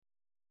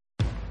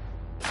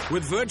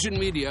With Virgin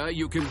Media,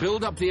 you can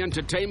build up the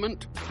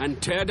entertainment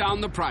and tear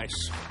down the price.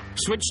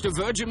 Switch to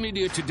Virgin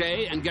Media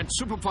today and get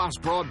superfast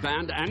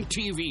broadband and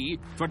TV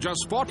for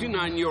just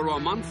 €49 a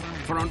month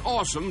for an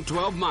awesome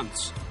 12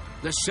 months.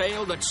 The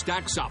sale that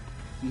stacks up.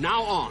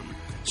 Now on.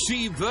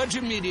 See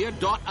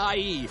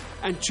virginmedia.ie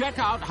and check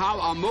out how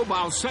our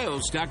mobile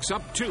sales stacks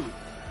up too.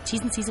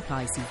 T's and C's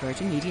apply. See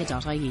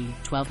virginmedia.ie.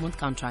 12-month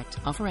contract.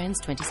 Offer ends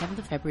 27th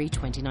of February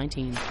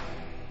 2019.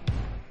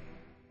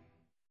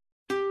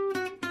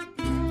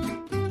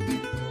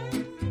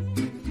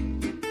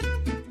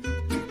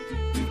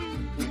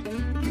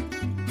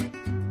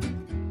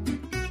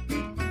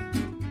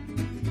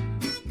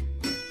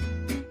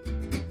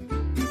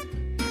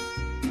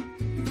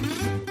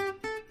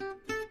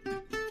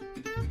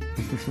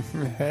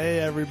 Hey,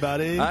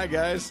 everybody. Hi,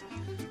 guys.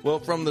 Well,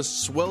 from the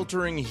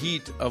sweltering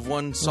heat of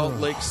one Salt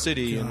Lake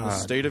City in the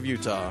state of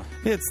Utah,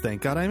 It's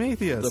Thank God I'm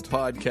Atheist. the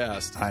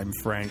podcast. I'm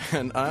Frank.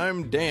 And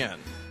I'm Dan.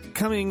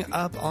 Coming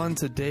up on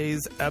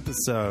today's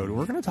episode,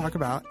 we're going to talk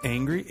about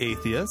angry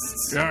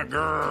atheists. Yeah,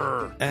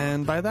 grr.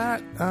 And by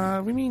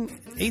that, we mean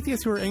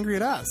atheists who are angry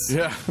at us.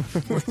 Yeah.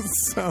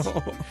 So,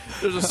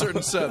 There's a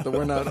certain set that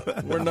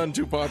we're none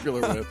too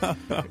popular with.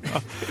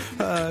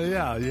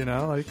 yeah, you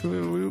know, like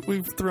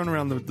we've thrown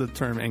around the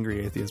term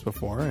angry atheist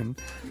before. And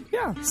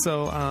yeah,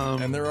 so.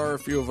 And there are a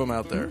few of them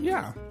out there.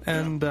 Yeah.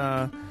 And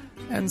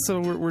so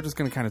we're just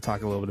going to kind of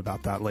talk a little bit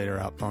about that later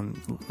up on,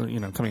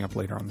 coming up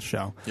later on the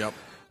show. Yep.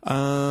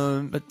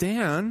 But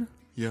Dan,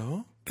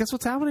 Yeah? guess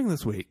what's happening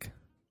this week?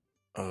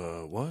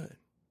 What?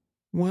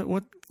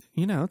 What,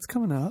 it's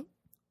coming up.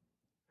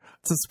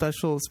 It's a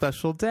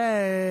special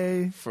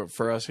day.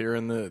 For us here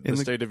in the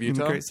state of In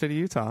Utah? the great state of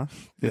Utah.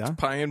 Yeah. It's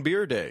Pie and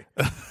Beer Day.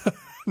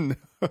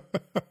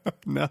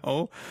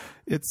 No,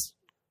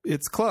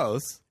 it's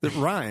close. It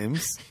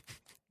rhymes.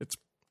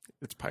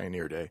 It's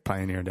Pioneer Day.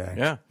 Pioneer Day.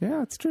 Yeah.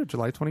 Yeah, it's true.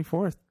 July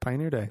 24th,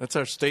 Pioneer Day. That's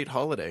our state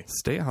holiday.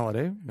 State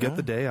holiday. Get Yeah.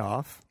 the day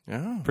off.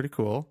 Yeah. Pretty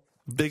cool.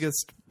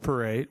 Biggest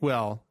parade.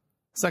 Well,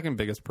 second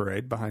biggest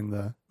parade behind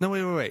the... No,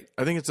 wait.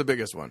 I think it's the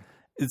biggest one.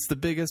 It's the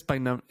biggest by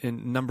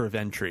in number of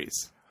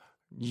entries.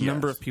 Yes.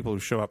 Number of people who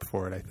show up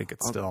for it. I think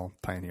it's still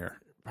Pioneer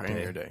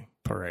Day.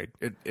 parade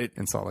It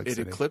in Salt Lake It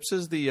City.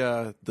 eclipses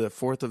the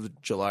 4th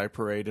of July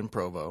parade in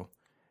Provo,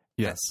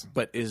 Yes.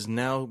 but is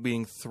now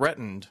being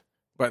threatened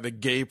by the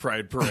Gay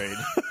Pride Parade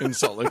in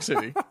Salt Lake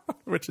City.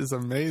 Which is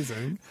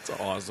amazing. It's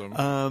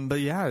awesome. But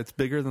yeah, it's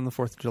bigger than the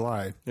 4th of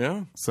July.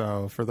 Yeah.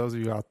 So for those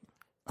of you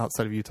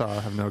outside of Utah,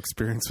 have no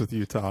experience with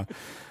Utah,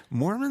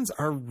 Mormons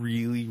are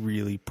really,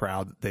 really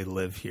proud that they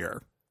live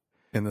here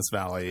in this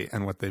valley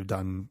and what they've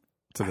done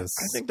to this.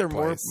 I think they're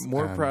place.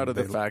 more And proud of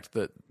the they- fact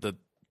that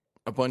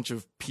a bunch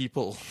of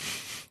people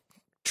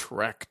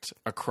trekked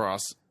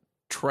across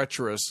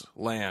treacherous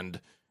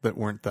land. that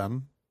weren't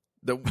them.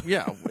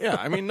 Yeah.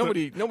 I mean,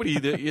 nobody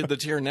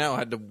that's here now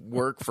had to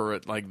work for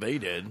it like they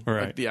did,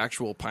 Right. like the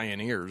actual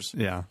pioneers.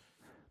 Yeah.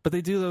 But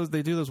they do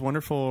those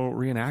wonderful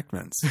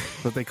reenactments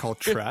that they call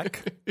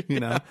Trek,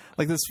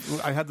 like this.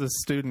 I had this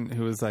student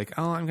who was like,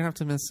 "Oh, I'm gonna have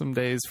to miss some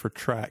days for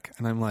Trek,"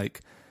 and I'm like,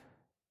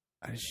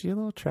 "Is she a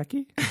little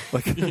Trekkie?"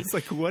 Like, it's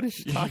like, what is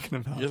she talking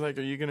about? You're like,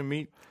 are you going to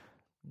meet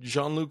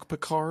Jean-Luc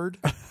Picard?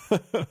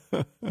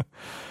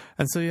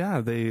 And so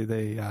yeah, they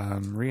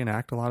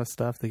reenact a lot of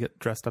stuff. They get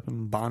dressed up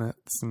in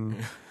bonnets, and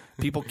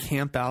people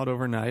camp out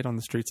overnight on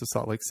the streets of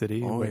Salt Lake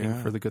City, waiting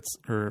for the good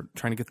or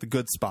trying to get the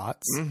good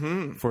spots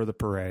for the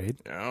parade.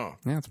 Yeah.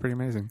 Yeah, it's pretty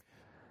amazing.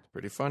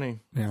 Pretty funny.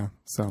 Yeah,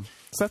 so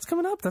that's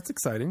coming up. That's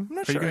exciting.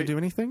 not Are you sure going to do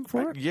anything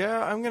for it?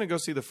 Yeah, I'm going to go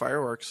see the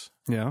fireworks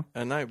Yeah.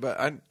 at night, but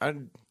I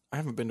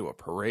haven't been to a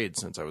parade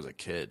since I was a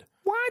kid.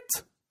 What?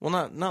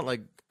 Well, not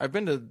like I've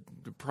been to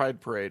the Pride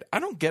Parade. I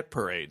don't get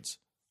parades.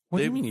 What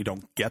do you mean you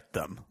don't get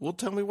them? Well,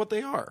 tell me what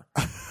they are.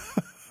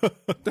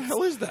 What the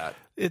hell is that?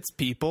 It's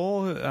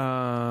people.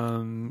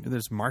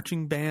 There's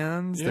marching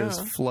bands. Yeah. There's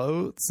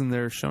floats, and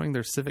they're showing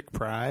their civic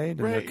pride and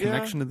their Right, yeah.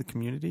 connection to the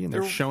community, and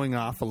they're showing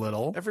off a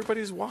little.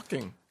 Everybody's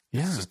walking.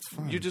 Yeah, It's it's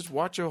fun. you just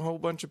watch a whole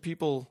bunch of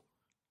people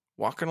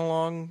walking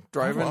along, I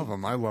driving. love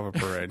them. I love a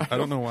parade. I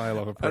don't know why I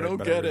love a I parade. don't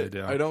but get really it.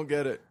 do. I don't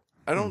get it.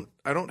 I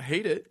don't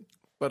hate it,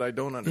 but I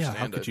don't Yeah, understand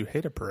how it. could you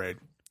hate a parade?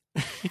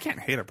 You can't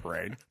hate a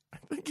parade. I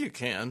think you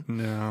can.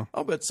 No.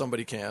 I'll bet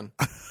somebody can.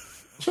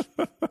 If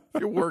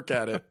you work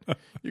at it,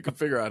 you can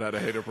figure out how to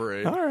hate a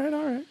parade. All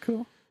right,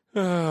 cool.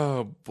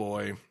 Oh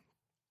boy.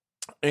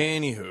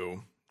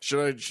 Anywho,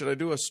 should I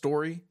do a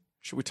story?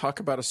 Should we talk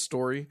about a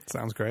story?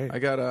 Sounds great. I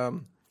got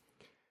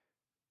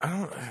I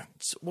don't.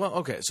 Well,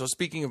 okay. So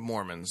speaking of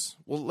Mormons,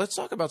 well, let's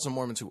talk about some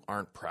Mormons who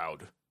aren't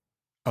proud,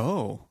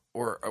 Oh.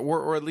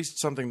 or at least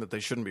something that they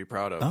shouldn't be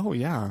proud of. Oh,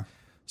 yeah.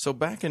 So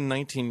back in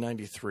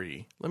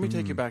 1993, let me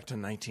take you back to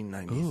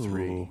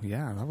 1993. Ooh,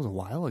 yeah, that was a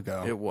while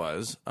ago. It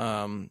was.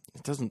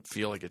 It doesn't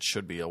feel like it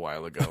should be a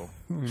while ago.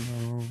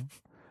 No.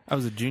 I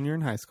was a junior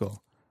in high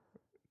school.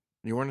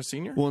 You weren't a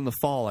senior? Well, in the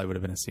fall, I would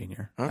have been a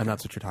senior. Okay. And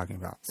that's what you're talking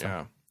about. So,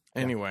 Yeah.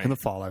 Anyway. in the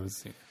fall, I was a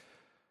senior.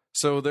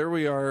 So there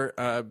we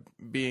are,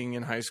 being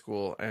in high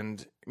school,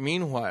 and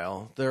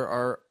meanwhile, there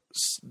are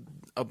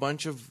a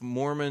bunch of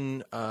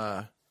Mormon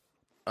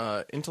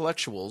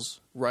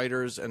intellectuals,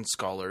 writers, and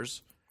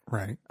scholars.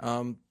 Right.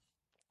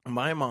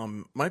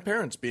 My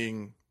parents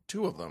being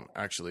two of them,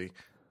 actually.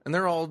 And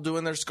they're all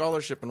doing their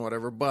scholarship and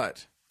whatever,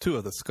 but... Two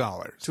of the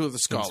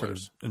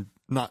scholars. And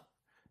not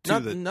two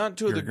not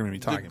two of the, gonna be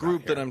talking the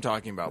group about here. that I'm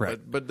talking about, Right.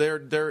 but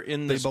they're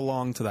in They this...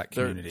 belong to that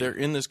community. They're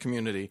in this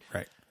community.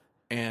 Right.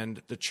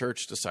 And the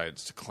church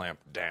decides to clamp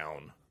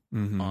down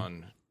Mm-hmm.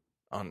 on...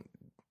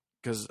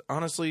 Because,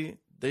 honestly,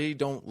 they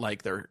don't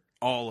like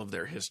all of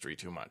their history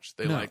too much.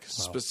 They like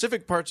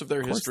specific parts of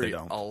their history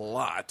don't. a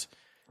lot.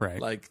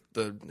 Right. Like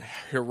the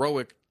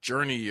heroic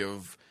journey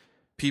of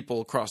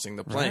people crossing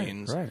the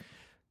plains. Right.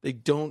 They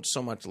don't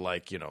so much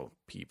like,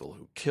 people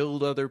who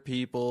killed other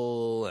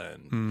people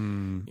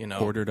and,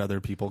 Ordered other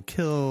people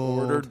killed.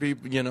 ordered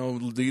people,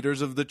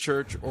 leaders of the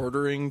church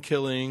ordering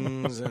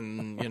killings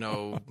and,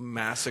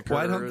 massacres.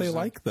 Why don't they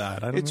like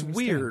that? I don't It's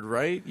understand. weird,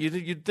 right?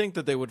 You'd think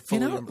that they would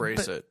fully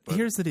embrace it. But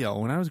Here's the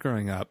deal. When I was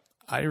growing up,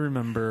 I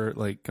remember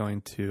going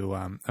to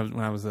when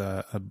I was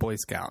a Boy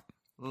Scout,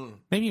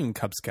 maybe even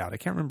Cub Scout. I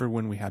can't remember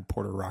when we had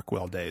Porter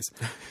Rockwell days,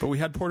 but we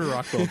had Porter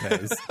Rockwell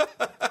days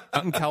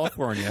out in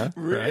California.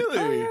 Right? Really?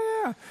 Oh,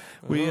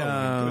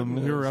 yeah.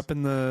 We were up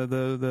in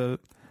the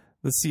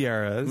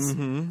Sierras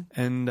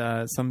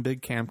and some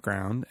big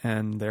campground,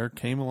 and there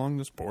came along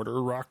this Porter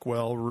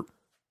Rockwell,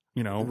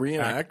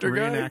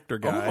 reenactor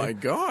guy. Oh my And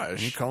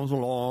he gosh! comes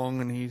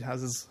along and he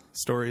has his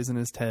stories and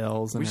his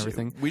tales and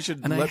everything. We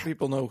should And let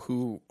people know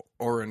who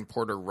Orrin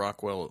Porter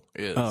Rockwell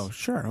is. Oh,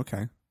 sure,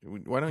 okay.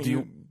 Why don't do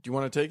you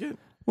want to take it?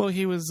 Well,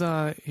 he was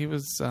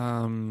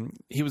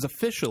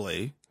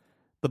officially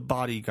the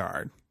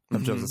bodyguard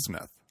of Joseph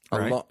Smith,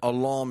 right? A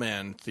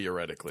lawman,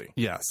 theoretically.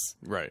 Yes.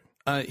 Right.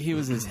 He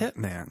was his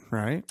hitman,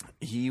 right?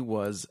 He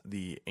was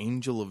the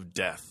angel of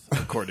death,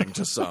 according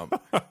to some.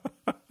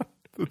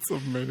 That's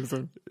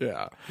amazing.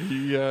 Yeah.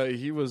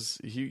 He was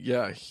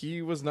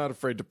not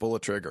afraid to pull a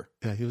trigger.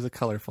 Yeah, he was a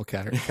colorful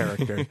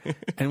character.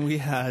 And we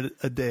had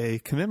a day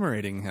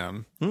commemorating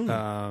him.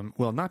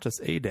 Well, not just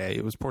a day,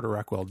 it was Porter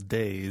Rockwell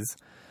Days.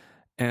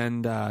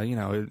 And,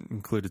 it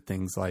included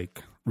things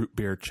like root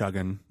beer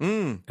chugging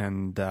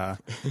and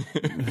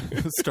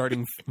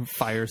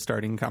fire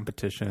starting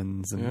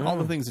competitions and all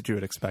the things that you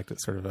would expect at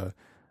sort of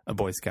a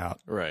Boy Scout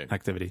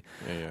activity.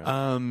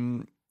 Yeah.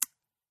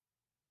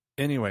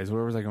 Anyways,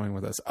 where was I going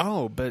with this?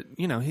 Oh, but,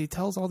 he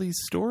tells all these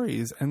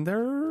stories, and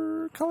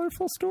they're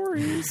colorful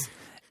stories.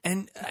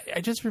 And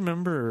I just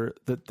remember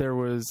that there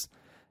was,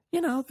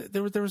 there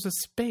was a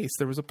space,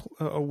 there was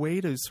a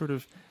way to sort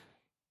of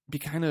be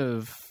kind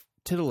of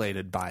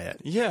titillated by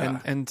it,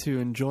 and to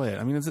enjoy it.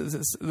 I mean, it's,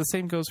 the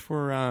same goes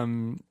for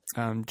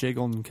J.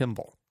 Golden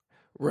Kimball,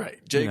 right?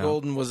 J.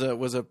 Golden was an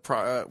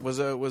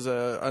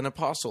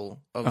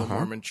apostle of the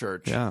Mormon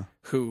Church,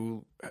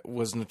 who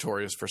was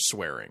notorious for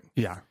swearing.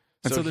 Yeah,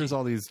 and so there's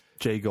all these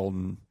J.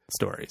 Golden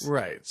stories,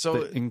 right?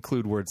 So that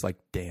include words like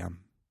 "damn."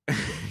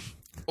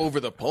 Over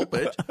the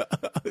pulpit,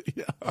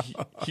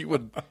 he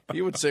would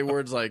say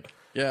words like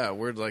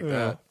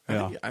that.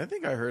 Yeah. I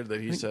think I heard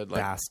that he said like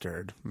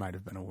bastard might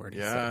have been a word he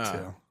said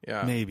too.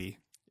 Yeah, maybe,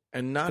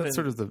 and not that's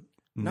sort of the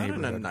not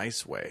in a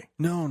nice way.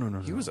 No.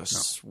 He was a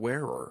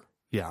swearer.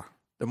 Yeah,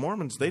 the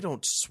Mormons, they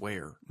don't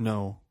swear.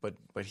 No, but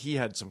he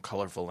had some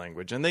colorful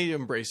language, and they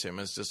embrace him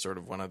as just sort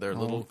of one of their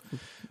little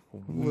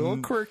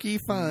quirky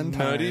fun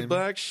nutty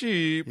black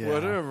sheep,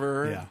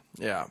 whatever. Yeah.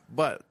 Yeah.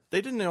 But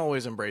they didn't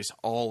always embrace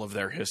all of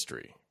their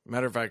history.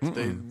 Matter of fact,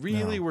 they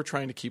really were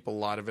trying to keep a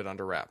lot of it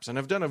under wraps, and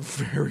have done a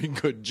very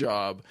good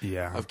job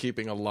of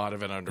keeping a lot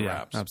of it under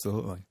wraps.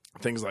 Absolutely.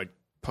 Things like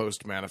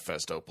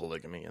post-manifesto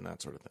polygamy and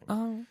that sort of thing.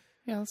 Oh,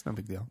 yeah, that's no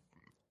big deal.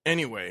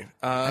 Anyway.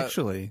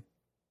 Actually,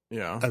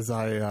 as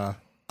I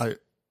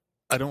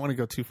don't want to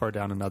go too far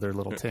down another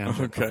little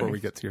tangent before we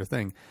get to your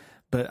thing,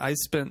 but I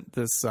spent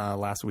this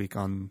last week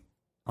on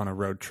a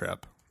road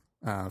trip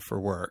for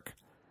work,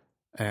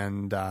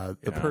 and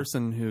the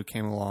person who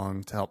came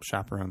along to help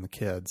chaperone the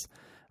kids,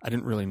 I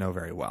didn't really know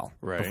very well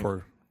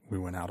before we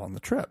went out on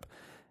the trip.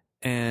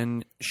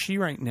 And she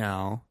right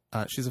now,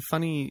 she's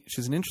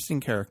an interesting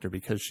character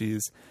because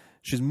she's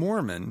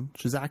Mormon,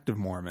 she's active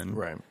Mormon,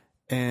 right?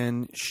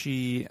 And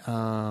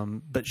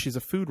but she's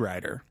a food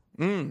writer,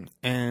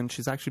 and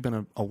she's actually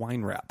been a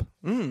wine rep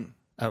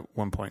at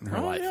one point in her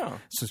life. Yeah.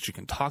 So she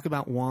can talk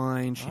about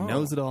wine. She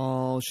knows it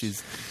all.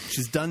 She's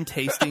done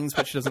tastings,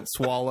 but she doesn't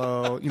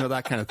swallow.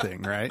 That kind of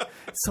thing, right?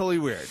 It's totally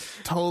weird.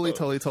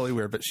 Totally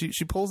weird. But she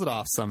pulls it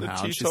off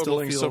somehow. The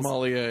teetotaling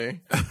sommelier.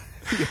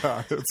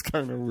 Yeah, it's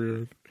kind of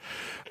weird.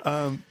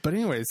 But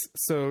anyways,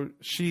 so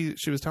she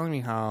was telling me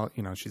how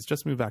she's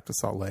just moved back to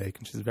Salt Lake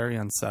and she's very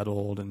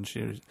unsettled, and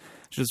she's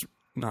just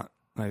not.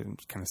 I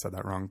kind of said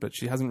that wrong, but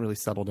she hasn't really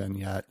settled in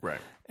yet. Right.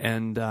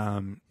 And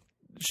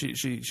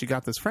she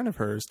got this friend of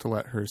hers to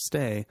let her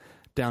stay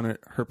down at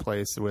her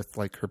place with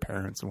like her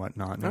parents and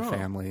whatnot and her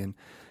family.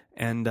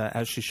 And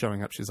as she's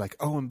showing up, she's like,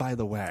 "Oh, and by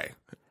the way,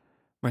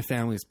 my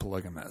family's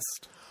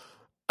polygamist."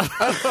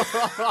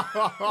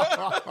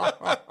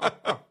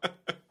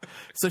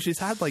 So she's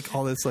had like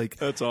all this like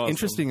That's awesome.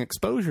 interesting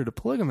exposure to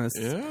polygamists.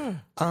 Yeah.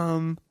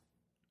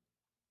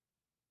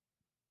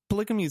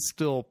 polygamy is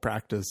still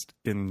practiced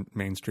in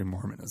mainstream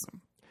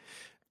Mormonism.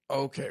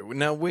 Okay,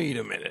 now wait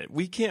a minute.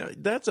 We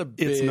can't. That's a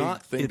big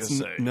thing to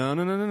say. No.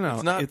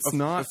 It's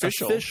not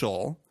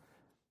official,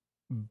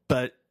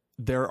 but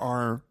there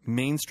are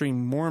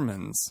mainstream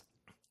Mormons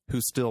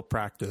who still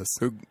practice,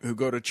 who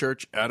go to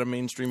church at a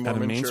mainstream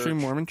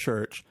Mormon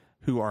church,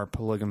 who are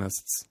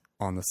polygamists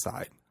on the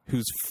side,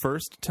 whose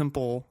first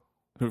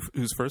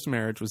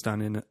marriage was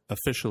done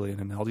officially in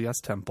an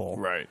LDS temple,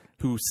 right?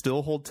 Who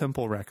still hold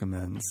temple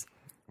recommends,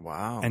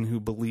 wow, and who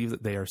believe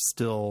that they are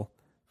still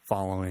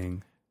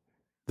following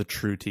the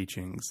true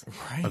teachings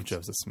of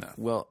Joseph Smith.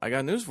 Well, I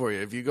got news for you.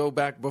 If you go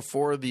back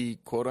before the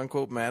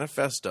quote-unquote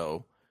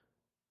manifesto,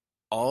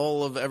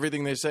 all of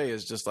everything they say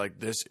is just like,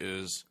 this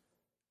is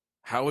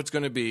how it's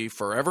going to be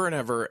forever and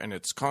ever, and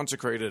it's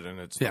consecrated, and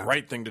it's the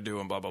right thing to do,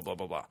 and blah, blah, blah,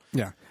 blah, blah.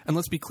 Yeah, and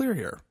let's be clear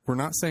here. We're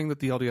not saying that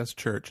the LDS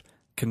Church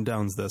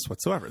condones this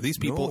whatsoever. These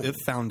people, if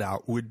found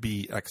out, would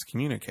be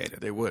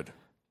excommunicated. They would.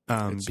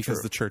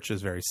 Because the church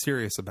is very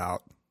serious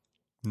about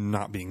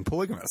not being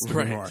polygamous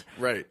anymore.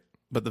 Right.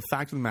 But the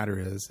fact of the matter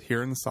is,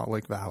 here in the Salt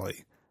Lake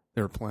Valley,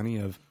 there are plenty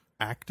of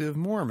active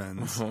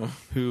Mormons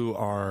who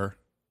are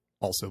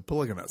also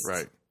polygamists.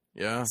 Right.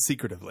 Yeah.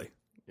 Secretively.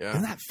 Yeah.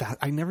 Isn't that fat?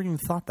 I never even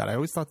thought that. I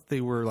always thought that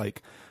they were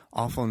like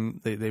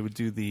often they would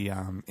do the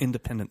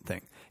independent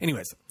thing.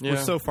 Anyways, we're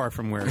so far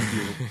from where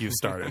you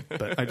started,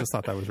 but I just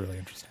thought that was really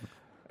interesting.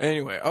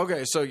 Anyway,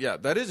 okay, so yeah,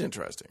 that is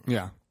interesting.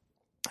 Yeah.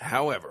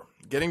 However,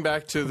 getting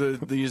back to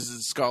these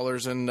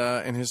scholars and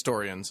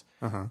historians,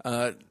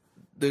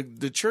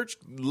 the church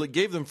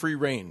gave them free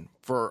reign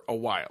for a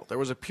while. There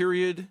was a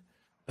period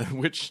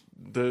which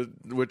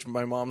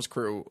my mom's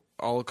crew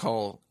all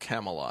call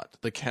Camelot,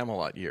 the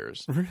Camelot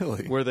years.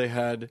 Really? Where they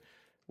had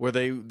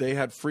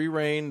free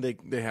reign.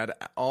 They had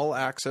all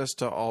access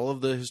to all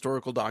of the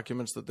historical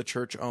documents that the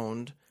church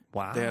owned.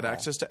 Wow. They had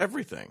access to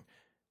everything.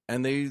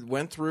 And they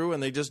went through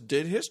and they just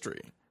did history.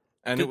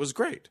 And it was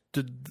great.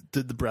 Did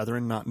the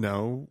brethren not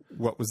know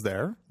what was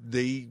there?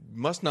 They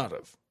must not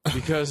have.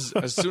 Because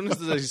as soon as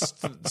the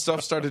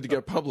stuff started to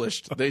get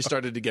published, they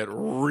started to get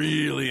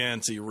really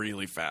antsy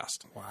really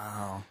fast.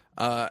 Wow.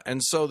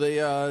 And so they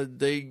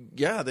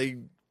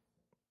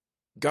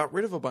got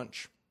rid of a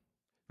bunch.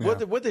 Yeah.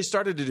 What they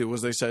started to do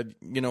was they said,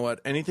 you know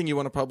what, anything you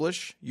want to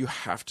publish, you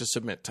have to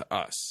submit to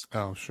us.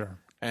 Oh, sure.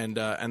 And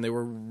they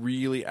were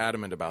really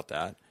adamant about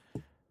that.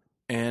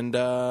 And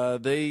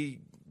they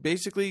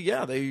basically,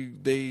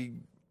 they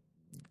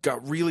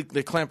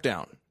clamped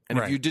down. And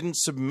if you didn't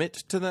submit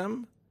to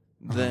them,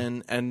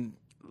 then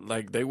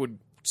they would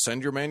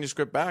send your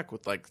manuscript back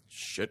with like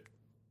shit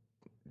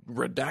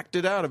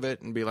redacted out of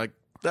it and be like,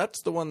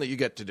 that's the one that you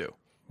get to do.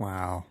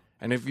 Wow.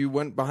 And if you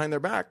went behind their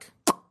back,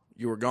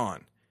 you were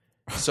gone.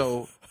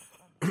 So,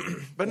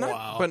 but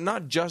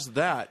not just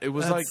that. It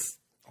was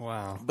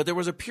wow. But there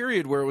was a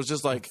period where it was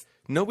just like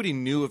nobody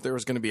knew if there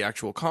was going to be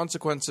actual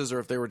consequences or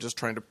if they were just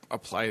trying to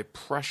apply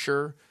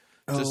pressure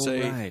to just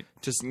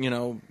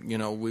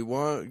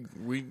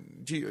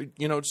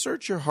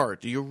search your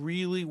heart. Do you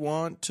really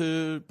want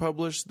to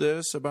publish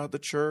this about the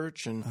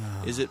church? And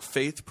is it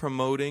faith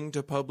promoting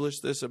to publish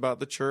this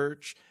about the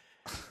church?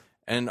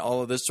 And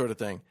all of this sort of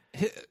thing.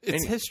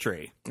 It's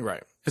history,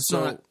 right? It's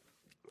not.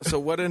 So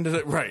what ended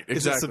it? Right, exactly.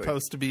 Is it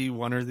supposed to be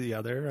one or the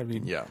other? I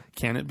mean,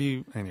 can it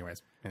be?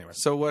 Anyways.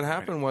 So what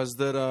happened was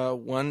that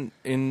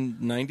in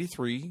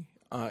 93,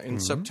 in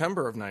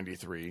September of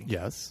 93,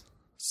 yes,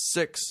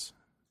 6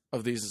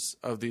 of these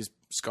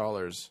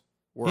scholars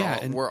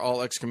were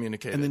all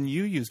excommunicated. And then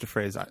you used a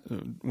phrase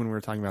when we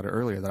were talking about it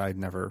earlier that I'd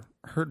never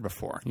heard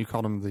before. You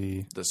called them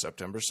the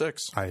September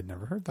 6. I had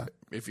never heard that.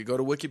 If you go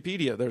to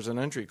Wikipedia, there's an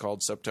entry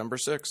called September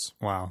 6.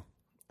 Wow.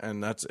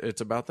 And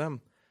it's about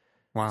them.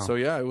 Wow. So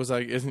yeah, it was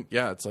like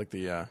it's like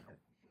the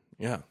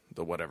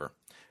whatever.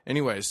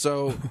 Anyway,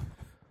 so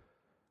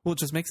well, it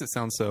just makes it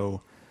sound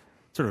so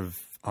sort of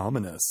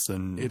ominous,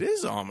 and it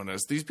is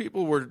ominous. These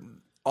people were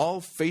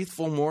all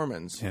faithful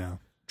Mormons. Yeah.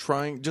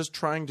 Trying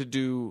to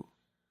do,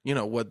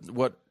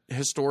 what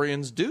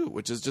historians do,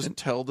 which is just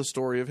tell the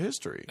story of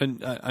history.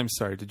 And I'm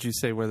sorry, did you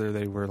say whether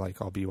they were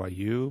like all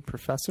BYU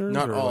professors?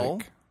 Not or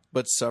all,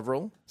 but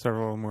several.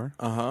 Several of them were.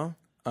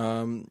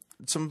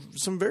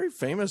 Some very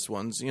famous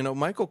ones.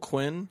 Michael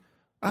Quinn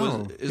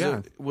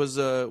was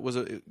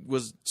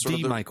sort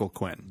of Michael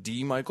Quinn.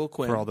 D. Michael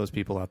Quinn. For all those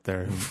people out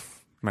there who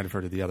might have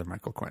heard of the other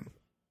Michael Quinn.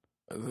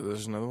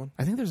 There's another one?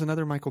 I think there's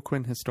another Michael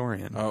Quinn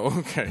historian. Oh,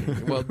 okay.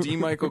 Well, D.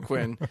 Michael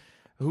Quinn,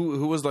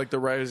 who was like the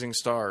rising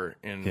star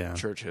in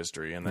church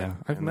history. And then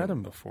I've met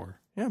him before.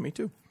 Yeah, me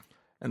too.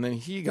 And then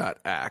he got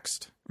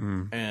axed.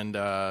 And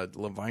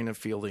Lavina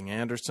Fielding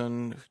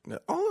Anderson.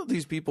 All of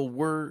these people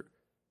were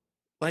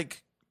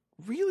like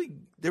really,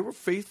 they were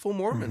faithful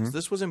Mormons.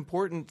 This was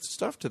important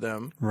stuff to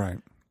them. Right.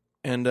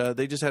 And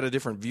they just had a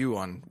different view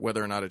on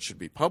whether or not it should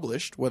be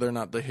published, whether or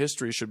not the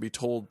history should be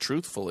told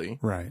truthfully.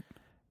 Right.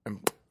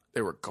 And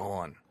they were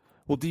gone.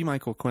 Well, D.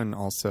 Michael Quinn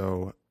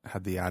also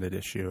had the added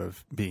issue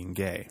of being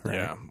gay, right?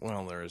 Yeah,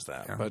 well, there is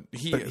that. Yeah. But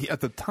he at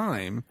the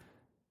time,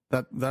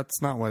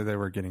 that's not why they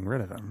were getting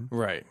rid of him.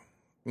 Right.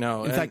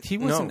 No. In fact, he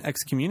wasn't no.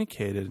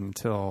 excommunicated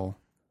until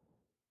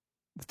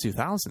the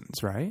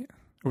 2000s, right?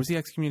 Or was he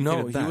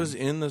excommunicated No, then? he was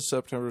in the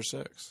September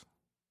 6th.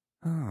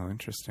 Oh,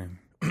 interesting.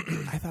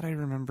 I thought I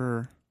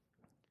remember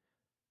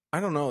I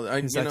don't know.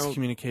 his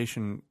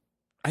excommunication.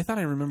 I thought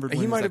I remembered when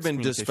he his might have been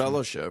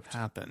excommunication disfellowshipped.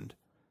 happened.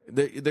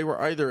 They were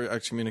either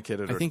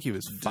excommunicated or I think he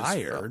was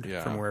fired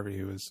yeah. from wherever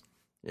he was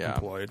Yeah.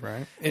 employed,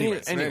 right?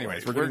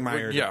 Anyways, we're getting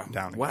mired yeah.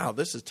 down. Wow,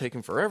 this is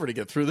taking forever to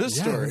get through this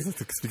Yeah, story.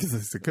 because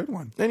it's a good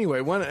one.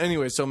 Anyway,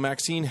 so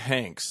Maxine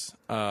Hanks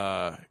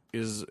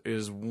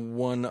is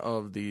one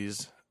of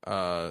these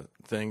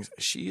things.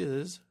 She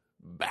is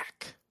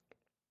back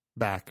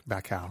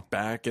How?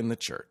 back in the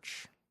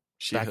church.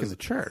 In the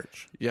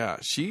church. Yeah,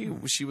 she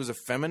was a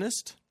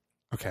feminist.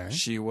 Okay.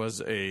 She was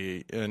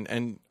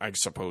and I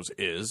suppose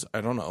is,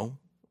 I don't know.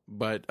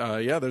 But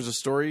yeah, there's a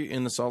story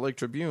in the Salt Lake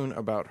Tribune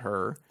about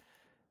her,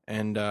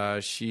 and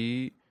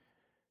she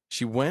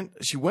went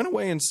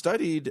away and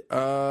studied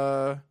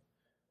other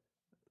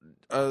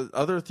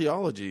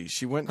theology.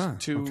 She went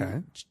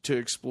to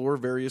explore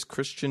various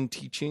Christian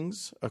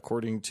teachings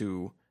according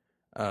to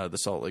the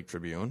Salt Lake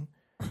Tribune.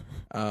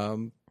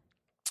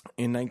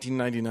 In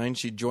 1999,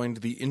 she joined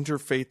the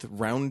Interfaith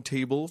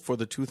Roundtable for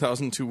the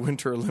 2002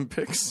 Winter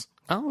Olympics.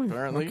 Oh,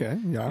 Apparently, okay,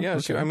 yeah. yeah.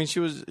 Okay. She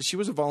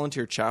was a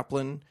volunteer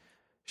chaplain.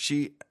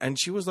 She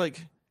was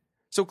like,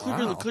 so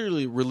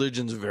clearly,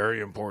 religion's very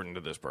important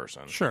to this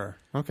person. Sure.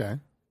 Okay.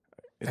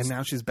 And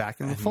now she's back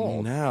in the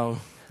fold. Now,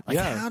 Like,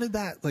 yeah. how did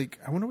that? Like,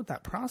 I wonder what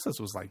that process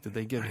was like. Did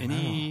they give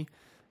any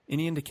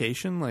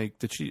indication? Like,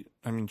 did she?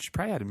 I mean, she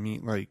probably had to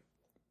meet like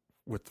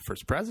with the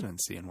first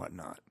presidency and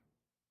whatnot.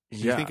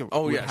 Yeah. think it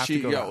Oh, would yeah. have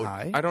to go that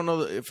high? I don't know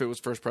if it was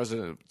first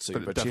presidency,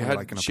 But but she definitely had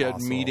like an she had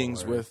apostle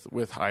meetings or-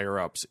 with higher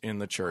ups in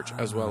the church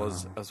as well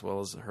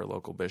as her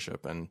local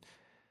bishop. And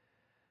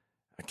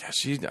I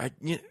guess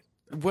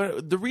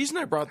the reason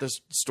I brought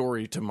this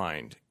story to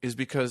mind is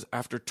because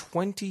after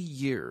 20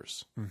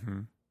 years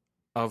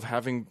of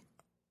having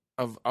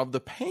of the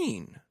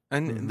pain,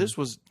 and this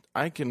was,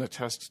 I can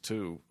attest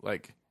to,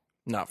 like,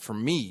 not for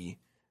me,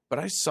 but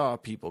I saw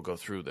people go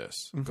through this,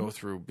 go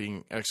through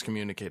being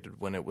excommunicated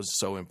when it was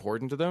so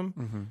important to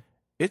them.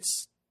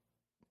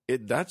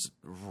 That's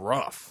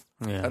rough.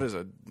 Yeah.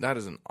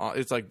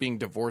 It's like being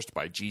divorced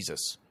by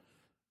Jesus.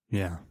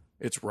 Yeah.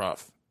 It's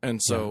rough.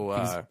 And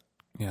so,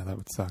 Yeah, that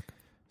would suck.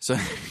 so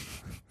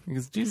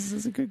Because Jesus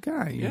is a good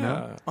guy, you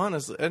know?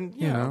 honestly, and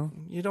You know?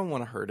 you don't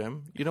want to hurt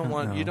him. You don't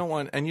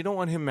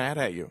want him mad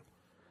at you.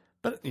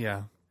 But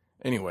yeah.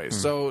 Anyway,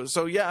 so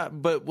yeah,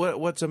 but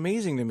what's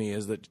amazing to me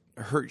is that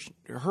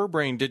her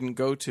brain didn't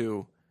go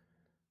to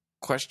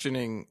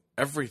questioning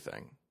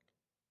everything.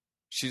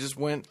 She just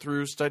went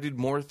through, studied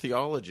more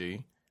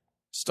theology,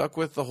 stuck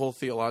with the whole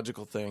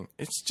theological thing.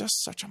 It's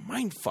just such a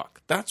mind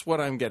fuck. That's what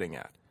I'm getting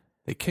at.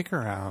 They kick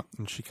her out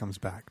and she comes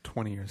back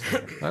 20 years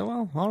later. Like,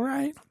 well, all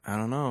right. I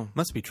don't know.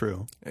 Must be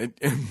true. It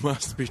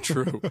must be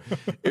true.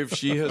 If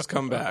she has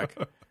come back,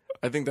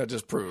 I think that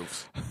just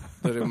proves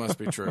that it must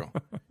be true.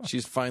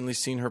 She's finally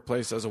seen her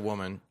place as a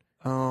woman.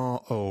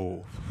 No,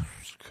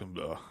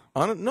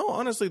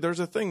 Honestly, there's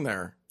a thing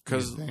there.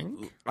 Because You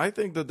think? I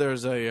think that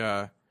there's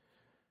I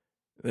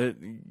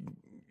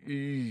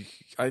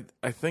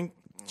think,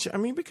 I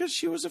mean, because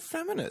she was a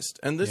feminist.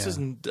 And this is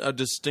a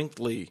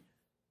distinctly,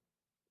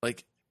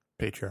 like,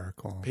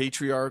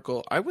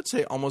 patriarchal. I would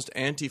say almost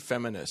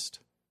anti-feminist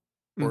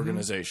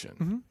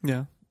organization.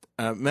 Yeah.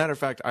 Matter of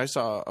fact, I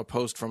saw a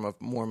post from a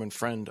Mormon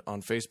friend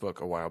on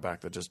Facebook a while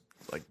back that just,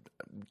 like,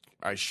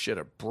 I shit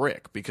a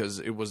brick, because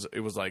it was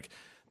like,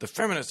 the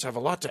feminists have a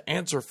lot to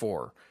answer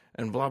for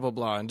and blah, blah,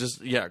 blah. And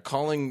just,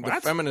 calling the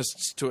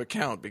feminists to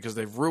account because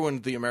they've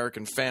ruined the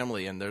American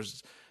family. And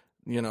there's,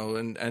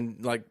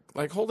 and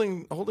like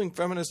holding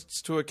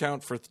feminists to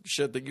account for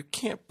shit that you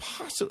can't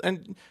possibly,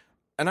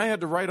 and I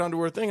had to write onto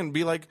her thing and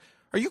be like,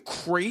 are you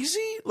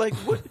crazy? Like,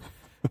 what?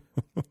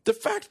 The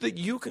fact that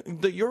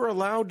you're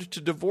allowed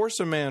to divorce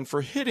a man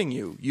for hitting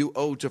you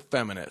owe to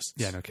feminists.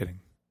 Yeah, no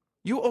kidding.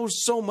 You owe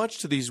so much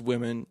to these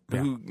women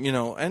who,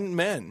 and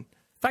men.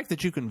 The fact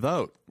that you can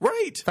vote.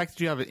 Right. The fact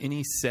that you have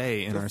any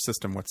say in our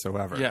system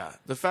whatsoever. Yeah.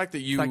 The fact that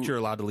The fact you're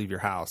allowed to leave your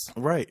house.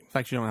 Right. The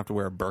fact you don't have to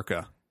wear a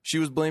burqa. She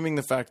was blaming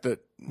the fact that,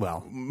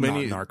 Well,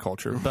 not in our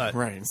culture, but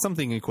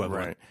something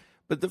equivalent. Right.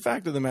 But the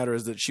fact of the matter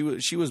is that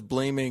she was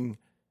blaming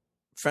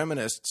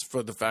feminists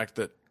for the fact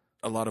that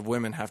a lot of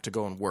women have to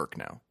go and work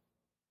now.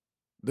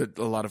 That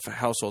a lot of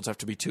households have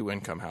to be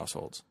 2-income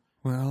households.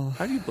 Well,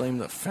 How do you blame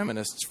the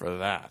feminists for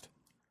that?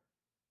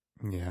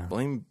 yeah.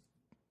 Blame.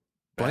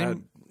 I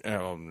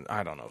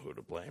don't know who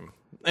to blame.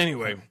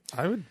 Anyway,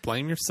 I would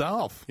blame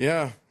yourself.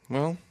 yeah.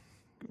 Well,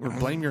 Or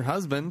blame your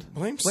husband.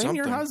 Blame your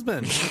something.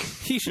 husband.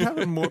 He should have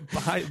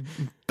a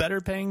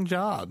better paying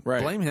job.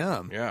 Right. Blame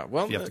him. yeah.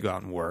 Well, If you have to go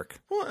out and work.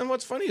 well, and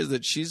what's funny is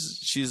that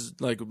she's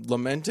like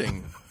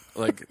lamenting,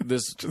 like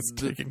this.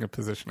 Taking a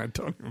position. I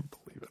don't even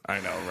believe it. I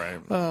know, right?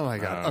 Oh my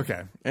God.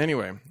 Okay.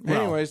 Anyway,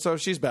 so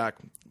she's back.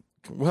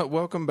 Well,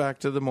 welcome back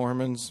to the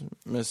Mormons,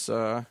 Miss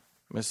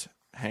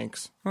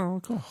Hanks. Oh,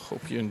 cool.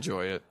 Hope you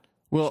enjoy it.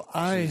 Well,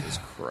 Jesus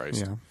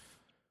Christ. yeah.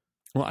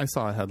 Well, I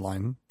saw a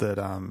headline that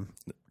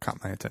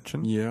caught my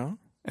attention. Yeah.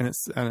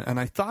 And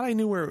I thought I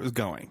knew where it was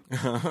going.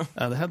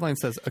 The headline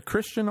says, "A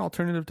Christian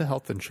alternative to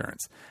health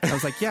insurance." And I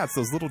was like, yeah, it's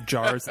those little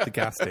jars at the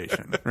gas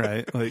station,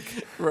 right? Like,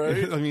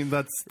 Right. I mean,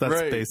 that's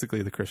Right.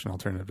 basically the Christian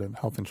alternative to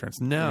health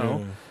insurance.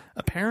 No,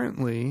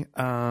 apparently,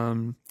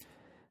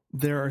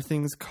 there are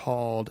things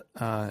called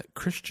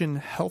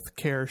Christian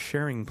healthcare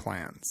sharing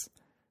plans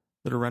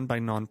that are run by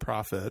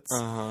nonprofits,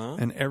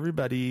 and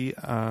everybody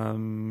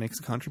makes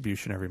a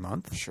contribution every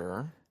month.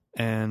 Sure.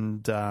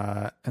 And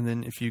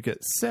then if you get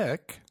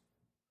sick,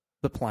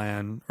 the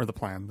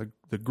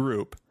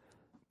group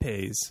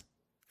pays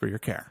for your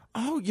care.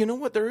 Oh, you know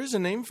what? There is a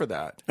name for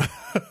that.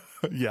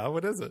 Yeah,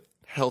 what is it?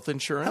 Health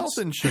insurance. Health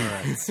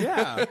insurance.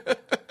 Yeah.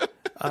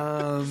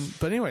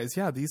 But anyways,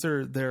 yeah,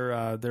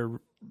 they're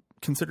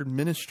considered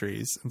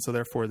ministries, and so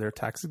therefore they're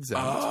tax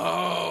exempt.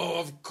 Oh,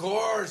 of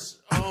course.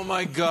 Oh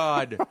my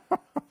God.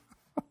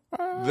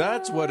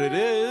 That's what it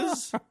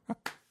is.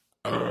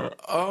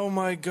 Oh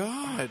my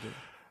God.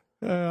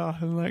 Yeah,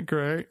 isn't that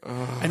great?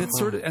 And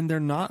it's and they're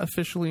not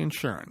officially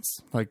insurance.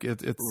 Like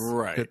it's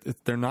right.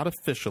 They're not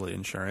officially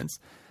insurance,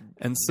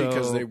 and so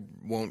because they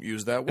won't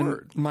use that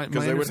word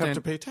because they would have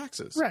to pay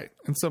taxes, right?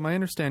 And so my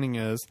understanding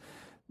is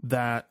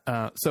that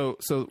so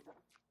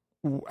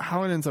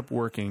how it ends up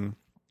working.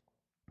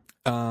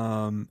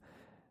 First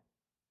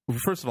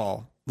of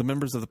all, the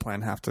members of the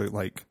plan have to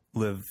like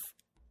live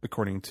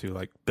according to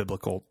like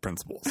biblical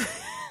principles.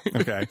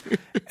 Okay.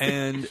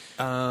 And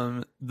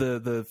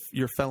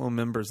your fellow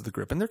members of the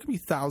group, and there can be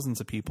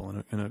thousands of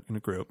people in a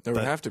group. There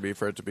would have to be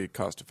for it to be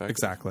cost effective.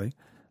 Exactly.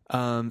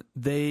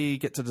 They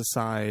get to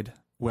decide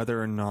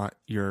whether or not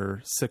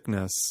your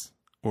sickness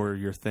or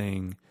your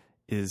thing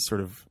is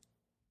sort of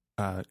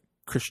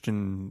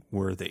Christian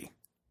worthy.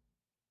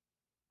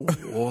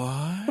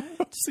 What?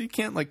 So you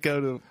can't like go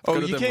to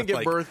you can't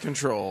get birth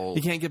control.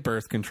 You can't get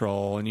birth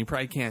control, and you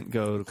probably can't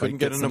go to couldn't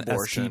get an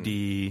abortion.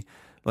 STD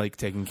like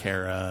taken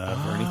care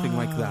of or anything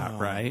like that,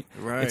 right?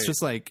 Right. It's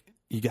just like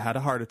you had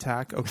a heart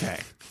attack, okay,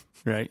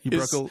 right?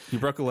 You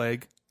broke a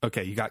leg,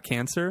 okay. You got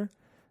cancer.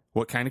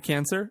 What kind of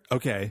cancer?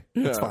 Okay,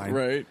 it's fine,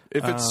 right?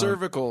 If it's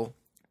cervical,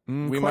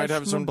 we might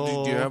have some.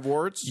 Do you have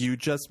warts? You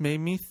just made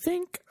me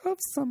think of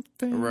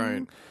something,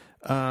 right?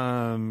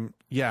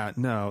 Yeah,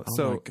 no. Oh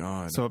so, my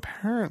God. So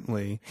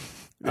apparently,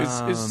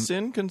 is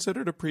sin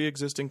considered a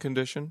pre-existing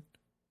condition?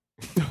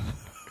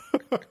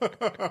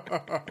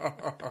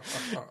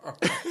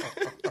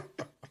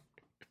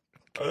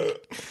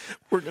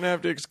 We're gonna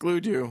have to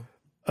exclude you.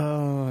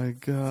 Oh my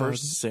God. For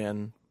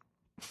sin.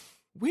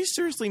 We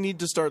seriously need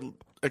to start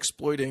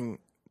exploiting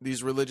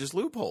these religious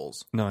loopholes.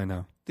 No, I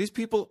know. These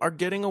people are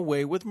getting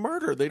away with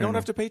murder. They don't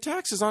have to pay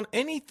taxes on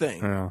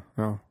anything.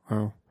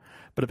 Oh.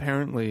 But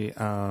apparently,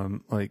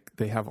 like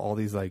they have all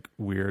these like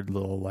weird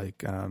little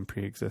like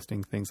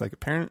pre-existing things.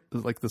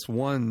 Like this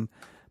one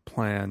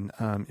plan,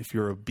 if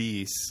you're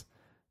obese,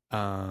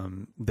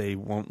 they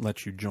won't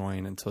let you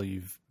join until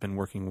you've been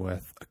working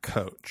with a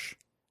coach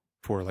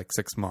for like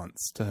 6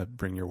 months to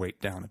bring your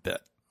weight down a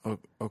bit.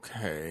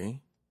 Okay.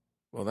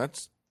 Well,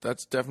 that's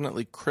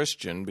definitely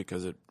Christian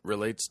because it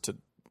relates to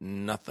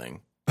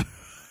nothing.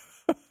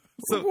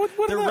 So what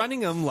they're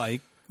running them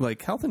like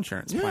health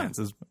insurance plans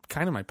is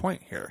kind of my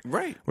point here.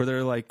 Right. Where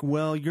they're like,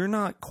 well, you're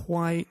not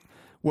quite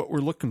what we're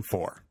looking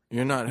for.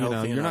 You're not healthy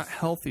enough. You're not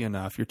healthy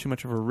enough. You're too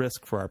much of a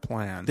risk for our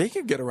plan. They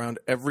could get around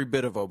every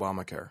bit of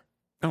Obamacare.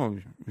 Oh,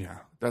 yeah.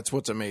 That's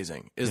what's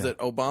amazing is that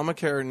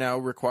Obamacare now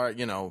require,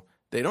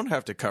 they don't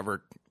have to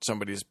cover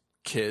somebody's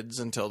kids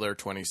until they're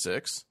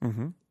 26.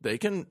 Mm-hmm.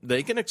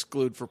 They can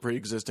exclude for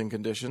pre-existing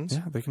conditions.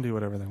 Yeah, they can do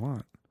whatever they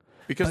want.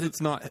 Because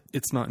it's not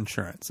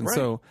insurance. And right.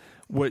 So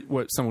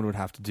what someone would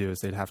have to do is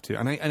they'd have to,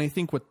 and I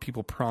think what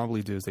people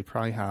probably do is they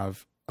probably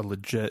have a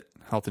legit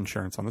health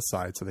insurance on the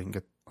side so they can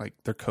get like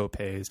their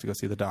co-pays to go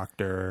see the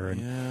doctor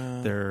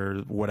and their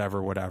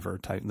whatever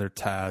type, their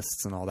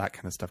tests and all that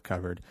kind of stuff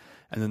covered.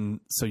 And then,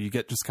 so you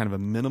get just kind of a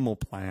minimal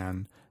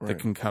plan that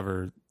can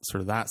cover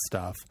sort of that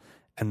stuff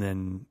and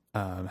then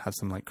have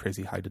some like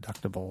crazy high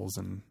deductibles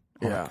and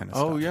all that kind of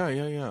stuff. Oh,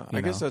 yeah.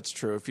 I guess that's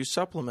true. If you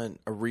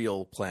supplement a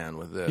real plan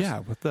with this. Yeah,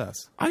 with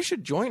this. I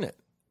should join it.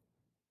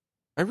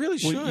 I really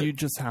should. Well, you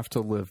just have to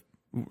live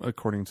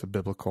according to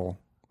biblical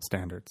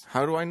standards.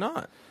 How do I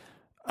not?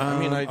 I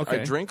mean, I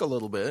drink a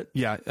little bit.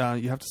 Yeah,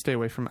 you have to stay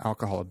away from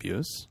alcohol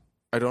abuse.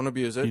 I don't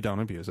abuse it. You don't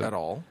abuse it. At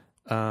all.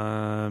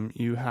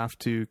 You have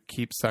to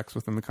keep sex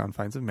within the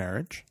confines of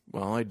marriage.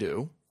 Well, I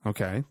do.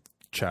 Okay,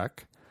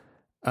 check.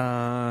 You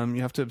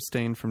have to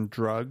abstain from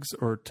drugs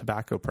or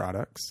tobacco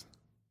products.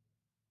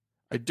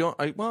 I don't.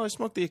 I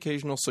smoke the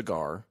occasional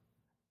cigar,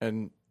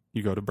 and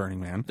you go to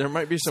Burning Man. There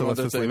might be some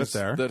other things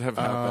that have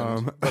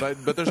happened,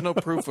 but there's no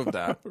proof of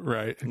that.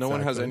 Right. Exactly. No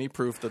one has any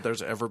proof that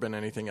there's ever been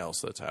anything else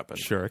that's happened.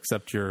 Sure,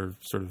 except you're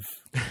sort of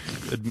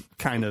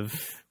kind of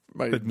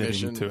my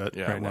admitting to it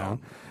now.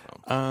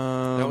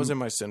 That was in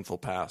my sinful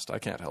past. I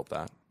can't help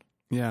that.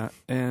 Yeah,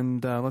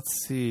 and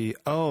let's see.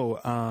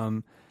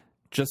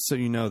 Just so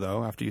you know,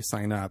 though, after you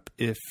sign up,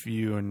 if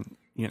you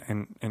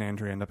and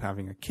Andrea end up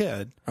having a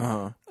kid,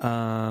 Uh-huh.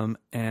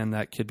 and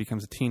that kid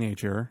becomes a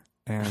teenager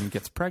and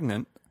gets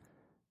pregnant,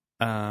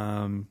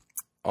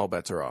 All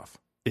bets are off.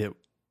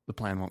 the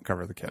plan won't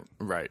cover the kid.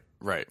 Right.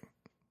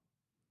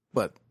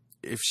 But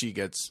if she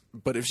gets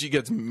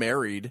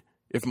married,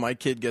 if my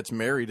kid gets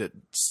married at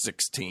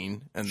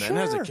 16 and then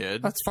has a Sure,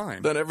 kid, that's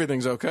fine. then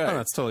everything's okay. Oh,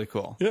 that's totally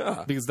cool.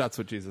 Yeah. Because that's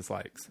what Jesus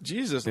likes.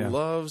 Jesus Yeah.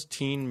 loves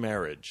teen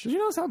marriage. Did you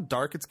notice how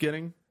dark it's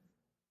getting?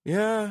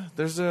 Yeah,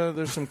 there's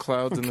some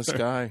clouds in the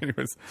sky.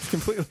 Anyways,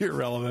 completely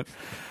irrelevant.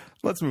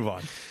 Let's move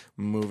on.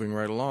 Moving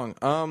right along.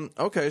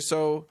 Okay,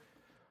 so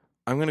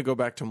I'm going to go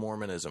back to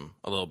Mormonism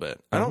a little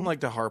bit. I don't like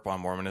to harp on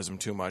Mormonism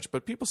too much,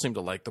 but people seem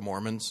to like the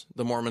Mormon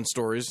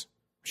stories.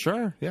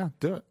 Sure. Yeah,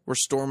 do it. We're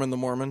storming the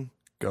Mormon.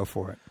 Go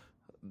for it.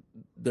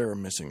 There are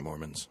missing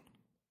Mormons.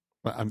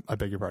 I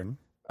beg your pardon?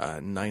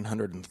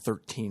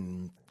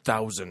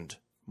 913,000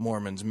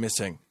 Mormons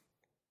missing.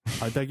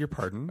 I beg your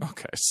pardon?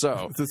 Okay,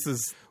 so This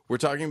is... we're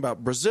talking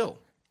about Brazil.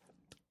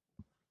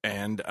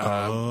 And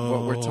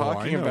what we're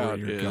talking I know about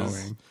where you're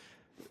is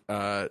going.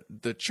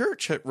 the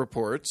church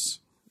reports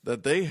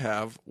that they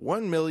have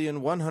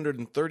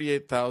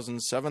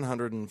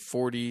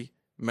 1,138,740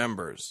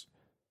 members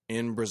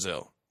in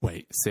Brazil.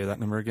 Wait, say that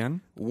number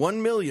again?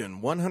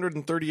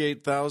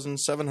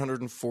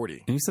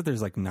 1,138,740. And you said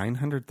there's like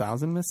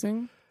 900,000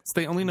 missing? So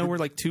they only know where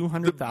like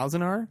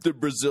 200,000 are? The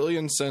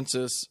Brazilian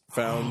census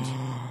found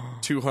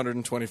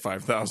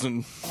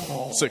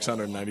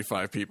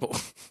 225,695 people.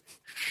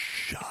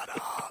 Shut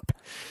up.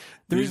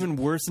 They're even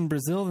worse in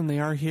Brazil than they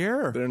are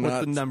here. They're with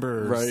not the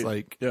numbers. right.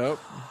 Like, Yep.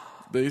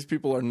 These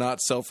people are not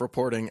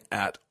self-reporting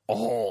at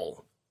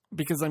all.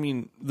 because I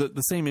mean,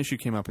 the same issue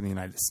came up in the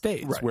United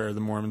States, Right. where the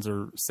Mormons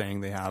are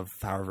saying they have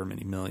however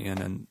many million,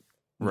 and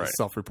Right.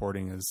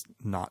 self-reporting is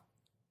not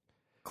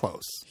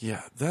close.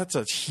 Yeah, that's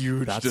a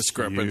huge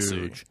discrepancy.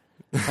 Huge.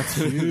 That's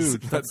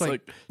huge. That's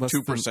like less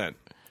than- 2%.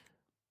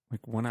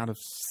 like 1 out of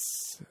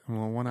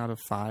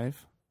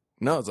 5.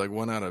 No, it's like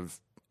 1 out of.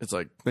 It's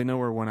like They know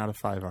where 1 out of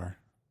 5 are.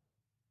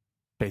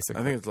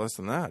 Basically, I think it's less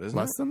than that, isn't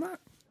less it? than that.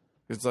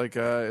 It's like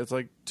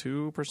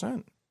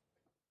 2%,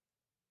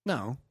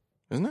 No,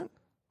 isn't it?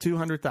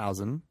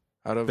 200,000.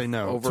 Out of They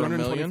know over a million.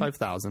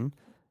 225,000.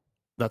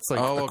 That's like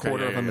a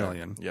quarter of a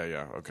million.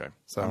 Yeah. Okay.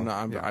 So, So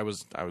yeah. I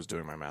was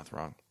doing my math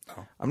wrong.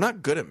 Oh. I'm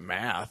not good at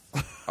math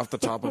off the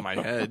top of my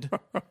head.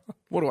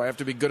 What do I have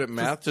to be good at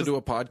math to do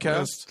a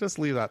podcast? Just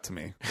leave that to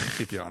me.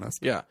 Keep you honest.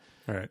 Yeah,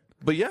 All right.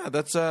 but yeah,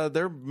 that's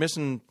they're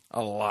missing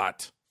a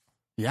lot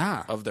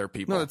Yeah. of their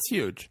people. No, that's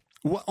huge.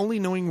 Only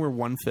knowing where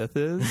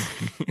 1/5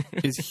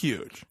 is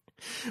huge.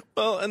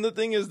 Well, and the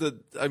thing is that,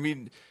 I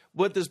mean,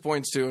 what this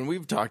points to, and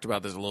we've talked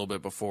about this a little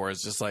bit before,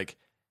 is just like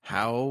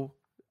how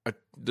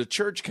the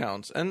church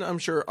counts, and I'm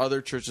sure other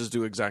churches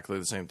do exactly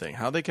the same thing,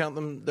 how they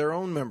count their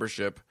own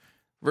membership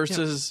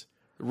versus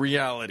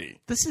reality.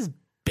 This is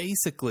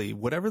basically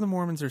whatever the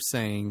Mormons are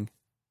saying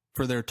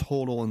for their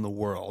total in the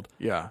world.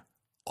 Yeah.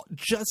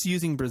 Just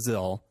using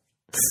Brazil,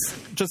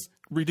 just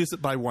reduce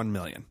it by 1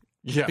 million.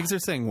 Yeah. Because they're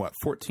saying, what,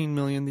 14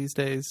 million these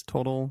days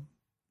total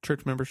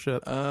church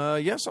membership?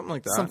 Yeah, something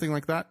like that. Something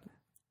like that.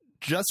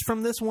 Just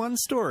from this one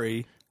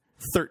story,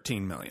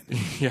 13 million.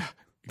 Yeah.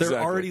 They're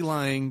exactly. already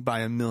lying by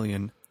 1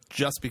 million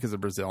just because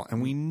of Brazil.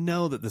 And we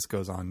know that this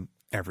goes on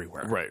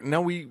everywhere. Right.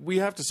 Now, we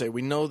have to say,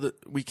 we know that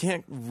we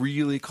can't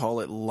really call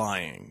it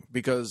lying,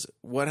 because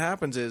what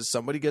happens is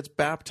somebody gets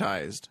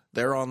baptized,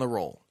 they're on the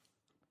roll.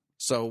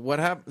 So what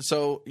happens?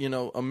 So,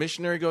 a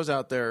missionary goes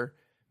out there,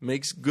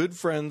 makes good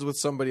friends with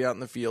somebody out in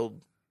the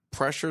field,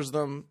 pressures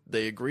them,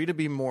 they agree to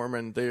be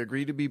Mormon, they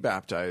agree to be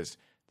baptized.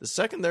 The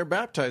second they're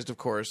baptized, of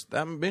course,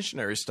 that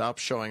missionary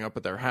stops showing up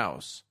at their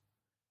house.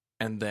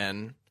 And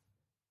then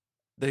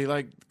they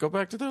go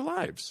back to their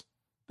lives.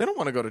 They don't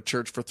want to go to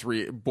church for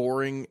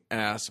boring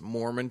ass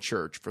Mormon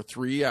church for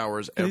 3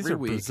 hours every These are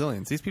week.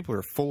 Brazilians. These people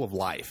are full of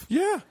life.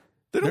 Yeah.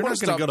 They don't They're want not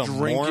to going stop to go to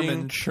drinking.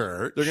 Mormon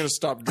church. They're going to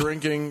stop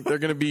drinking. They're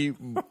going to be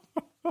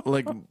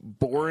like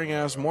boring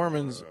ass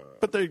Mormons.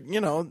 But they,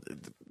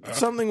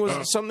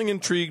 something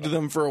intrigued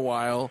them for a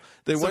while.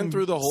 They went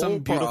through the whole some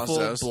beautiful,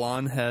 process.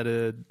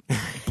 blonde-headed,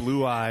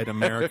 blue-eyed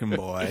American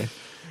boy.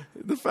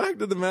 The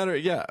fact of the matter,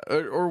 yeah,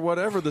 or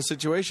whatever the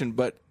situation,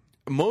 but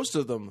most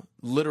of them,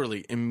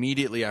 literally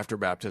immediately after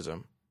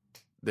baptism,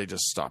 they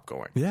just stop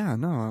going. Yeah,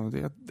 no.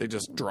 Yeah. They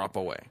just drop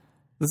away.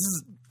 This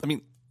is, I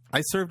mean,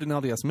 I served an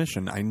LDS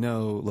mission. I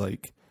know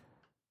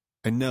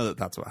that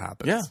that's what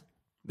happens. Yeah,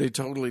 they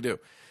totally do.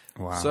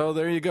 Wow. So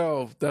there you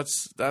go.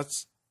 That's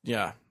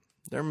yeah.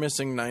 They're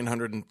missing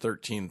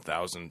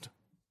 913,000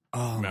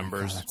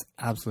 members. God, that's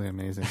absolutely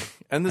amazing.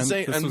 And this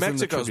and was in the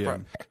Mexico's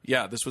Tribune.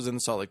 this was in the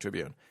Salt Lake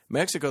Tribune.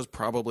 Mexico's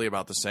probably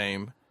about the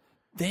same.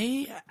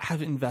 They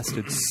have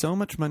invested so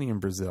much money in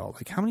Brazil.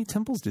 Like, how many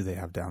temples do they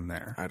have down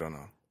there? I don't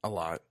know, a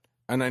lot.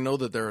 And I know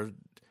that They're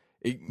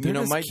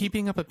just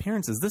keeping up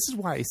appearances. This is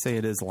why I say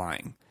it is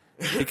lying,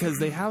 because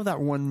they have that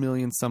 1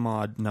 million some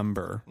odd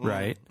number,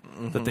 right?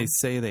 That they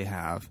say they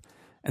have,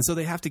 And so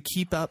they have to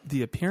keep up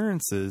the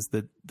appearances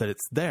that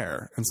it's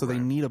there. And so they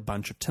need a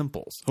bunch of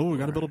temples. Oh, we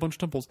got to build a bunch of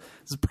temples.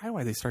 This is probably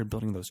why they started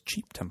building those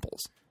cheap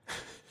temples.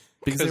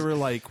 Because they were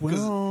like,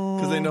 well...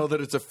 Because they know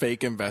that it's a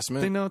fake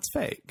investment. They know it's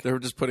fake. They were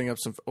just putting up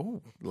some...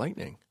 Oh,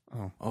 lightning.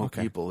 Oh,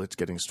 okay. People, it's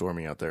getting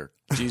stormy out there.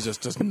 Jesus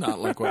does not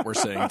like what we're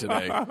saying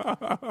today.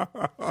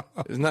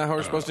 Isn't that how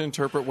we're supposed to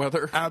interpret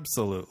weather?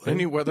 Absolutely.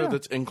 Any weather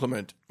that's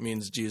inclement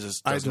means Jesus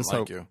doesn't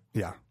like you.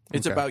 Yeah.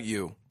 It's about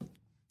you.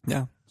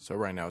 Yeah. So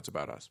right now it's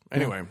about us.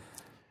 Anyway.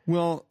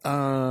 Well,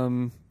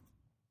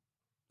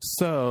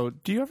 so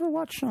do you ever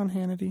watch Sean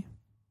Hannity?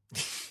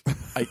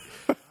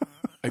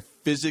 I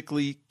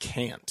physically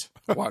can't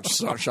watch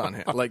Sean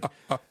Hannity. Like,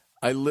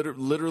 I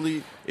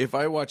literally, if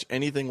I watch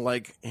anything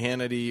like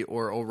Hannity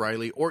or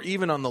O'Reilly, or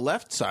even on the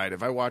left side,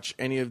 if I watch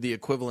any of the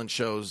equivalent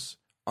shows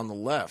on the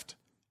left,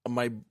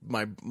 my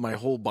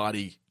whole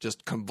body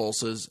just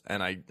convulses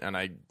and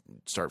I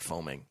start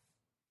foaming.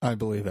 I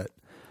believe it.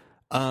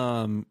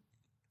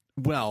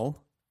 Well,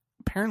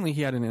 apparently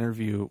he had an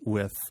interview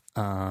with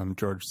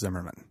George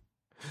Zimmerman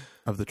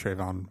of the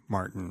Trayvon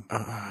Martin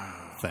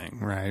thing,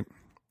 right?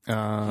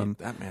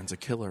 That man's a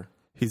killer.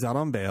 He's out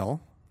on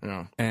bail.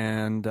 Yeah.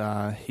 And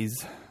Hannity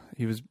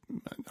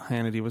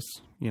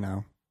was,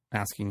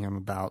 asking him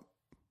about,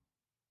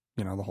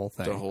 the whole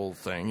thing. The whole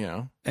thing,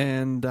 yeah.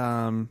 And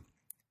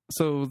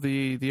so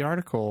the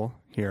article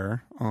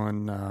here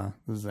on,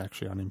 this is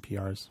actually on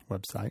NPR's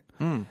website,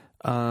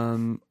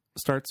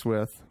 starts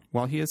with,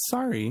 while he is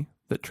sorry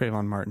that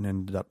Trayvon Martin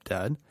ended up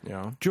dead,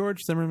 George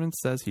Zimmerman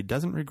says he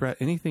doesn't regret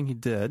anything he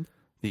did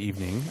the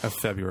evening of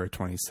February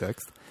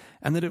 26th,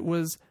 and that it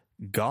was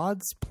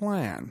God's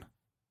plan,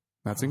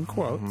 that's in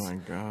quotes, oh my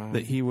God,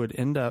 that he would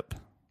end up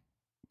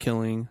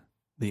killing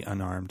the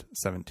unarmed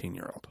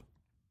 17-year-old.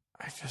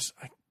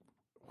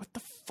 What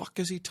the fuck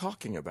is he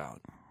talking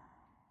about?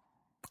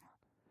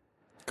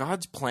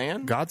 God's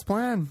plan? God's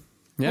plan.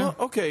 Yeah. Well,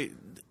 okay,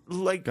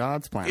 like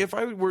God's plan. If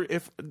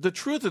the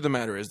truth of the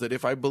matter is that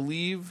if I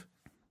believe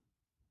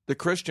the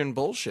Christian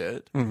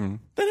bullshit, then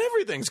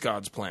everything's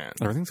God's plan.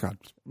 Everything's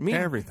God's.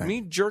 Everything.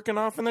 Me jerking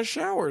off in the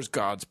shower is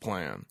God's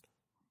plan.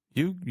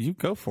 You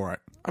go for it.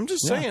 I'm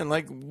just saying,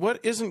 like, what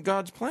isn't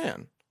God's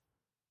plan?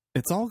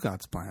 It's all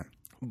God's plan.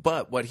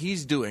 But what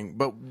he's doing,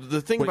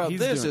 the thing about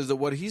this is that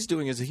what he's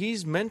doing is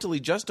he's mentally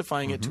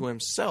justifying it to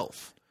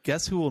himself.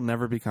 Guess who will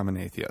never become an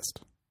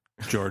atheist?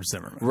 George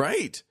Zimmerman.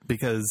 Right.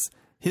 Because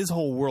his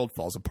whole world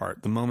falls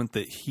apart the moment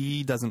that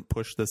he doesn't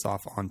push this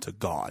off onto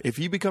God. If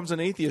he becomes an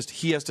atheist,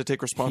 he has to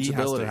take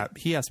responsibility.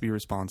 He has to be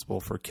responsible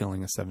for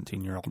killing a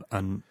 17-year-old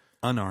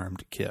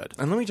unarmed kid.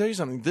 And let me tell you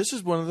something. This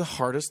is one of the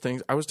hardest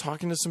things. I was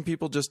talking to some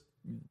people just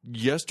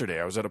yesterday.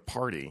 I was at a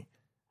party.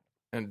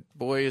 And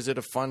boy, is it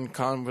a fun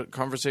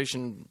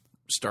conversation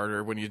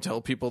starter when you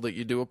tell people that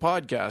you do a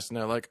podcast. And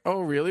they're like,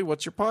 oh, really?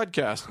 What's your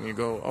podcast? And you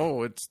go,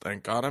 oh, it's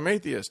Thank God I'm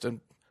Atheist.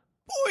 And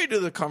boy, do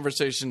the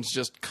conversations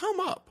just come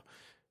up.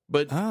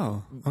 But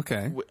oh,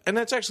 okay. And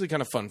that's actually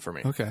kind of fun for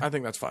me. Okay. I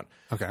think that's fun.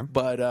 Okay.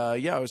 But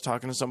I was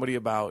talking to somebody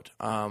about,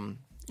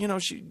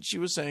 she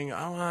was saying, oh,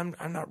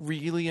 I'm not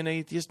really an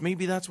atheist.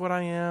 Maybe that's what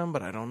I am,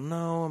 but I don't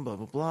know, and blah,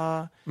 blah,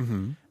 blah.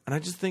 Mm-hmm. And I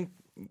just think,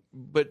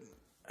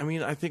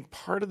 I think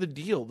part of the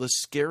deal,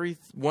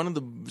 one of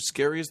the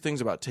scariest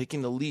things about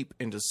taking the leap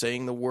into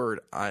saying the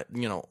word,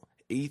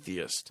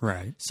 atheist,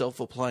 right,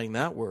 self-applying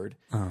that word,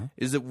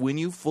 is that when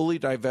you fully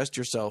divest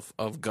yourself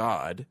of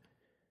God,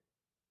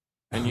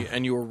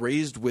 and you were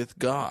raised with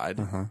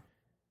God,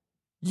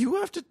 you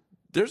have to.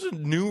 There's a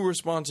new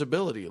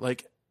responsibility.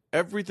 Like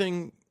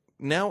everything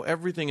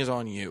is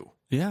on you.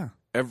 Yeah,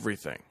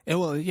 everything.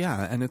 Well,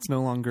 yeah, and it's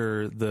no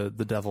longer the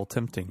devil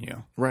tempting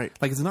you. Right.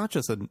 Like it's not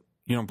just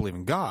you don't believe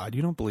in God.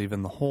 You don't believe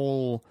in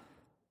all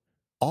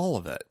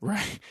of it.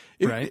 Right.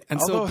 Right.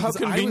 And although, so how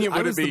convenient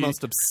would it be? I was the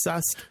most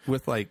obsessed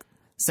with like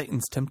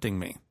Satan's tempting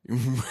me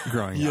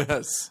growing up.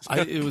 Yes.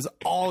 It was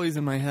always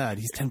in my head.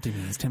 He's tempting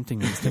me. He's tempting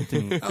me. He's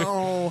tempting me.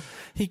 Oh,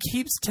 he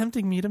keeps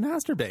tempting me to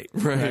masturbate.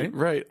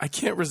 Right. I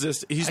can't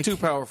resist. He's too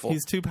powerful.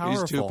 He's too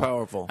powerful. He's too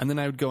powerful. And then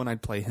I would go and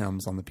I'd play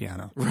hymns on the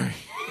piano. Right.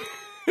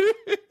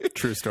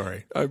 True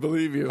story. I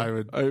believe you. I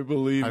would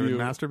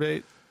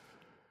masturbate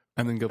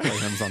and then go play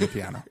hymns on the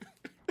piano.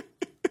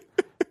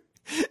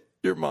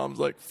 Your mom's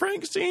like,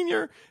 Frank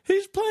Sr.,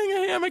 he's playing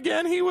a hymn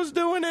again. He was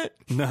doing it.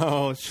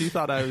 No, she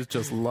thought I was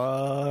just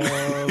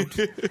loved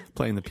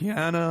playing the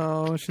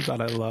piano. She thought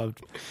I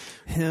loved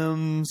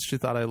hymns. She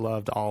thought I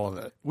loved all of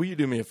it. Will you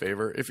do me a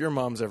favor? If your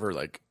mom's ever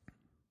like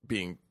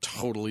being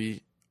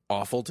totally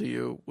awful to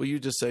you, will you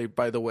just say,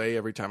 by the way,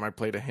 every time I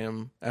played a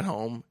hymn at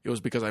home, it was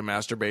because I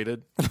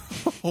masturbated?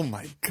 Oh,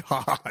 my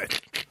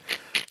God.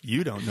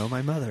 You don't know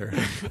my mother.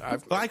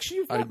 Actually,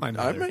 you've met my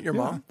mother. I've met your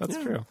mom. That's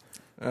true.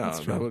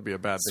 Oh, that would be a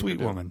bad thing. Sweet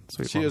woman.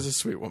 She is a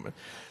sweet woman.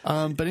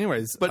 But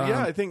anyways. But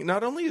yeah, I think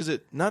not only is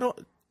it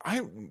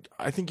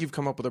I think you've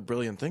come up with a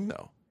brilliant thing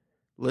though.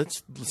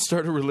 Let's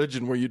start a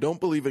religion where you don't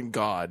believe in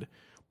God,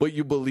 but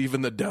you believe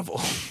in the devil.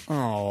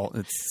 Oh,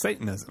 it's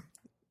Satanism.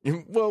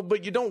 Well,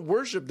 but you don't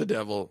worship the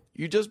devil.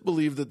 You just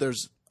believe that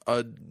there's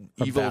a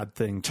evil bad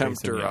thing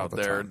tempter out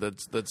there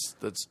that's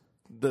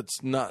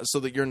that's not so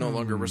that you're no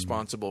longer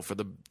responsible for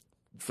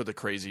the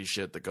crazy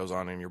shit that goes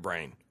on in your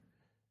brain.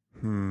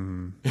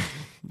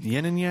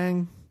 Yin and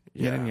yang.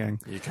 Yin and yang.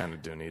 You kind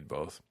of do need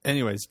both.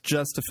 Anyways,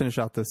 just to finish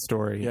out this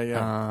story,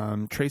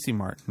 Yeah. Tracy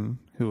Martin,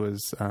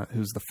 who's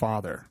the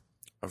father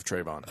Of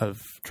Trayvon.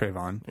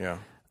 Trayvon, Yeah.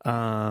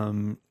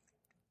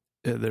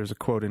 there's a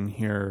quote in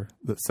here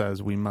that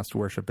says, "We must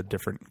worship a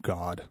different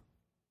God."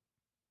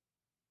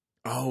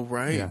 Oh,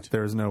 right. Yeah,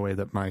 there is no way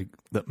that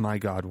my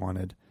God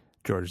wanted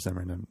George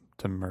Zimmerman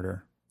to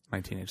murder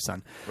my teenage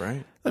son.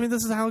 Right. I mean,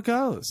 this is how it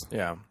goes.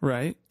 Yeah.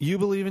 Right? You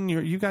believe in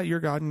you got your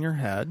God in your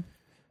head,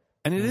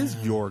 and it is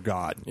your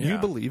God. Yeah. You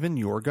believe in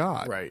your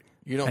God. Right.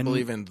 You don't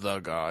believe in the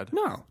God.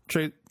 No.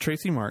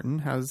 Tracy Martin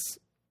has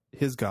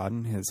his God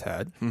in his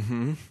head.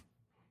 Mm-hmm.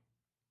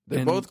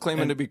 They're both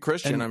claiming to be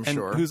Christian, I'm and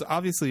sure. who's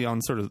obviously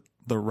on sort of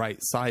the right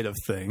side of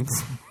things,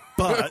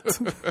 but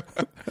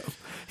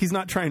he's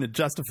not trying to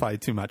justify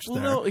too much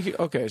there. No,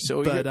 okay,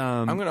 so But,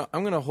 I'm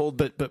gonna hold.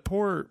 But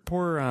poor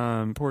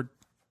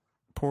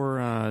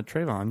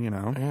Trayvon, you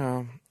know.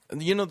 Yeah.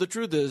 You know, the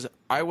truth is,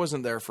 I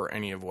wasn't there for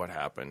any of what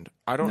happened.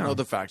 I don't know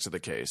the facts of the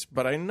case,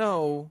 but I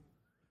know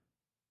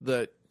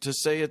that to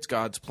say it's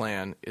God's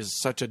plan is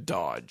such a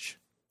dodge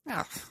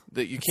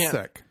that you can't.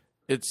 Sick.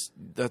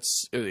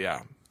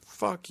 Yeah.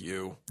 Fuck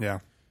you. Yeah.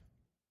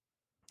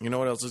 You know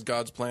what else is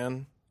God's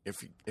plan?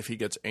 If he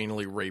gets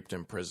anally raped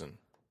in prison,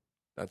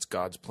 that's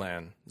God's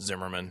plan.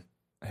 Zimmerman.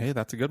 Hey,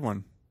 that's a good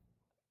one.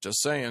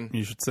 Just saying.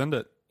 You should send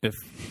it. If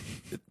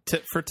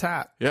tit for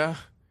tat. Yeah.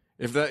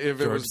 If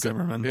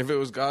Zimmerman. it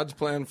was God's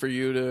plan for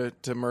you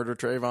to murder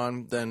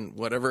Trayvon, then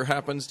whatever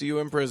happens to you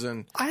in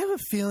prison. I have a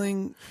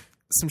feeling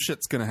some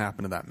shit's going to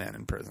happen to that man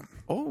in prison.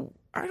 Oh,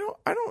 I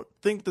don't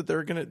think that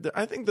they're gonna.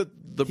 I think that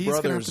He's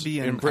brothers going to have to be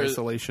in prison.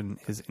 isolation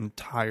his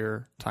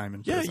entire time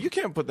in Yeah, prison. you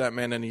can't put that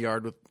man in a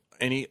yard with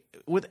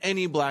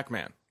any black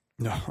man.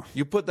 No.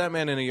 You put that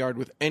man in a yard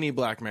with any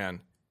black man,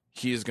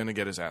 he is going to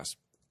get his ass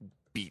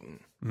beaten.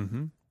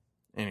 Mm-hmm.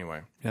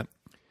 Anyway. Yep.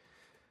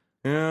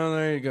 Yeah,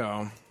 there you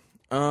go.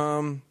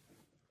 Oh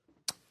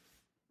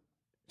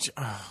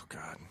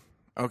God.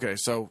 Okay,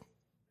 so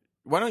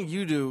why don't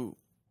you do?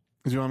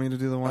 Do you want me to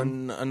do the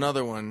one?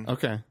 Another one.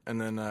 Okay. And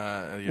then,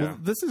 yeah. Well,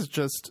 this is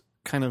just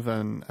kind of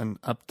an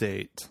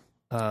update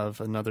of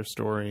another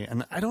story,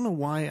 and I don't know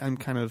why I'm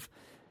kind of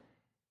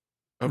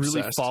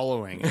really Obsessed.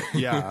 following it.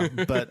 Yeah,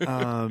 but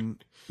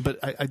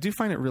I do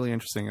find it really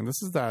interesting, and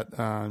this is that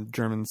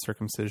German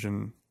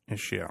circumcision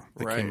issue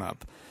that came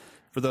up.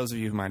 For those of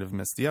you who might have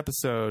missed the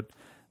episode,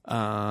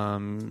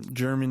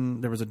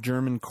 there was a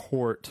German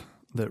court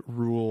that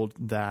ruled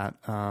that.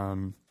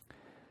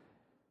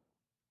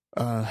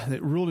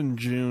 It ruled in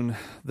June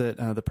that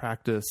the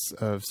practice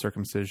of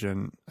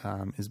circumcision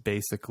is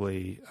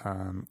basically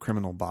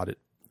criminal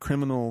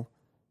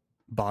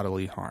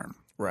bodily harm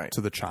Right.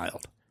 to the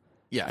child.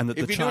 Yeah, and that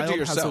if the you do it child to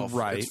yourself, has a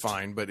right. it's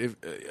fine. But if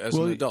as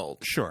an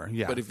adult, sure,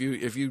 yeah. But if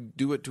you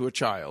do it to a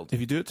child,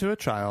 if you do it to a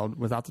child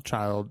without the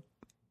child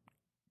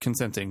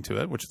consenting to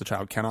it, which the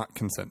child cannot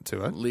consent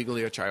to it,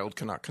 legally a child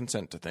cannot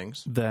consent to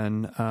things.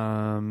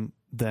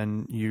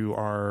 Then you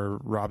are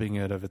robbing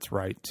it of its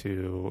right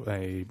to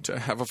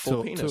have a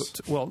full penis.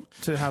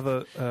 To have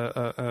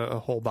a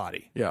whole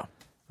body. Yeah,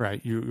 right.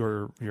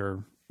 You're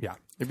yeah.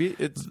 Maybe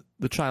it's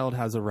the child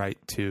has a right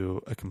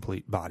to a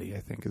complete body.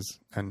 I think is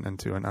and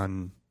to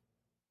an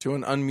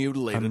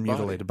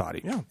unmutilated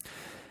body. Yeah.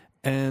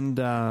 And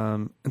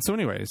so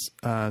anyways,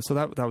 so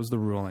that was the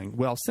ruling.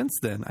 Well, since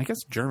then, I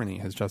guess Germany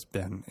has just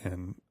been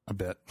in a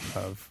bit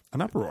of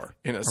an uproar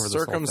in a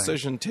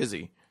circumcision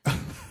tizzy.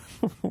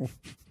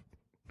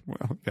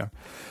 Well, yeah.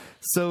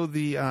 So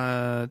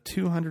the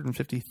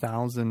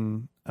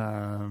 250,000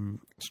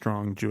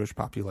 strong Jewish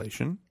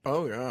population.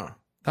 Oh yeah,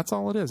 that's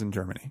all it is in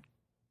Germany.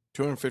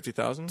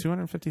 250,000.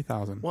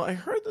 250,000. Well, I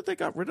heard that they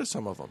got rid of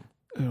some of them.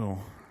 Oh,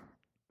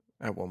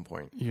 at one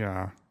point.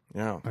 Yeah.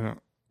 Yeah.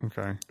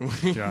 Okay.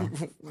 Yeah.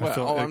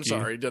 Well, I'm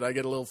sorry. Did I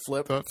get a little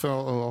flip? That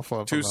felt a little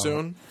flip. Too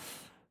soon?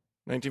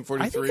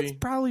 1943? I think it's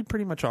probably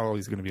pretty much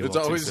always going to be a it's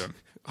little always too soon.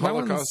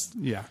 Holocaust.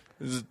 Yeah.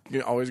 Is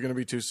it always going to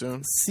be too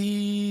soon?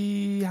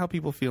 See how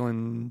people feel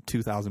in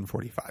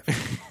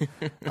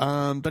 2045.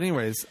 But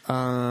anyways,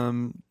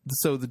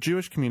 so the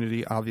Jewish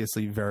community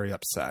obviously very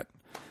upset.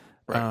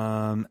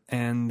 Right.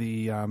 And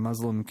the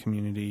Muslim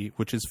community,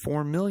 which is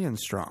 4 million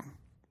strong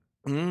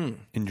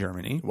in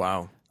Germany.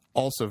 Wow.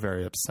 Also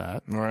very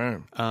upset. All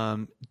right.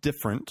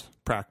 Different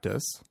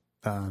practice.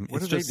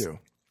 What do they do?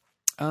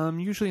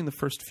 Usually in the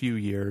first few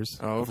years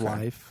of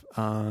life.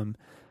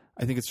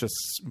 I think it's just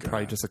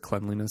probably just a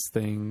cleanliness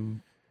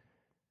thing.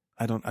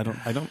 I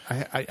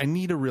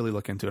need to really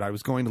look into it. I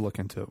was going to look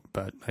into it,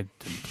 but I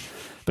didn't.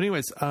 But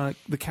anyways,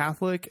 the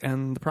Catholic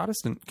and the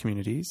Protestant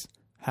communities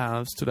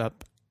have stood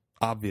up,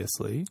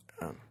 obviously,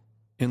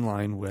 in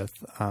line with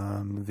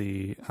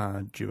the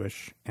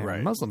Jewish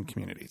and Muslim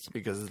communities.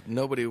 Because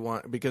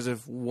because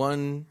if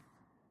one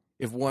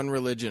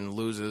religion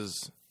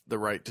loses the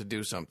right to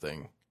do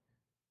something,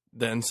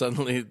 then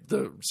suddenly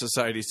the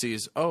society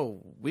sees, oh,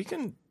 we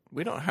can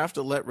we don't have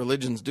to let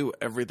religions do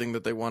everything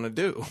that they want to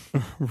do.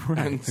 Right,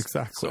 And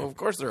exactly. So of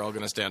course they're all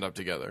going to stand up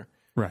together.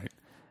 Right.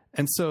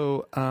 And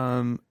so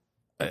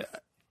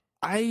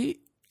I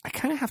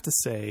kind of have to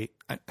say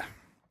I'm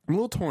a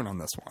little torn on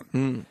this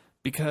one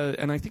because,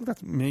 and I think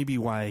that's maybe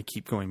why I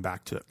keep going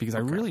back to it, because I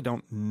really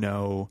don't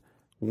know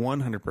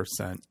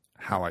 100%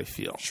 how I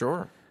feel.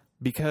 Sure.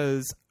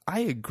 Because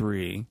I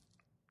agree,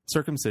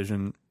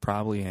 circumcision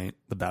probably ain't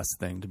the best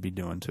thing to be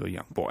doing to a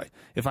young boy.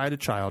 If I had a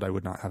child, I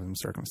would not have him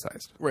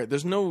circumcised. Right.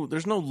 There's no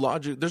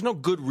logic. There's no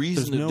good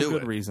reason There's to no do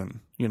good it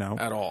reason, you know.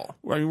 at all.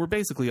 I mean, we're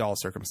basically all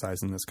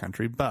circumcised in this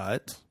country,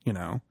 but, you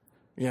know,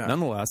 Yeah.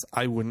 nonetheless,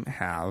 I wouldn't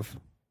have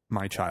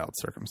my child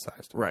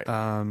circumcised. Right.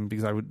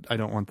 Because I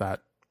don't want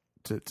that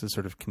to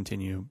sort of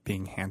continue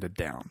being handed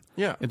down.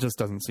 Yeah. It just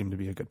doesn't seem to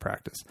be a good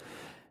practice.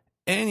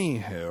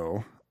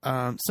 Anywho,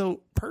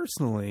 so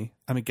personally,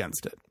 I'm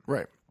against it.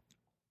 Right.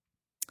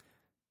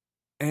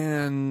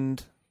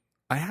 And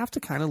I have to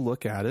kind of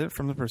look at it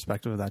from the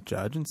perspective of that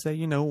judge and say,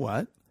 you know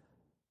what?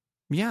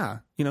 Yeah,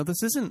 you know,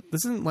 this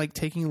isn't like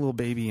taking a little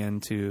baby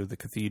into the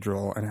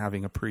cathedral and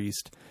having a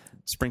priest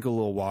sprinkle a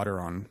little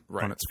water on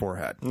its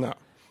forehead. No.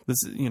 This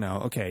is, you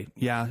know, okay,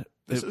 yeah,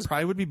 it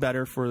probably would be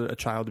better for a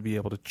child to be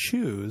able to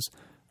choose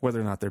whether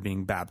or not they're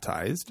being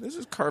baptized. This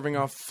is carving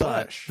off But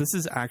flesh. this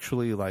is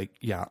actually like,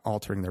 yeah,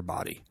 altering their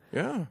body.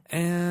 Yeah.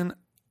 And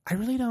I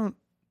really don't.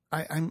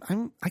 I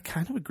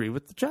kind of agree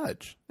with the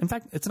judge. In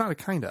fact, it's not a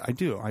kinda. I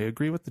do. I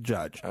agree with the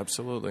judge.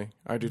 Absolutely.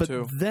 I do But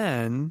too.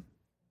 then,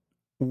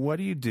 what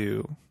do you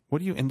do? What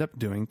do you end up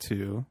doing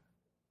to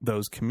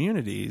those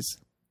communities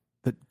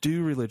that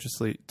do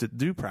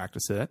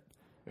practice it?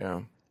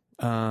 Yeah.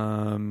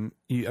 I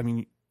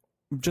mean,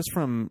 just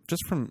from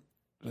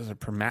as a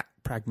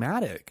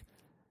pragmatic,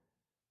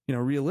 you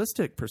know,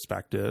 realistic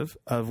perspective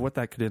of what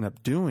that could end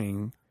up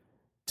doing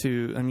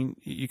to, I mean,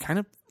 you kind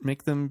of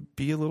make them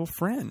be a little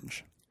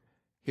fringe.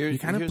 You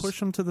kind of push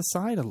them to the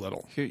side a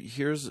little.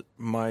 Here's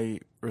my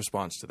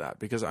response to that,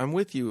 because I'm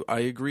with you. I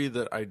agree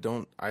that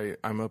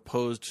I'm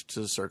opposed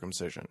to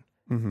circumcision.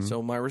 Mm-hmm.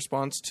 So my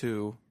response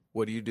to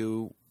what do you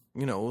do,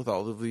 you know, with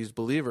all of these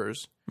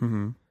believers?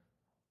 Mm-hmm.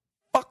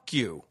 Fuck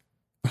you.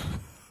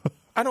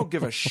 I don't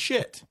give a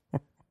shit.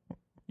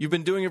 You've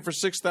been doing it for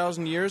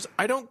 6,000 years.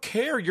 I don't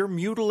care. You're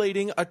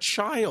mutilating a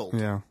child.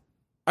 Yeah.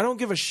 I don't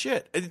give a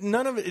shit.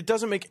 None of it. It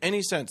doesn't make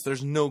any sense.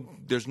 There's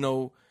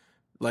no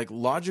like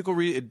logical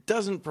reason. It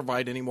doesn't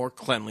provide any more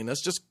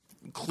cleanliness. Just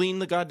clean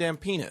the goddamn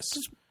penis.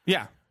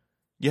 Yeah.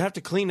 You have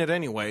to clean it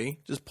anyway.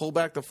 Just pull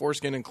back the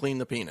foreskin and clean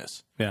the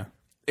penis. Yeah.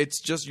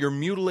 It's just you're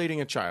mutilating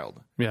a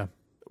child. Yeah.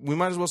 We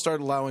might as well start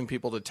allowing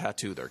people to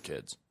tattoo their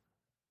kids.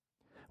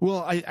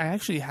 Well, I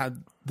actually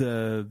had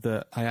I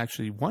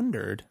actually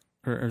wondered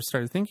or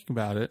started thinking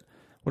about it.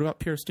 What about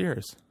pierced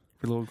ears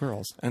for little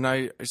girls? And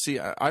I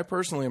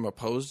personally am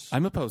opposed.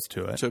 I'm opposed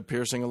to it. To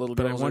piercing a little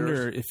but I girl's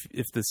wonder ears.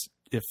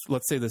 if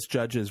let's say this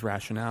judge's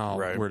rationale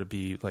were to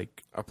be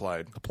like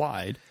applied.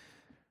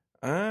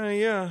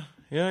 Yeah.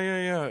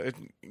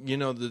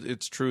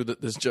 It's true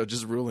that this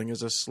judge's ruling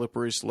is a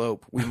slippery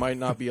slope. We might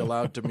not be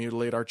allowed to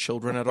mutilate our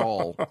children at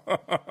all.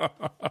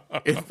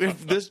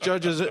 If this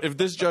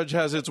judge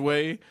has its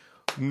way,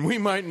 we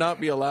might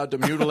not be allowed to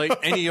mutilate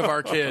any of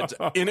our kids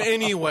in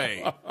any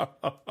way.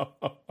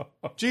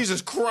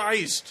 Jesus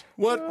Christ!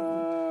 What?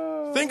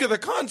 Think of the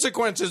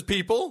consequences,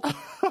 people.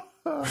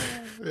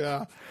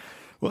 Yeah.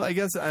 Well, I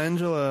guess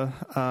Angela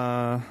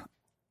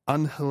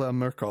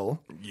Merkel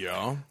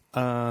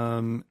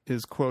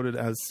is quoted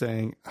as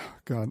saying, oh,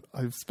 God,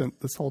 I've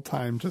spent this whole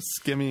time just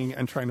skimming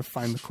and trying to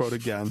find the quote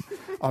again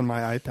on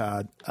my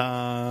iPad.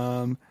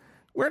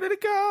 Where did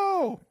it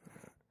go?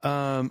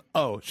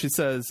 She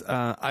says,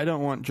 I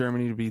don't want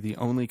Germany to be the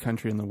only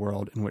country in the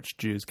world in which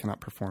Jews cannot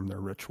perform their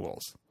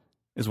rituals.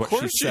 Is what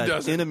she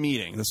said in a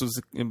meeting. This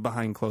was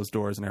behind closed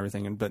doors and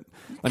everything. But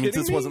I mean,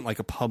 this wasn't like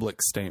a public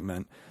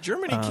statement.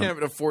 Germany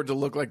can't afford to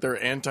look like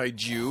they're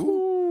anti-Jew.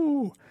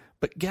 Ooh,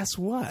 but guess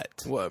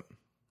what? What?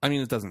 I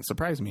mean, it doesn't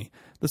surprise me.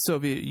 The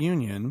Soviet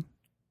Union,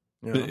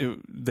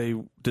 they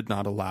did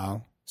not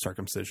allow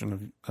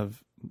circumcision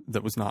of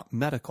that was not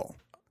medical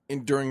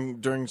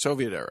during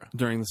Soviet era.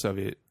 During the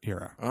Soviet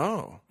era.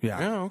 Oh,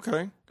 yeah,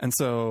 okay. And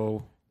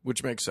so.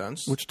 Which makes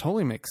sense. Which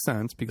totally makes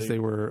sense because they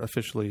were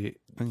officially,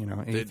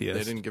 atheists.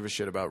 They didn't give a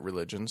shit about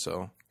religion,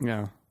 so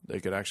yeah,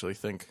 they could actually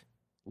think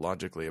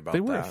logically about that.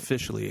 They were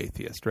officially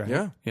atheist, right?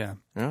 Yeah. Yeah.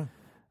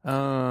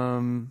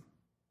 And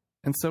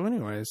so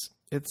anyways,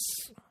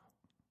 it's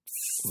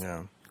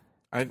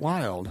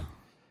wild.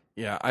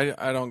 Yeah,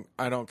 I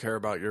don't care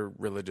about your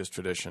religious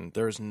tradition.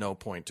 There is no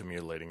point to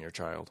mutilating your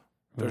child.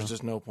 There's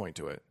just no point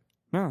to it.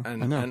 No,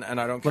 and I know. And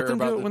I don't care Let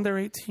them about do it when they're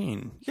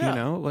 18. Yeah.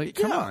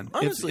 Come on.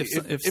 Honestly,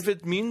 if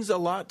it means a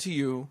lot to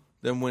you,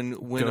 then when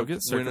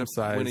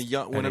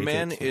a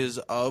man is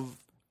of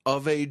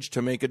age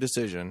to make a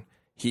decision,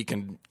 he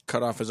can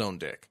cut off his own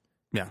dick.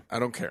 Yeah, I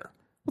don't care.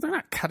 Well, they're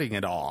not cutting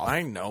it off.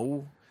 I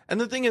know. And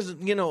the thing is,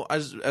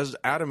 as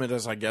adamant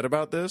as I get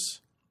about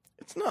this,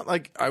 It's not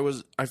like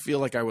I feel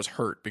like I was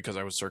hurt because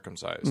I was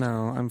circumcised.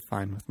 No, I'm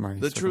fine with my.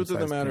 The truth of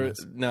the circumcised matter penis.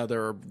 is, now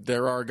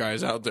there are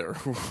guys out there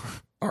who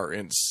are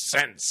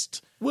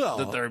incensed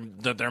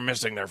that they're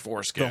missing their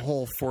foreskin. The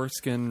whole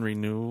foreskin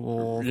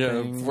renewal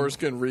thing.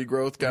 Foreskin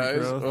regrowth,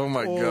 guys. Regrowth. Oh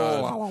my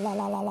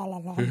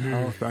god.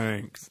 Oh,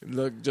 thanks.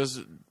 Look,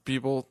 just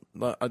people,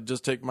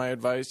 just take my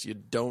advice. You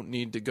don't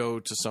need to go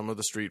to some of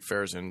the street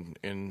fairs in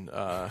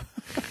San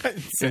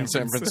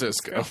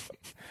Francisco.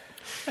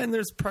 And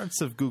there's parts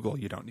of Google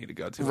you don't need to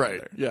go to. Right.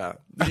 either. Yeah.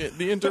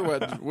 The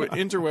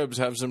interwebs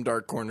have some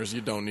dark corners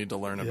you don't need to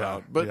learn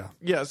about. But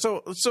yeah.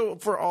 So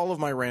for all of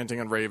my ranting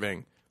and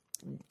raving,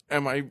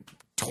 am I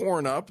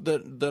torn up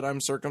that I'm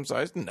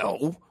circumcised?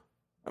 No,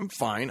 I'm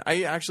fine.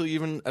 I actually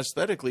even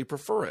aesthetically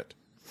prefer it.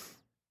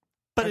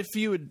 But if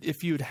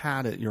you'd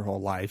had it your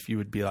whole life, you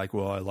would be like,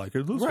 well, I like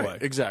it this way.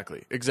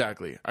 Exactly.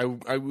 I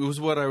it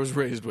was what I was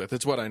raised with.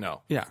 It's what I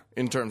know. Yeah.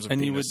 In terms of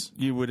And penis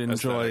you would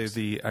enjoy aesthetics.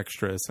 the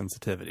extra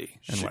sensitivity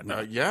and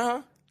whatnot.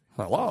 Yeah.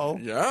 Hello.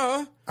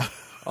 Yeah.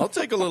 I'll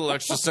take a little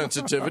extra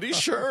sensitivity.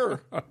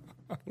 Sure.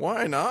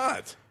 Why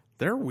not?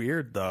 They're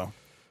weird though.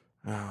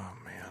 Oh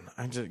man.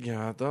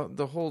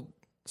 The whole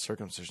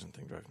circumcision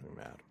thing drives me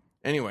mad.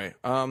 Anyway,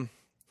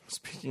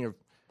 speaking of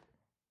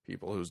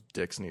people whose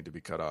dicks need to be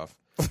cut off.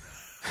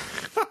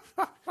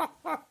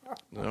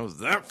 That was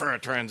that for a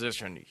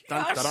transition.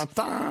 Yes! Dun, dun,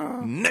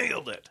 dun.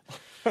 Nailed it.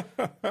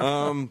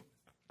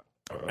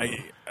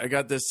 I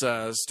got this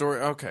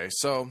story. Okay,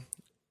 so,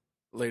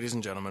 ladies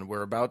and gentlemen,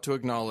 we're about to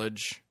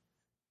acknowledge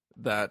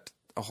that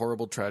a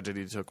horrible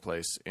tragedy took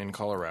place in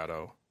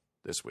Colorado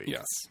this week.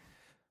 Yes.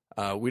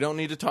 We don't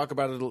need to talk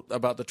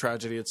about the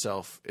tragedy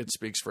itself. It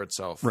speaks for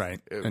itself. Right.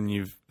 And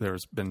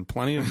there's been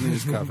plenty of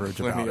news coverage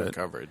about plenty of it.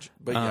 coverage.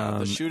 But yeah,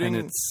 the shooting.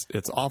 And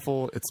it's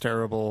awful. It's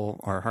terrible.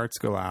 Our hearts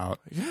go out.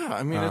 Yeah,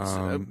 I mean,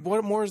 it's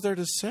what more is there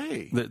to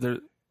say?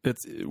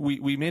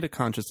 We made a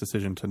conscious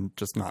decision to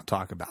just not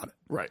talk about it.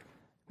 Right.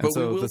 And But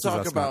so we will this is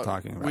talk us about not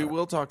talking about we it.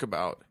 will talk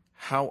about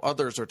how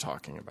others are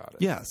talking about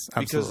it. Yes,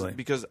 absolutely.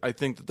 Because I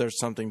think that there's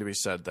something to be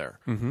said there.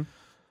 Mm-hmm.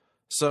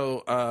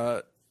 So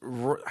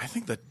I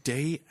think the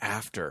day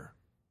after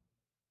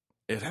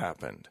it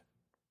happened,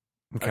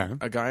 Okay.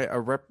 a guy, a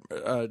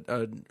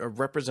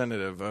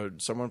representative,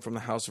 someone from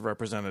the House of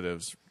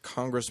Representatives,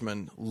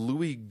 Congressman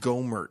Louis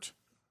Gohmert,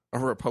 a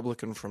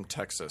Republican from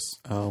Texas.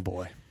 Oh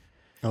boy.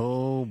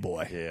 Oh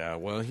boy. Yeah,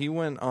 well, he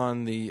went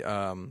on the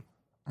Oh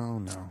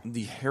no.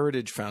 the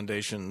Heritage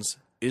Foundation's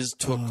Is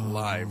Took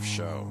Live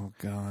show. Oh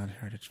God,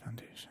 Heritage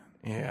Foundation.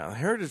 Yeah, the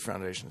Heritage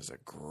Foundation is a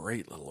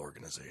great little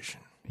organization.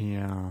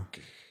 Yeah.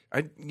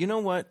 You know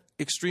what?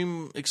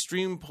 Extreme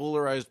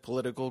polarized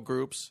political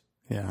groups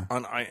Yeah.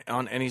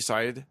 on any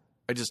side,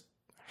 I just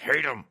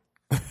hate them.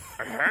 I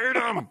hate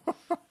them.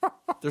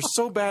 They're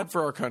so bad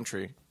for our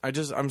country.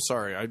 I'm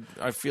sorry.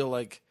 I feel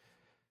like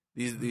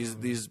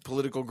these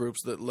political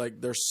groups that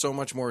they're so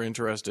much more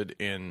interested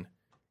in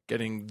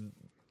getting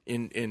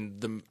in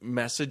the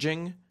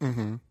messaging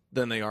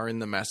than they are in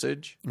the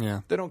message.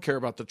 Yeah. They don't care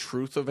about the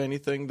truth of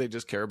anything. They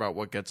just care about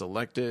what gets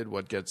elected,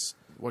 what gets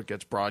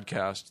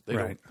broadcast. They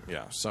Right. don't.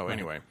 Yeah. So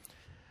anyway,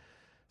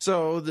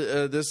 so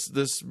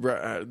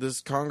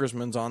this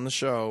congressman's on the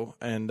show,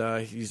 and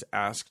he's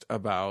asked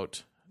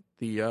about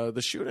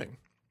the shooting,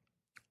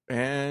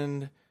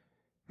 and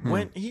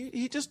when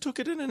he just took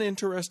it in an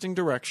interesting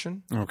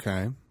direction,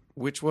 Okay.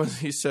 which was,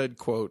 he said,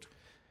 quote,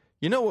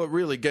 "You know what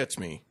really gets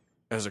me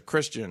as a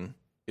Christian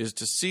is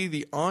to see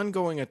the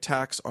ongoing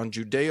attacks on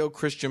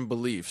Judeo-Christian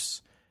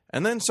beliefs,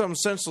 and then some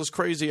senseless,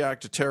 crazy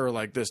act of terror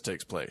like this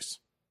takes place."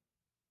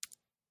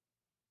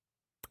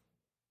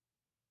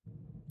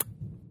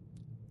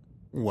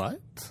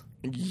 What?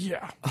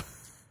 Yeah.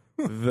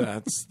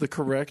 That's the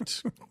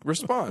correct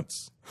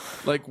response.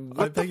 Like, I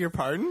what beg your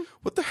pardon?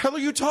 what the hell are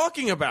you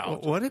talking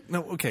about? What?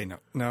 No. Okay.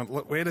 No.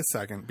 Wait a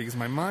second, because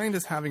my mind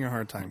is having a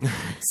hard time.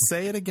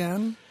 Say it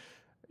again.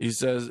 He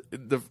says,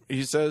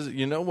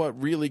 you know what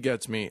really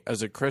gets me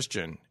as a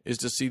Christian is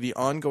to see the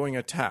ongoing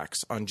attacks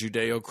on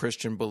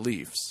Judeo-Christian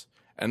beliefs,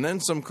 and then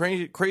some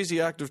crazy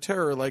act of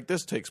terror like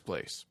this takes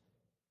place.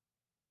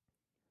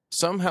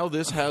 Somehow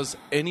this has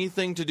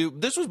anything to do...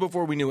 This was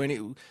before we knew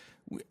any...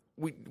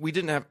 We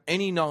didn't have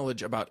any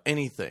knowledge about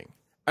anything.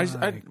 We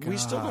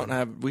still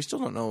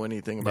don't know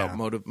anything about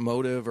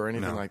motive or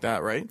anything like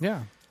that, right?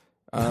 Yeah.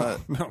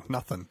 No,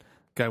 nothing.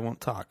 Guy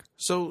won't talk.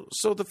 So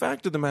the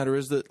fact of the matter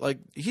is that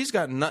he's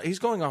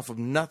going off of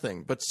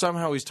nothing, but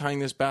somehow he's tying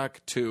this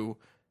back to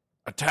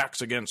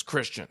attacks against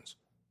Christians,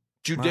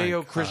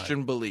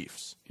 Judeo-Christian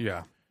beliefs.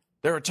 Yeah.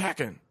 They're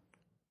attacking,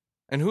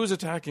 and who's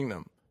attacking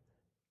them?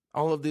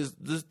 All of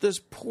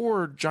this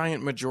poor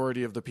giant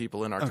majority of the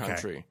people in our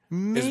country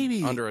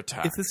is under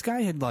attack. If this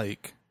guy had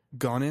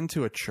gone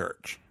into a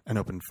church and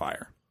opened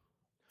fire,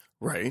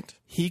 right?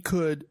 he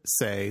could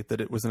say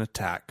that it was an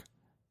attack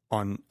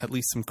on at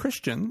least some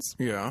Christians.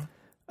 Yeah.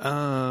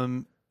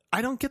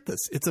 I don't get this.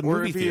 It's a Or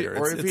movie if he- theater.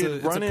 or It's if he had a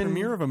run in-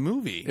 premiere of a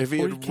movie. If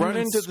he Or had came run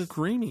in into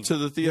screaming to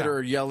the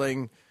theater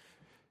yelling,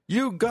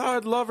 "You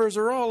God lovers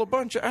are all a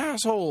bunch of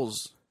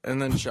assholes,"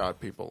 and then shot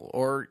people,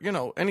 or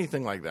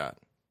anything like that.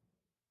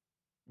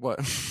 What?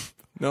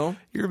 No,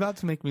 You're about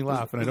to make me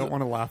laugh, and I don't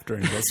want to laugh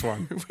during this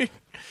one.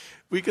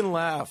 we can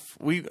laugh.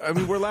 We're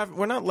laughing.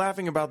 We're not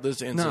laughing about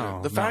this incident.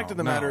 No, the fact of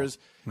the matter is,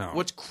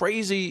 what's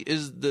crazy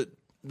is that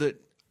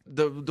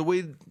the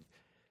way.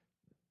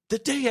 The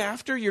day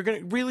after, you're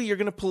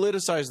gonna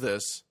politicize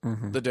this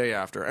the day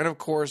after, and of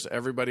course,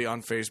 everybody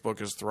on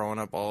Facebook is throwing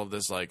up all of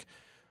this like,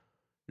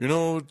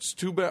 it's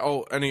too bad.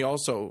 Oh, and he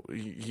also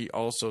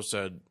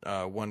said,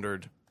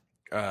 wondered,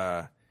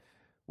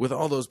 with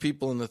all those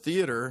people in the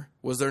theater,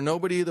 was there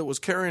nobody that was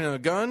carrying a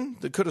gun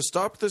that could have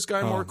stopped this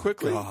guy more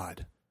quickly?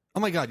 Oh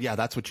my God, yeah,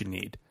 that's what you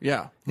need.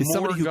 Yeah. Is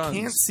somebody who guns.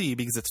 can't see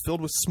because it's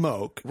filled with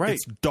smoke. Right.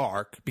 It's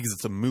dark because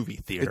it's a movie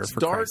theater. It's for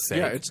dark. Christ's sake.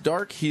 Yeah, it's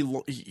dark.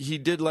 He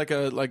did like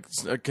a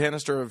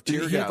canister of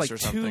tear He gas had or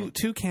something.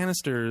 two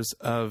canisters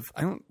of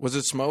Was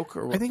it smoke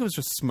or what? I think it was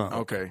just smoke.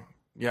 Okay.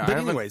 Yeah, But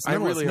anyways, I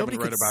really nobody haven't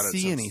read could about it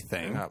see since.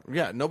 anything.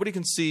 Yeah, nobody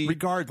can see.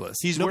 Regardless,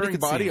 He's nobody wearing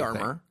could see body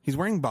anything. armor. He's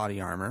wearing body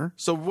armor.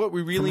 So what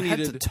we really From head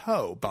needed to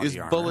toe body is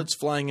armor. bullets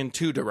flying in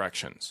two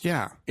directions.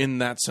 Yeah, In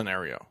that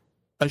scenario.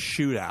 a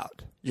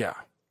shootout. Yeah.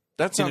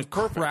 That sounds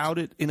perfect.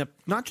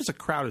 Not just a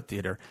crowded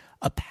theater,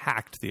 a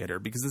packed theater,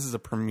 because this is a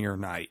premiere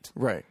night.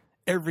 Right.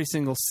 Every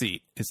single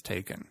seat is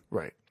taken.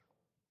 Right.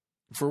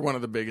 For one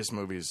of the biggest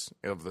movies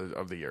of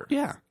the year.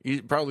 Yeah,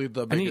 Probably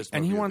the biggest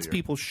and he movie of wants the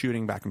year. people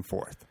shooting back and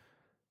forth.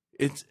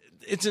 It's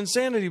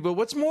insanity, but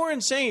what's more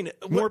insane?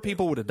 More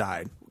people would have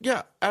died.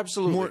 Yeah,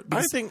 absolutely.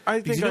 I think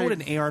because you know what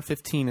an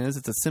AR-15 is?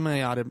 It's a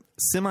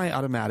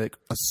semi-automatic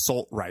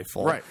assault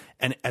rifle. Right.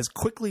 And as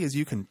quickly as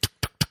you can,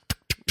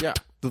 yeah,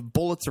 the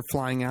bullets are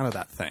flying out of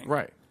that thing.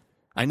 right.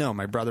 I know.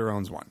 My brother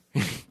owns one.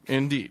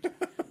 Indeed.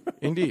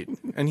 And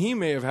he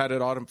may have had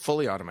it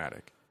fully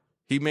automatic.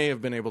 He may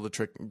have been able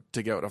to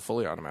get a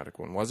fully automatic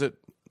one. Was it?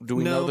 Do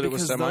we know that it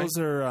was semi? Those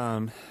are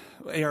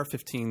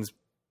AR-15s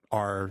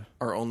are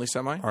only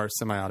semi? Are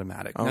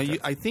semi-automatic. Okay. Now,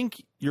 I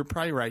think you're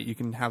probably right. You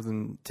can have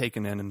them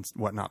taken in and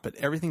whatnot, but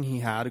everything he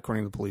had,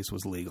 according to the police,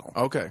 was legal.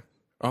 Okay.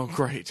 Oh,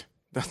 great.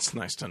 That's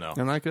nice to know.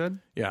 Isn't that good?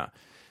 Yeah.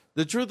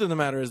 The truth of the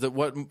matter is that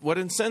what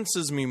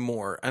incenses me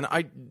more, and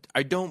I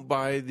don't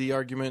buy the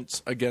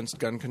arguments against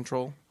gun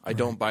control. I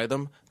don't buy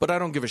them, but I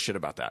don't give a shit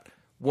about that.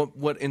 What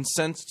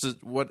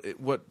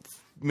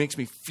makes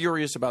me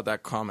furious about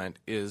that comment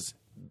is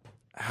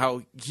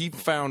how he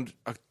found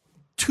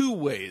two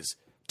ways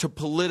to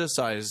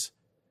politicize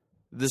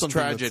this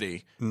Something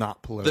tragedy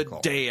not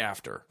political. the day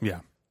after. Yeah.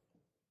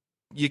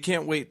 You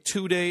can't wait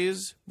 2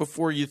 days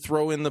before you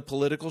throw in the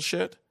political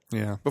shit.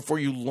 Yeah. Before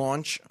you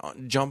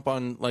jump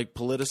on like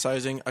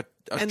politicizing a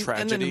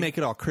tragedy. And then make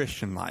it all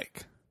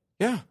Christian-like.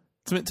 Yeah.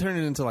 Turn it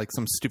into like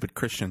some stupid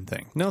Christian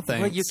thing. No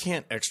thanks. Well, you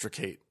can't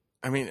extricate.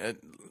 I mean,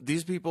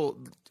 these people,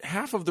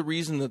 half of the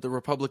reason that the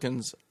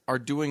Republicans are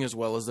doing as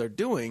well as they're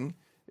doing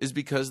is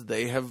because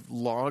they have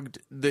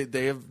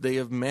they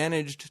have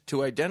managed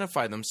to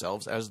identify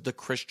themselves as the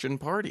Christian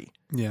party.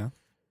 Yeah.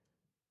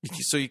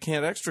 So you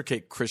can't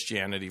extricate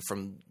Christianity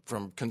from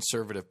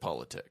conservative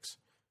politics.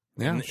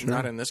 Yeah, sure.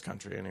 Not in this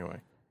country, anyway.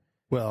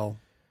 Well,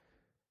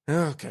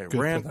 okay,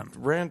 for them.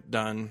 rant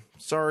done.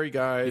 Sorry,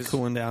 guys.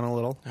 Cooling down a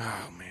little.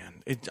 Oh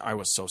man, I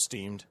was so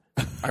steamed.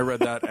 I read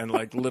that and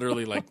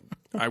literally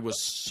I was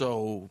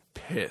so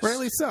pissed.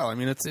 Rightly so. I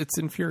mean, it's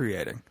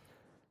infuriating.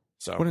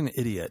 So what an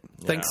idiot.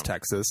 Thanks,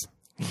 Texas.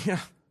 Yeah.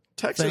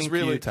 Texas Thank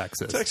really you,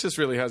 Texas. Texas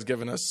really has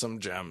given us some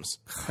gems,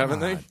 haven't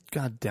they?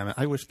 God damn it.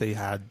 I wish they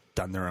had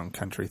done their own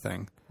country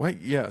thing.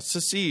 Wait, yeah,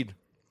 secede.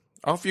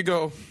 Off you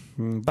go.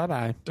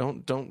 Bye-bye.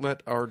 Don't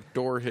let our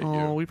door hit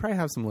Oh, you. we probably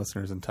have some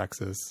listeners in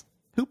Texas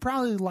who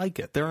probably like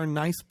it. There are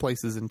nice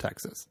places in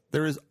Texas.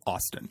 There is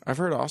Austin. I've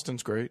heard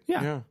Austin's great.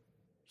 Yeah.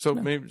 So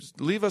maybe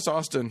leave us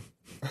Austin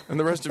and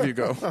the rest of you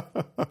go.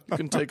 You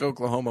can take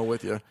Oklahoma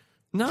with you.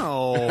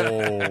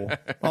 No.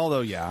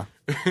 Although, yeah,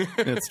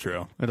 it's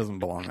true. It doesn't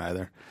belong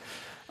either.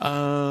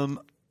 Well,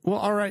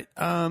 all right.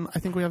 I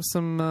think we have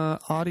some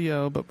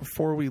audio, but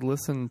before we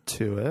listen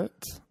to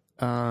it,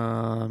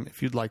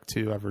 if you'd like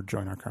to ever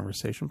join our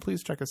conversation,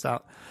 please check us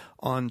out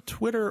on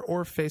Twitter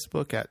or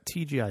Facebook at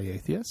TGI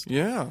Atheist.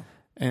 Yeah.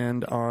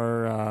 And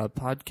our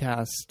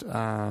podcast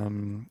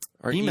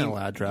our email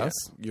address.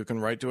 Yeah. You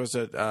can write to us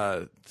at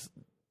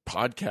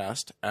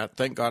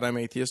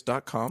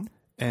podcast@thankgodimatheist.com.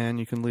 And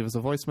you can leave us a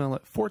voicemail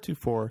at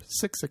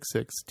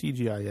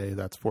 424-666-TGIA.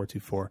 That's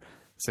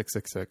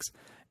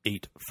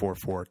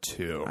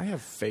 424-666-8442. I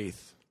have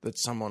faith that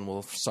someone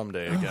will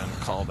someday again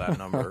call that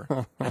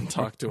number and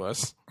talk to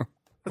us.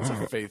 That's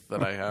a faith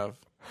that I have.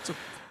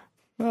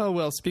 Oh,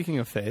 well, speaking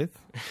of faith,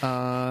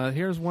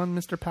 here's one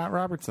Mr. Pat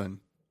Robertson.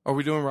 Are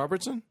we doing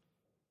Robertson?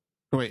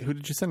 Wait, who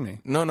did you send me?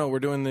 No, we're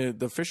doing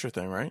the Fisher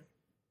thing, right?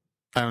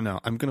 I don't know.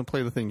 I'm going to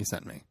play the thing you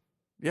sent me.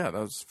 Yeah, that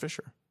was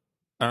Fisher.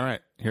 All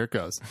right, here it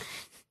goes.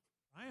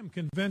 I am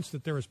convinced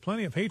that there is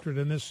plenty of hatred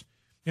in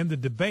the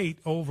debate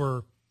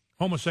over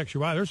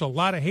homosexuality. There's a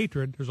lot of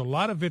hatred. There's a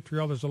lot of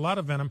vitriol. There's a lot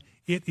of venom.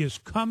 It is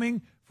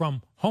coming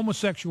from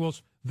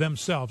homosexuals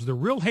themselves. The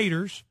real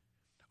haters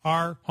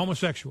are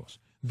homosexuals.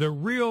 The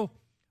real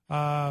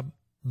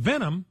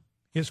venom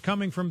is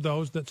coming from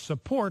those that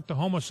support the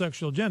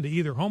homosexual agenda,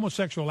 either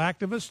homosexual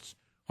activists,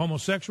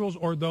 homosexuals,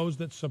 or those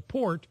that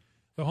support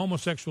the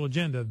homosexual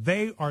agenda.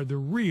 They are the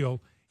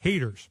real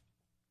haters.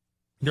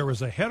 There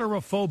is a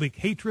heterophobic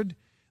hatred.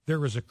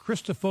 There is a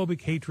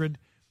Christophobic hatred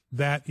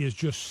that is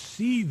just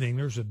seething.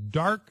 There's a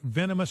dark,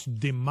 venomous,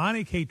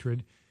 demonic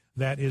hatred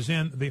that is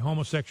in the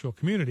homosexual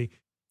community.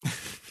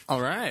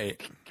 All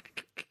right.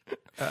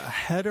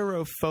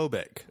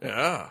 Heterophobic.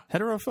 Yeah.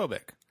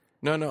 Heterophobic.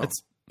 No.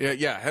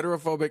 Yeah,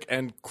 heterophobic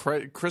and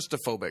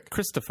Christophobic.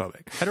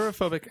 Christophobic.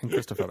 Heterophobic and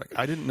Christophobic.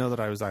 I didn't know that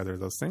I was either of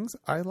those things.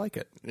 I like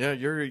it. Yeah,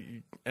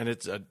 you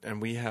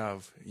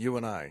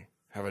and I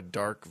have a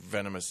dark,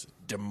 venomous,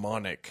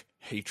 demonic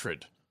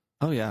hatred.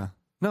 Oh, yeah.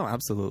 No,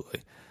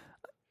 absolutely.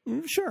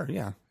 Sure,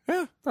 yeah.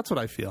 Yeah. That's what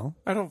I feel.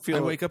 I don't feel...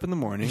 I wake up in the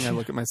morning, I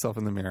look at myself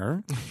in the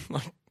mirror.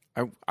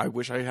 I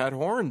wish I had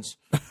horns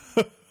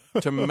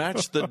to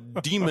match the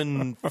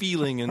demon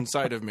feeling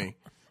inside of me.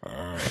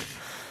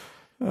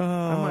 Maybe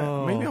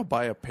I'll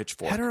buy a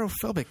pitchfork.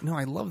 Heterophobic. No,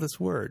 I love this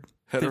word.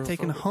 They've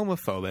taken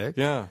homophobic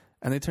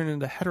and they turn it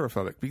into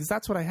heterophobic because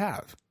that's what I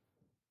have.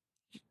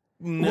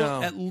 No.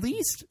 Well,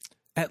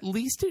 at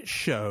least it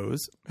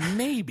shows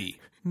maybe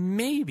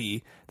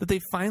that they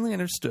finally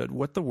understood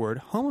what the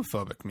word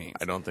homophobic means.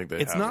 I don't think they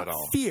it's have not at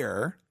all.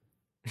 Fear.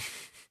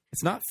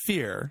 It's not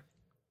fear.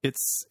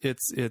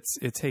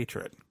 It's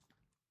hatred.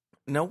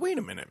 Now, wait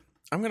a minute.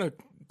 I'm going to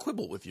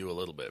quibble with you a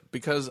little bit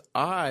because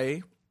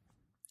I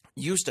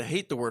used to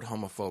hate the word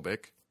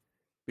homophobic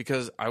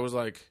because I was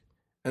like,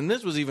 and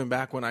this was even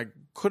back when I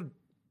could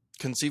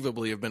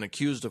conceivably have been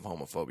accused of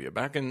homophobia,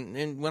 back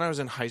in when I was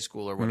in high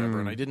school or whatever,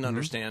 and I didn't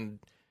understand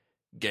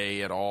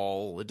gay at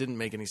all. It didn't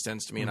make any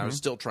sense to me, and I was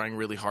still trying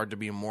really hard to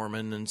be a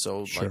Mormon, and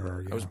so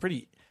I was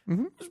pretty,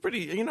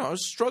 I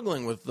was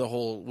struggling with the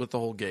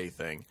whole gay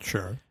thing.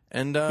 Sure.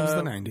 And it was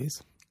the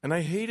 90s. And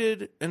I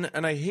hated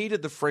I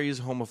hated the phrase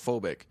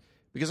homophobic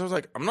because I was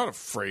like, I'm not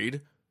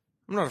afraid.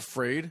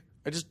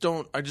 I just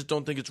don't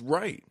think it's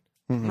right.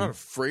 I'm not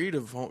afraid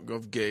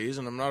of gays,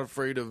 and I'm not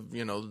afraid of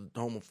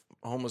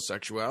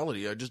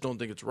homosexuality. I just don't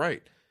think it's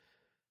right.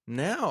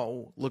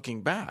 Now,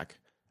 looking back,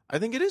 I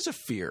think it is a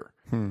fear.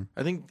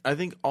 I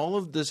think all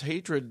of this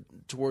hatred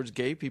towards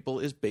gay people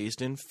is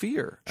based in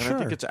fear, and I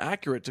think it's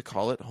accurate to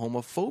call it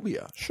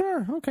homophobia.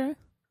 Sure, okay.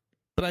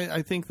 But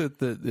I think that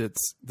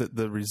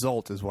the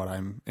result is what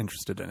I'm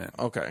interested in it.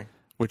 Okay,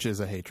 which is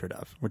a hatred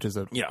of, which is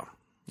a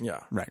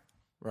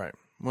right.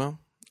 Well,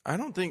 I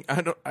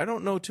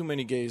don't know too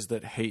many gays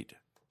that hate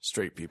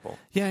straight people.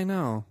 Yeah, I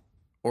know.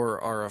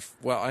 Or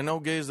I know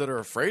gays that are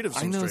afraid of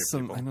straight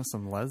people. I know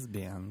some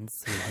lesbians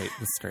who hate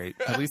the straight,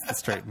 at least the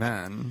straight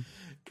men.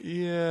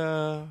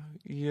 Yeah,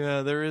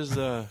 there is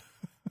a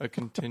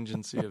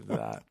contingency of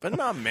that, but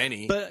not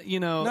many. But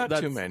not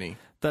too many.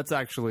 That's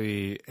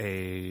actually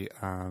a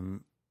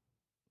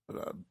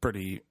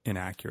pretty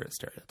inaccurate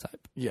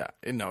stereotype. Yeah,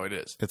 no, it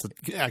is. It's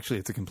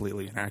a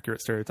completely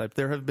inaccurate stereotype.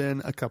 There have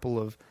been a couple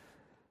of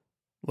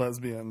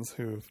lesbians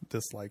who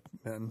dislike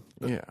men.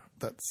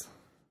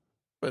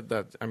 But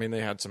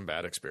they had some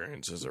bad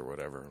experiences or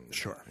whatever.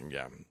 Sure.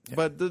 Yeah.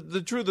 But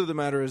the truth of the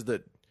matter is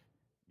that,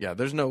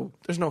 there's no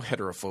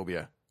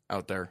heterophobia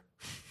out there.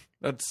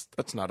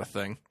 That's not a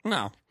thing.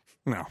 No.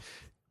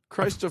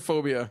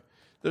 Christophobia.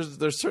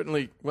 There's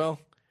certainly,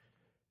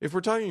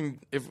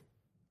 if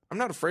I'm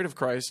not afraid of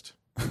Christ,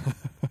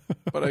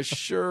 but I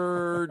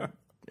sure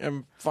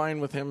am fine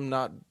with him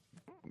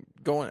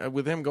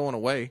going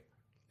away.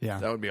 Yeah.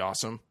 That would be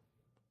awesome.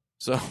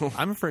 So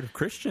I'm afraid of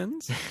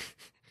Christians.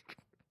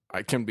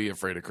 I can be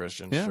afraid of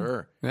Christians, yeah.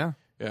 sure.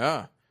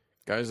 Yeah.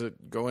 Guys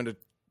that go into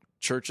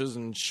churches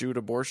and shoot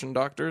abortion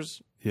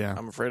doctors. Yeah.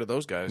 I'm afraid of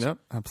those guys. Yep,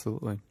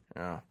 absolutely.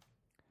 Yeah.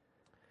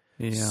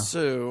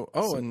 So,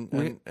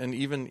 and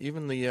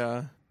even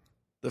the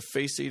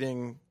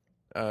face-eating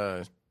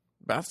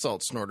bath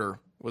salt snorter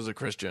was a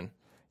Christian.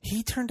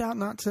 He turned out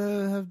not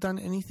to have done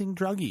anything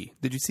druggy.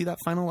 Did you see that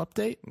final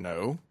update?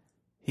 No.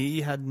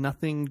 He had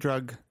nothing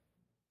drug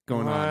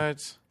going on.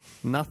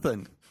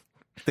 Nothing.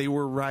 They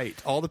were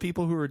right. All the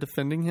people who were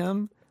defending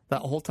him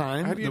that whole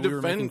time that we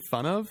were making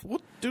fun of,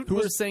 who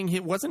were saying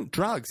he wasn't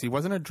drugs. He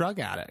wasn't a drug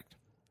addict.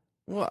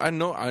 Well, I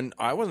know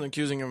I wasn't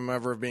accusing him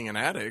ever of being an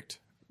addict,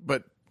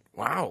 but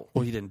wow.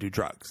 Well, he didn't do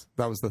drugs.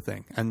 That was the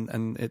thing.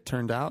 And it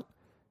turned out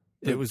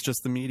it was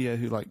just the media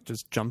who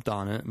just jumped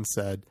on it and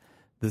said,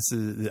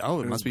 it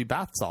must be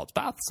bath salts.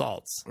 Bath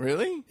salts.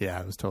 Really? Yeah,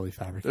 it was totally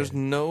fabricated. There's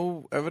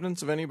no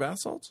evidence of any bath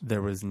salts?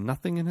 There was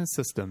nothing in his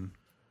system.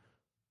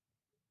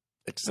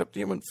 Except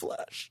human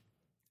flesh.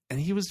 And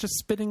he was just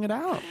spitting it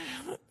out.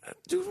 That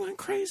dude went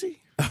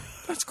crazy.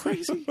 That's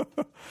crazy.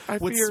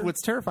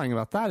 What's terrifying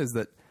about that is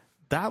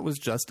that was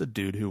just a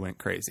dude who went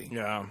crazy.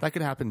 Yeah. That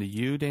could happen to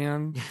you,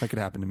 Dan. That could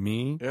happen to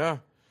me. Yeah.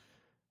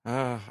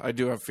 I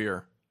do have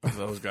fear of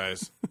those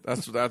guys. I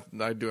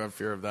do have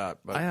fear of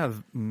that. But I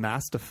have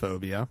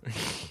mastophobia.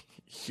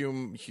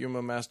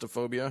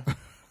 Humomastophobia.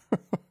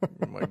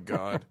 Oh my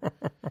God.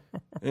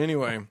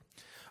 Anyway.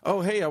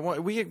 Oh, hey!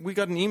 We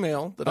got an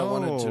email that I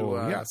wanted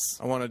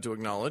to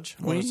acknowledge.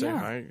 I want to say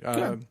hi.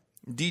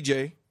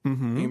 DJ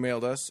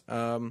emailed us.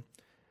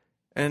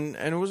 And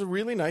it was a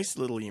really nice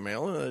little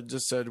email. It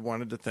just said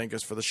wanted to thank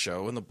us for the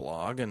show and the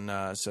blog, and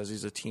says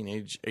he's a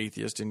teenage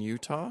atheist in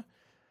Utah.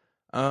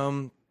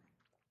 And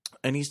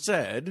he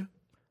said,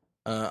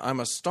 I'm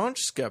a staunch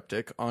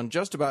skeptic on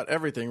just about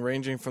everything,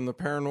 ranging from the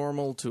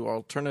paranormal to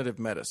alternative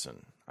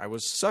medicine. I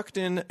was sucked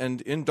in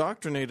and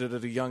indoctrinated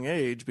at a young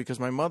age because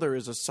my mother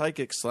is a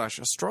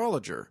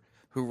psychic/astrologer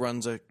who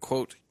runs a,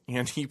 quote,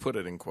 and he put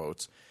it in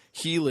quotes,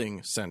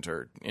 healing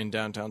center in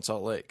downtown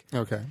Salt Lake.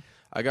 Okay.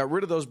 I got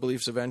rid of those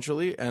beliefs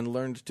eventually and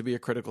learned to be a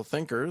critical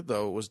thinker,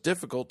 though it was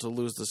difficult to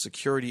lose the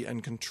security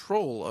and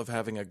control of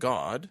having a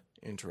God.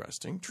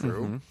 Interesting.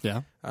 True.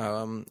 Yeah.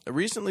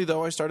 Recently,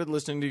 though, I started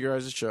listening to your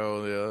guys'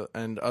 show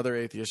and other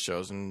atheist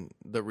shows, and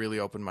that really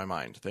opened my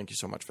mind. Thank you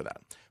so much for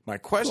that. My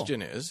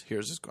question is,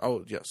 here's his...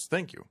 Oh, yes.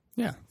 Thank you.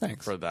 Yeah.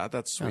 Thanks for that.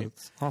 That's sweet.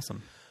 That's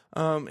awesome.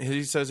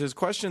 He says his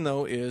question,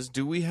 though, is,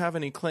 do we have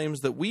any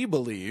claims that we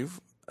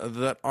believe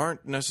that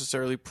aren't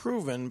necessarily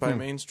proven by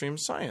mainstream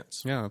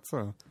science? Yeah, it's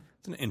an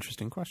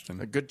interesting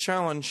question. A good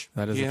challenge.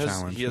 That is a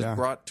challenge. He has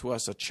brought to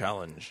us a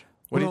challenge.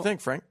 What do you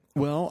think, Frank?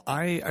 Well,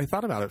 I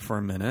thought about it for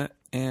a minute,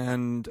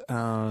 and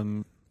I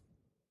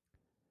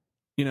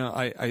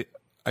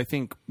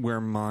think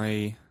where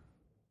my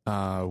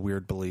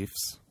weird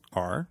beliefs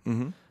are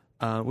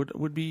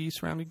would be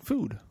surrounding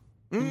food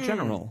in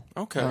general.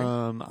 Okay.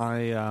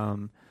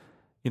 I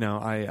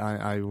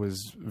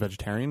was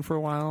vegetarian for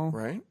a while.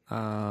 Right.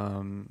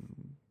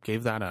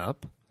 Gave that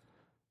up.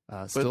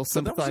 Still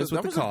sympathize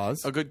with the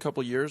cause. A good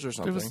couple years or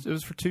something. It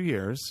was for 2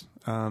 years.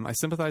 I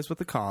sympathize with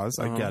the cause.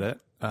 I get it.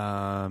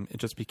 It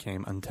just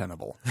became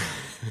untenable.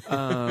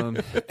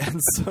 And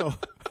so...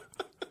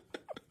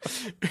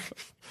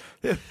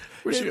 I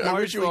wish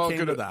you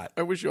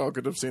all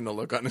could have seen the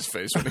look on his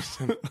face when he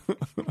said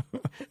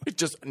it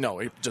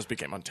just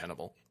became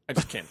untenable. I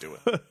just can't do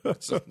it.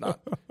 It's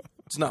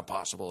not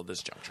possible at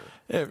this juncture.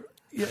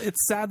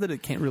 It's sad that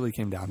it really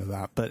came down to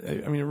that, but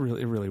I mean, it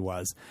really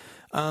was.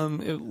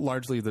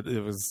 Largely that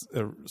it was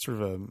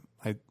sort of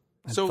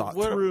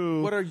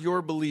what are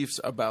your beliefs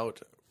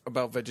about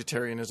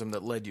vegetarianism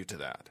that led you to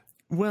that?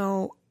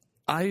 Well,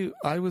 I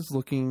was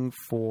looking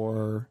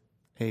for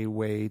a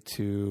way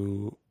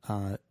to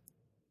have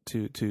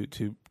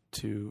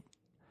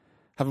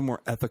a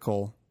more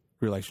ethical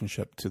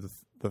relationship to the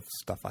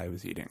stuff I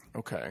was eating.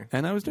 Okay,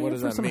 and I was doing. What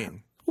does that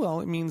mean? Well,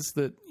 it means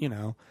that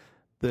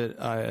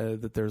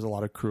that there's a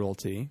lot of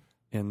cruelty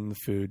in the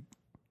food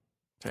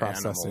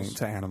processing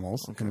to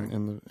animals,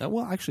 and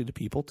actually to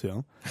people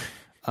too.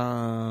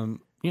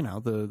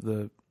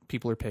 The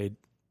people are paid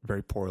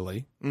very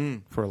poorly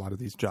for a lot of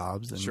these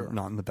jobs and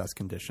not in the best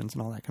conditions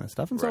and all that kind of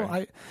stuff. And so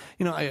I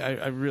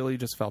really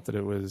just felt that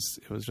it was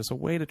just a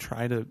way to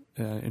try to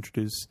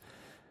introduce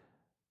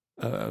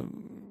a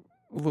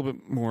little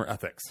bit more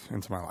ethics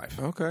into my life.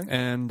 Okay.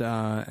 And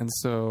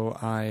so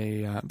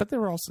but there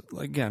were also,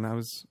 again, I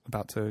was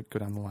about to go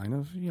down the line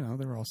of,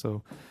 there were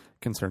also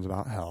concerns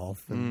about health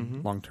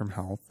and long-term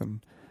health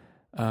and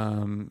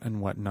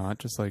whatnot.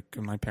 Just like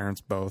my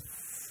parents both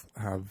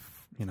have,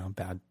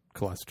 bad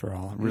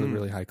cholesterol,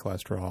 really high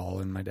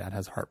cholesterol, and my dad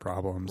has heart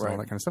problems and all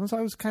that kind of stuff. And so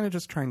I was kind of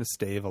just trying to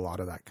stave a lot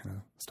of that kind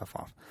of stuff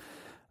off.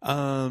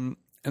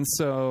 And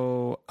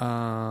so,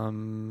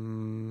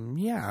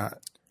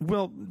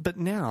 well, but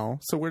now,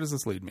 so where does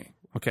this lead me?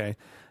 Okay.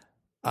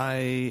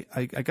 I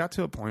got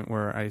to a point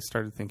where I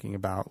started thinking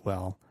about,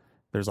 well,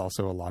 there's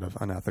also a lot of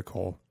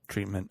unethical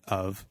treatment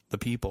of the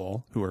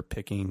people who are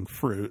picking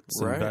fruits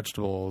and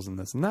vegetables and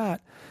this and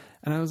that.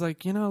 And I was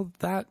like,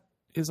 that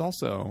is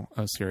also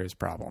a serious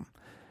problem.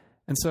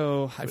 And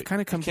so I've kind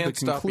of come to the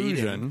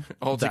conclusion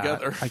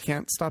altogether. I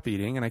can't stop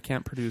eating and I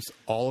can't produce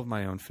all of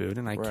my own food,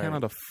 and I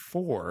cannot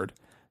afford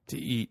to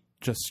eat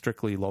just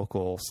strictly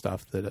local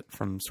stuff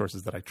from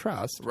sources that I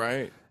trust.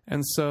 Right.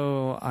 And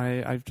so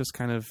I've just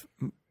kind of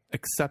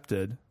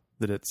accepted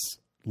that it's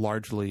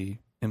largely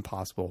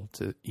impossible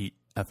to eat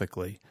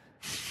ethically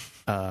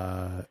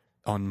on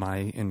my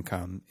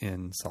income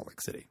in Salt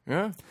Lake City.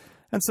 Yeah.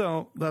 And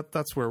so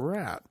that's where we're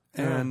at.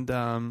 Yeah.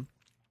 And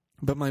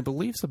but my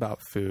beliefs about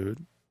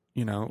food,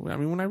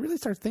 when I really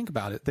start to think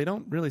about it, they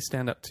don't really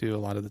stand up to a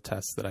lot of the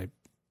tests that I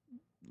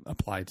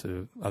apply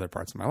to other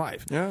parts of my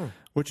life. Yeah.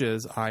 Which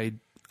is I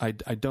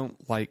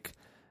don't like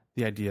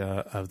the idea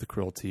of the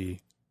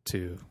cruelty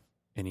to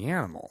any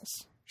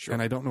animals. Sure.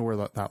 And I don't know where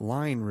that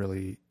line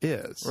really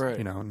is. Right.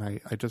 And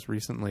I just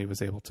recently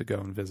was able to go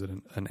and visit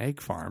an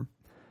egg farm.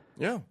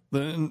 Yeah.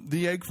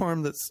 The egg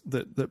farm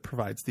that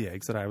provides the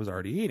eggs that I was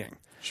already eating.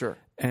 Sure.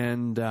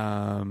 And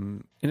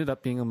ended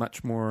up being a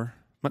much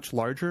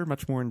larger,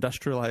 much more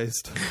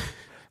industrialized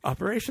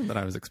operation than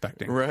I was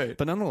expecting. Right.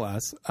 But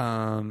nonetheless,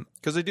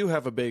 because they do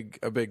have a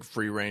big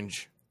free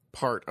range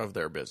part of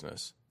their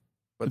business.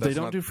 But they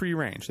don't do free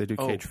range. They do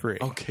cage free.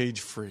 Oh,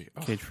 cage free.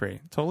 Oh. Cage free.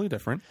 Totally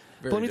different.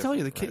 But let me tell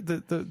you,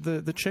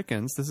 the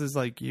chickens, this is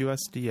like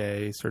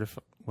USDA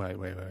certified. Wait.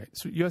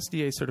 So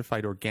USDA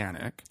certified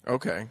organic.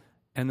 Okay.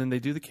 And then they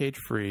do the cage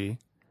free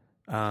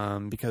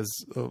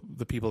because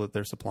the people that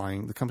they're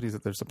supplying, the companies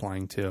that they're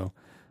supplying to,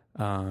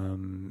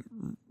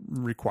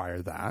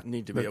 require that.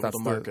 Need to be able to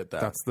market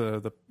that. That's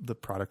the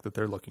product that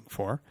they're looking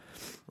for.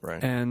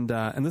 Right. And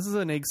this is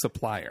an egg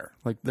supplier.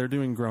 Like they're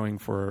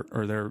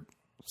they're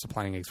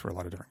supplying eggs for a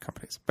lot of different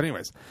companies. But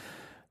anyways,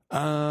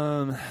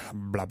 blah,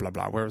 blah,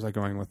 blah. Where was I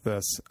going with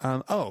this?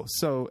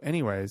 So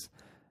anyways,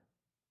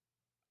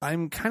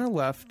 I'm kind of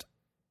left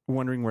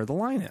wondering where the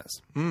line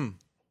is.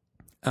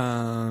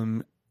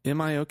 Am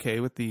I okay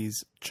with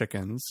these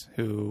chickens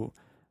who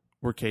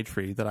were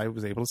cage-free that I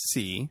was able to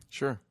see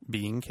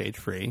being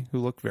cage-free, who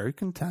look very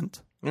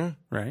content? Yeah.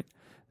 Right?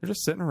 They're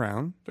just sitting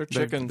around. They're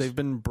chickens. They've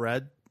been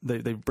bred.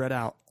 They've bred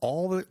out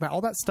all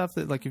that stuff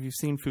that, like, if you've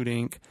seen Food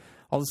Inc.,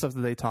 all the stuff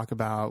that they talk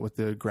about with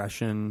the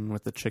aggression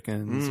with the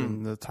chickens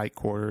and the tight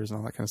quarters and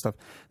all that kind of stuff.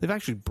 They've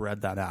actually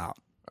bred that out.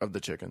 Of the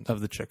chickens. Yeah.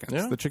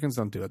 The chickens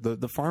don't do it.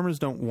 The farmers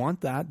don't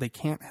want that. They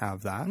can't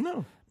have that.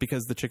 No.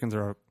 Because they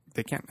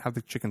can't have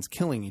the chickens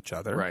killing each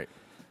other. Right.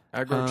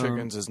 Agro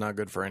chickens is not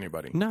good for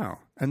anybody. No.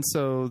 And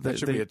so that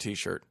should be a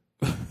t-shirt.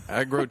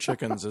 Agro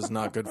chickens is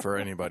not good for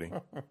anybody.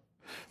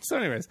 So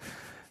anyways,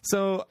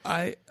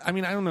 I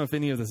mean, I don't know if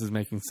any of this is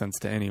making sense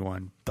to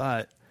anyone,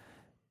 but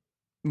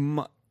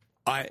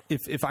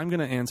if I'm going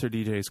to answer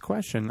DJ's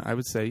question, I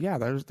would say, yeah,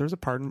 there's a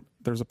part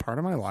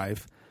of my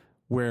life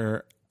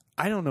where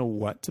I don't know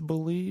what to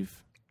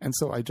believe, and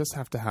so I just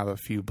have to have a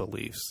few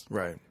beliefs,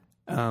 right?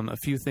 A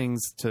few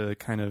things to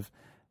kind of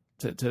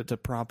to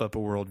prop up a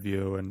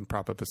worldview and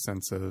prop up a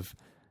sense of,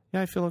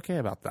 yeah, I feel okay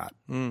about that,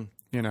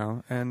 you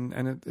know,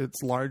 and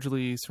it's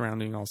largely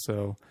surrounding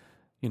also,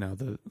 you know,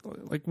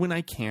 like when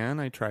I can,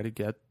 I try to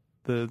get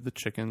the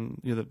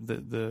chicken, you know,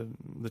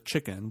 the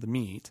chicken, the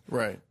meat,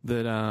 right?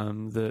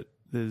 That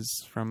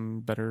is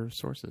from better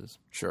sources.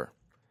 Sure.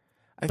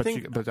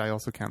 But I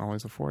also can't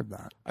always afford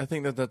that. I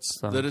think that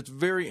it's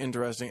very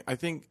interesting. I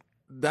think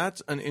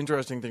that's an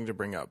interesting thing to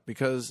bring up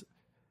because,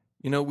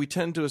 you know, we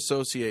tend to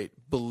associate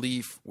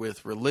belief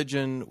with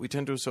religion. We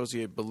tend to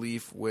associate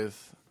belief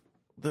with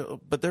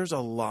but there's a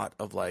lot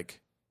of like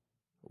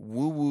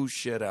woo-woo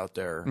shit out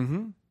there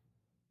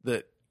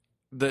that,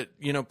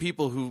 you know,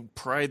 people who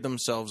pride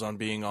themselves on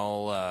being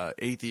all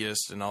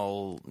atheist and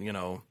all, you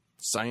know,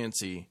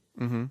 science-y,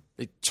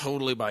 they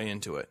totally buy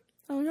into it.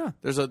 Oh yeah.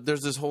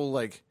 There's this whole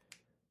like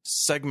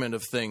segment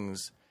of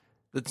things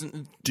that's.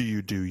 Do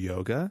you do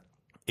yoga?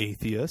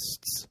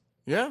 Atheists?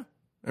 Yeah.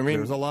 I mean,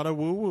 there's a lot of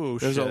woo-woo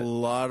shit. There's a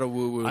lot of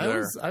woo-woo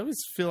there. I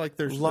always feel like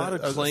there's a lot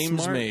of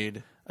claims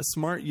made. A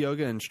smart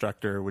yoga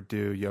instructor would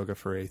do yoga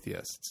for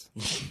atheists.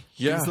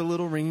 Yeah. There's the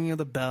little ringing of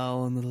the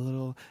bell and the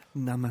little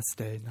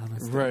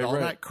namaste. Right, all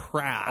that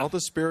crap. All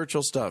the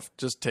spiritual stuff.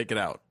 Just take it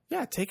out.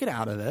 Yeah, take it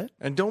out of it.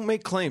 And don't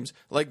make claims.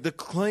 Like the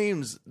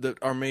claims that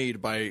are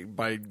made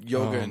by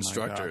yoga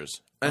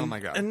instructors. Oh my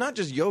God. And not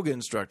just yoga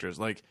instructors.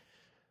 Like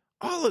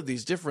all of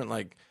these different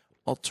like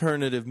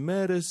alternative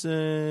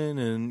medicine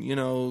and, you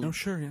know. Oh,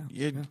 sure,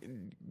 yeah.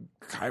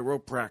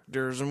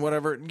 Chiropractors and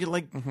whatever.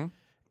 Like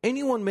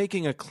anyone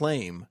making a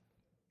claim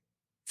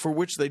for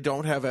which they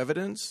don't have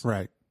evidence.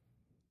 Right.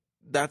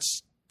 That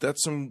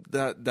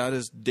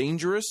is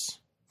dangerous.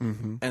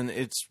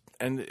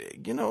 And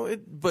you know,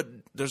 but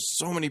there's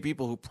so many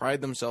people who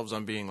pride themselves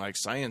on being like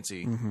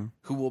science-y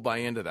who will buy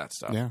into that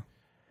stuff. Yeah.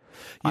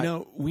 You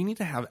know, we need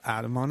to have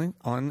Adam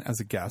on as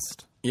a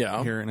guest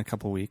here in a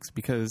couple of weeks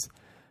because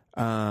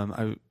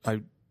I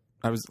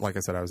was, like I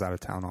said, I was out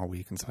of town all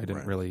week, and so I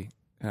didn't really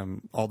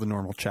all the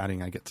normal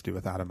chatting I get to do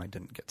with Adam I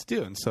didn't get to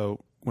do. And so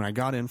when I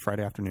got in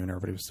Friday afternoon,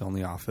 everybody was still in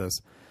the office,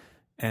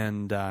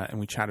 and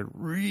we chatted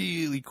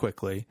really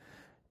quickly.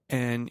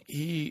 And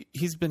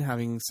he's been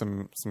having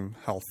some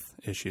health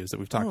issues that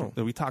we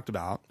talked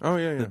about. Oh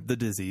yeah. The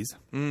disease.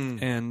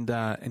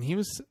 And he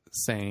was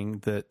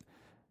saying that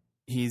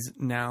he's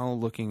now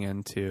looking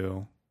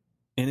into,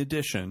 in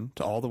addition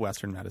to all the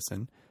Western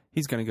medicine,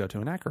 he's going to go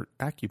to an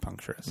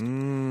acupuncturist.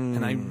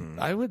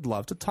 And I would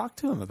love to talk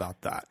to him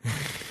about that.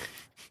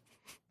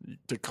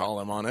 To call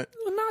him on it?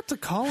 Well, not to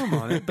call him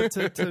on it, but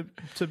to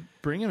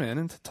bring him in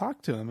and to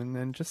talk to him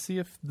and just see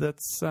if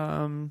that's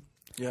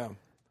yeah.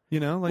 You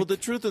know, like, well, the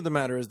truth of the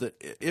matter is that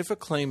if a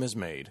claim is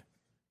made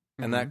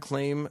and that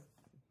claim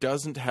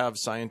doesn't have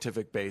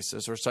scientific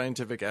basis or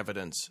scientific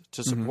evidence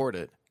to support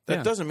it,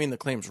 that doesn't mean the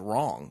claim's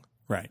wrong.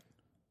 Right.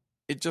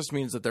 It just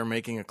means that they're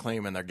making a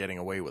claim and they're getting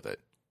away with it.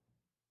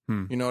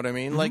 You know what I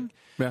mean? Like,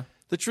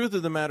 the truth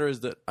of the matter is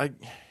that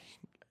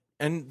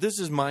and this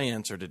is my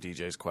answer to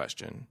DJ's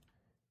question,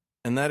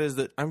 and that is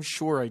that I'm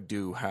sure I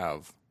do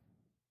have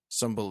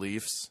some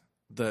beliefs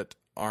that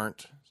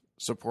aren't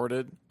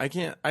supported.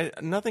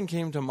 Nothing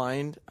came to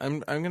mind.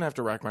 I'm gonna have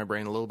to rack my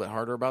brain a little bit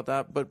harder about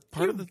that. But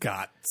You've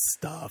got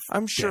stuff.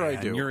 I'm sure Dan.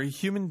 I do. You're a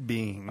human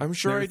being. I'm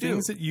sure there I are do.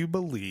 Things that you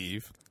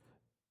believe,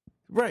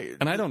 right?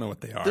 And I don't know what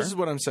they are. This is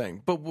what I'm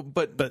saying.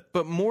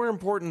 But more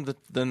important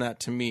than that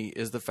to me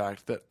is the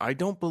fact that I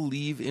don't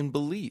believe in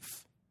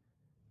belief.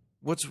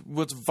 What's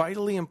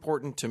vitally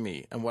important to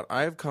me, and what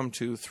I've come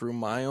to through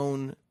my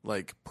own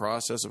like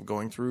process of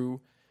going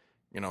through,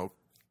 you know,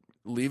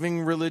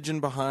 leaving religion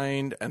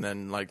behind and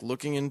then like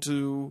looking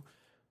into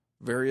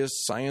various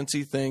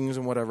sciencey things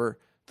and whatever,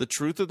 the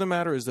truth of the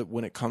matter is that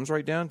when it comes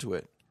right down to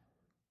it,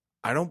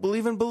 I don't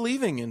believe in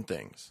believing in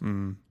things.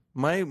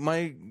 My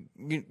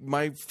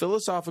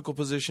philosophical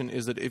position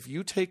is that if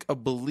you take a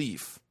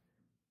belief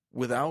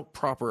without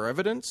proper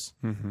evidence,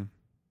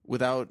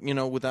 without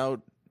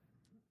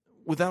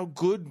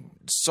good,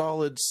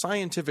 solid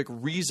scientific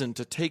reason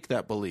to take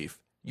that belief,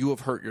 you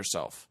have hurt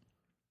yourself.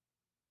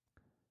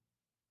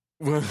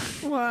 What?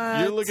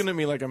 You're looking at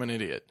me like I'm an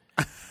idiot.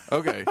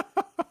 Okay.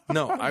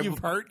 No, You've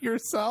hurt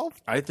yourself?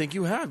 I think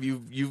you have.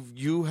 You've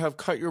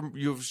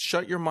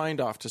shut your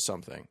mind off to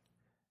something.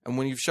 And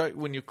when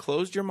you've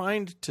closed your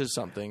mind to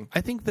something,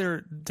 I think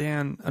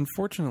Dan,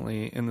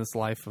 unfortunately, in this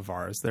life of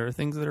ours, there are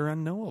things that are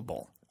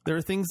unknowable. There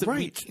are things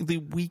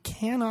that we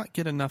cannot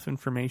get enough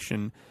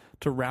information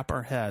to wrap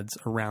our heads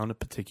around a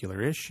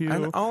particular issue.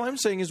 And all I'm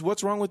saying is,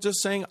 what's wrong with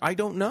just saying, I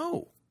don't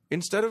know?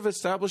 Instead of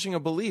establishing a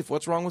belief,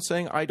 what's wrong with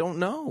saying, I don't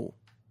know?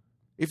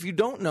 If you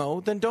don't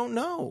know, then don't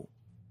know.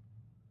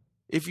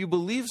 If you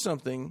believe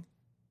something,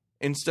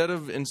 instead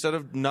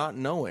of not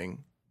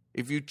knowing,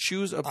 if you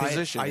choose a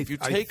position, if you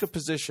take a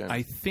position,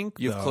 I think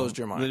you've closed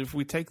your mind. That if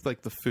we take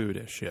like the food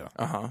issue,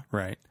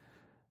 right?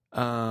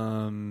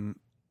 Well,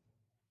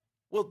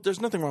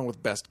 there's nothing wrong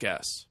with best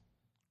guess.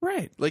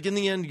 Right. Like in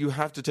the end, you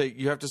have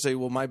to say,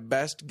 well, my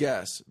best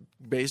guess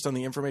based on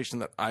the information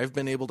that I've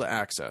been able to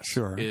access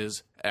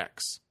is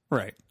X.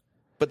 Right.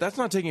 But that's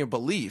not taking a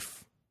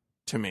belief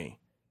to me.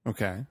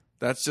 Okay.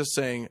 That's just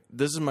saying,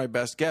 this is my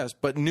best guess.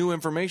 But new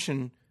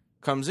information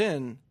comes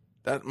in,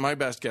 that my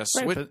best guess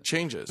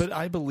changes. But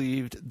I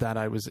believed that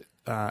I was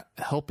that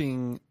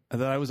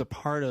I was a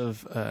part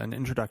of an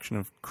introduction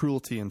of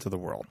cruelty into the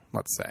world,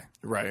 let's say.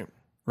 Right.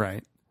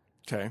 Right.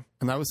 Okay.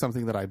 And that was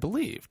something that I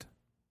believed.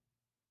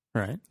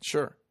 Right.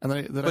 Sure. And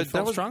that I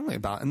felt strongly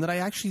about, and that I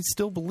actually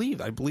still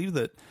believed. I believe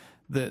that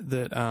we,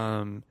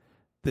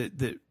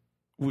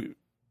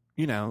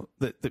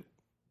 that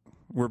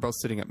we're both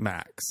sitting at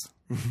Max.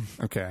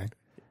 Okay.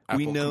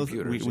 we know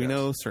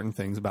certain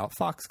things about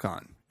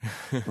Foxconn,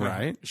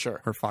 right?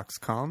 Sure. Or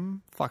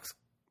Foxcom.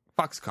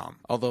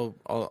 Although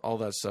all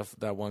that stuff,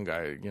 that one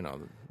guy,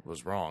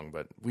 was wrong,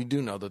 but we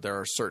do know that there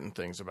are certain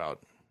things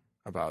about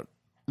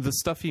the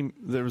stuff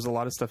there was a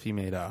lot of stuff he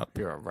made up.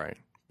 You're right.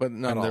 But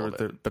not all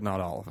of it. But not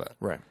all of it.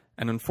 Right.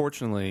 And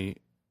unfortunately,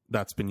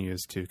 that's been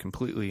used to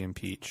completely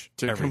impeach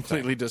everything.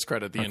 Completely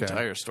discredit the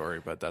entire story,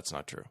 but that's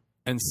not true.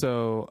 And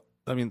so,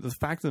 I mean, the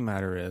fact of the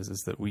matter is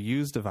that we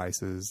use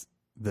devices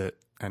that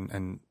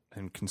and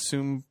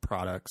consume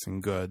products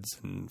and goods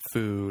and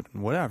food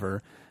and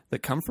whatever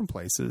that come from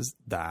places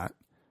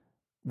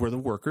where the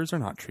workers are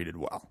not treated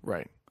well.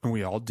 Right. And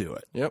we all do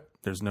it. Yep.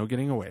 There's no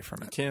getting away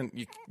from it.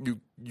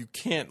 You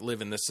can't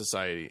live in this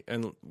society,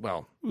 and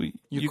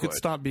you could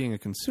stop being a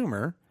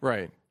consumer.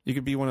 Right. You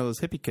could be one of those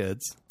hippie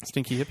kids,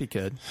 stinky hippie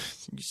kid.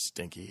 You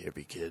stinky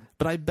hippie kid.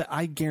 But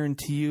I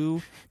guarantee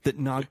you that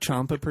Nag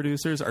Champa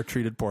producers are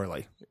treated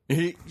poorly.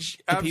 The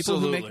people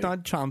who make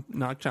Nag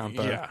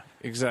Champa. Yeah,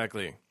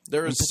 exactly.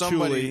 There is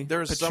somebody.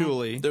 There's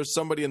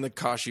somebody in the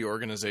Kashi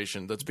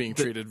organization that's being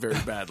treated very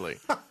badly.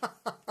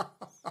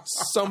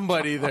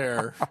 Somebody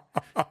there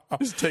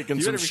is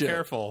taking some shit. You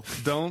better be careful.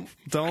 Don't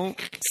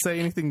say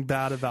anything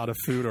bad about a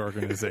food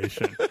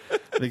organization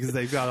because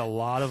they've got a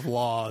lot of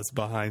laws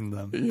behind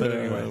them. Yeah. But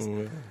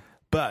anyways,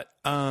 but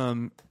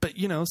that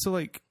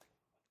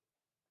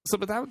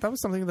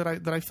was something that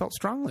I felt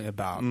strongly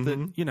about.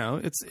 Mm-hmm.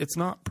 That it's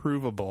not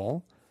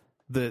provable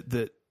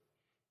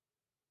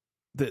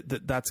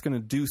that's going to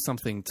do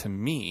something to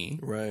me,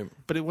 right?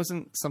 But it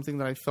wasn't something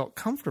that I felt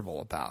comfortable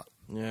about.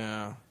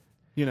 Yeah.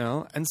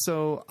 And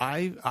so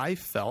I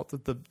felt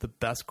that the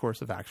best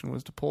course of action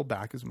was to pull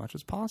back as much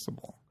as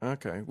possible.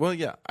 Okay. Well,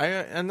 yeah,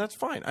 and that's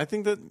fine. I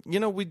think that,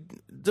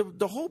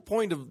 the whole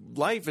point of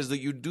life is that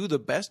you do the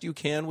best you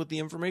can with the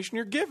information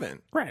you're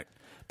given. Right.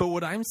 But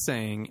what I'm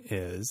saying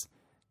is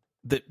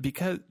that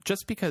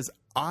because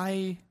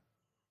I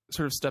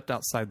sort of stepped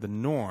outside the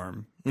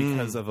norm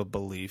because of a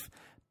belief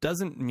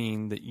doesn't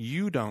mean that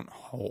you don't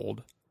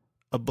hold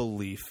a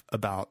belief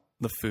about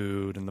the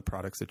food and the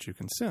products that you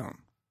consume.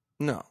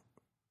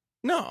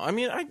 No, I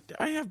mean,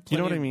 I have plenty. You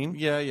know what I mean?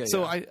 Yeah.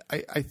 So I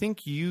think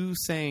you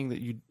saying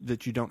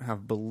that you don't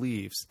have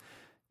beliefs,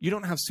 you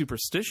don't have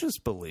superstitious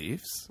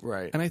beliefs,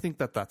 right? And I think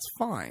that's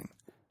fine.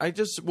 I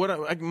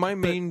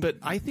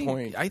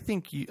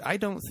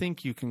don't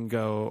think you can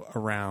go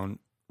around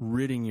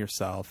ridding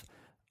yourself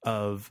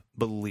of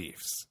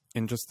beliefs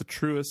in just the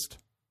truest.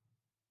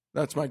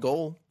 That's my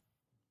goal.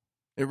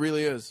 It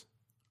really is.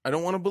 I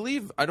don't want to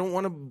believe. I don't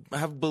want to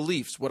have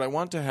beliefs. What I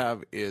want to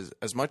have is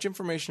as much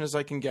information as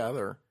I can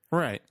gather.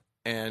 Right.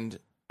 And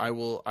I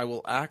will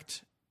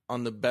act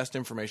on the best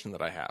information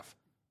that I have.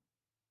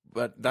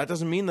 But that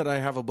doesn't mean that I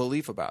have a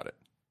belief about it.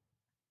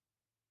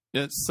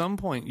 At some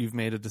point, you've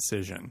made a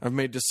decision. I've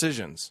made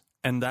decisions.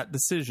 And that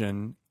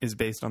decision is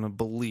based on a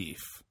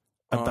belief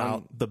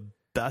about the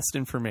best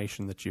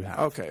information that you have.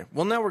 Okay.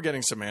 Well, now we're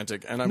getting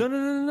semantic. And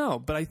No.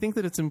 But I think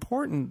that it's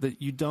important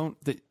that you don't...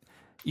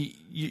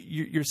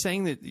 You're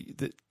saying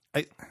that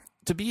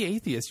to be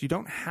atheist, you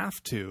don't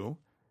have to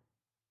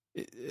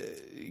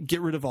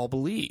get rid of all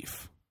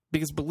belief,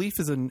 because belief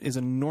is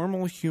a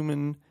normal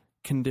human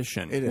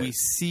condition. It is. We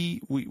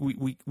see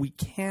we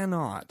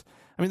cannot.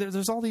 I mean,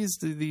 there's all these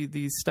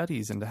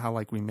studies into how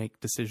like we make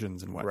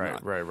decisions and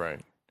whatnot. Right.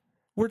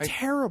 We're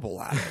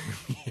terrible at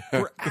it.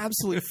 We're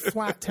absolutely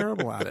flat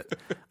terrible at it.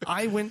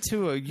 I went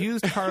to a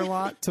used car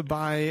lot to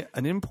buy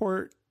an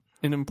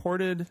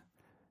imported,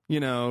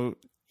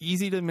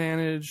 easy to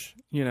manage,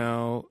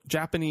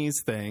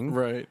 Japanese thing.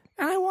 Right.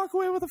 And I walk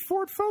away with a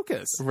Ford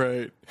Focus.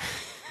 Right.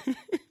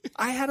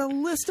 I had a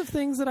list of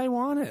things that I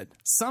wanted.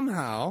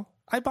 Somehow,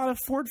 I bought a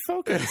Ford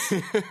Focus.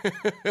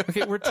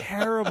 Okay, we're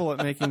terrible at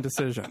making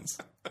decisions.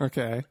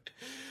 Okay.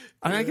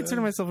 And I consider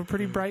myself a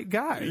pretty bright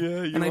guy.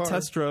 Yeah, you and I are.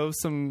 test drove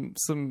some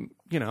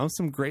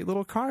great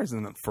little cars.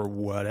 And for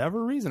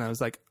whatever reason, I was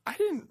like, I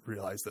didn't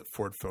realize that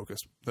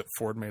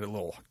Ford made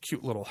a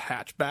cute little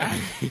hatchback.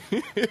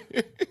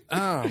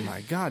 Oh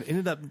my God.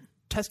 Ended up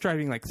test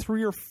driving like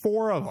 3 or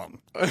 4 of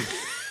them.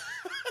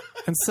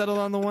 And settled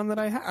on the one that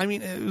I had. I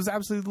mean, it was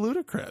absolutely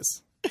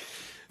ludicrous.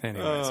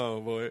 Anyways. Oh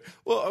boy.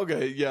 Well,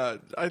 okay, yeah.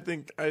 I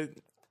think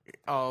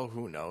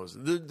who knows?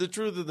 The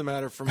truth of the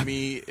matter for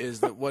me is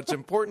that what's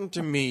important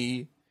to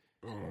me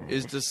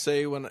is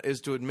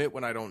to admit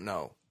when I don't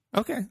know.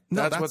 Okay.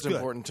 No, That's what's good.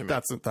 important to me.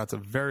 That's a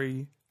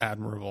very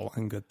admirable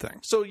and good thing.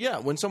 So yeah,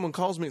 when someone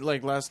calls me,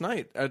 like last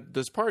night at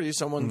this party,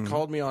 someone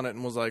called me on it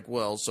and was like,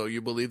 "Well, so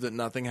you believe that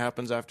nothing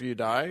happens after you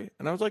die?"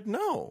 And I was like,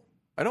 "No,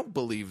 I don't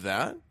believe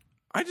that.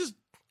 I just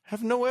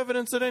have no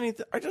evidence that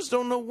anything. I just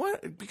don't know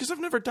what, because I've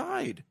never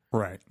died.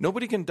 Right.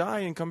 Nobody can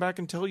die and come back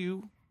and tell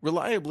you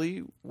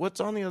reliably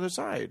what's on the other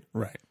side.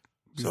 Right.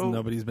 Because So-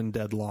 nobody's been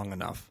dead long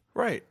enough.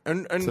 Right.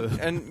 And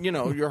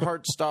your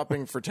heart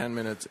stopping for 10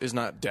 minutes is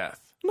not death.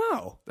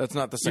 No. That's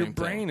not the same Your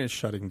brain thing. is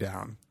shutting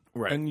down.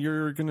 Right. And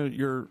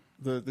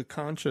the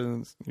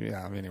conscience.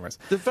 Yeah. Anyways.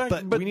 The fact-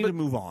 but we need to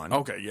move on.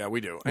 Okay, yeah,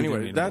 we do. do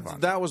Anyway, need to move on.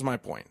 that was my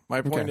point.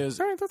 My point is,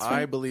 All right, that's fine.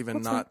 I believe in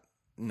That's not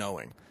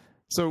knowing.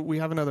 So we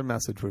have another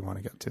message we want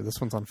to get to.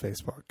 This one's on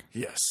Facebook.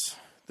 Yes.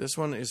 This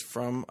one is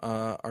from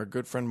our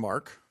good friend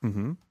Mark.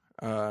 Mm-hmm.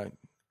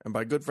 And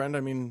by good friend, I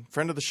mean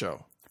friend of the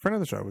show. Friend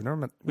of the show. We've never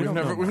met. We've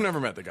never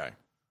met the guy,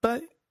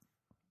 But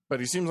but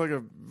he seems like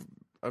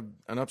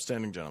an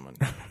upstanding gentleman,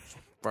 as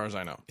far as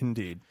I know.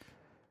 indeed,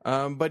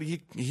 But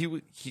he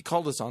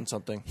called us on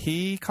something.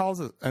 he calls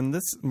it. And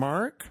this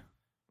Mark,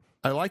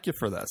 I like you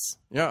for this.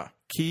 Yeah.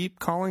 Keep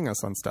calling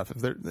us on stuff. If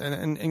there,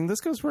 and this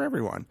goes for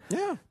everyone.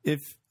 Yeah.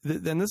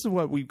 And this is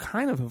what we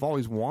kind of have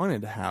always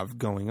wanted to have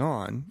going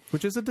on,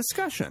 which is a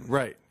discussion,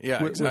 Right.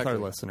 Yeah. with Exactly. our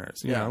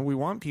listeners. You Yeah. know, we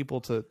want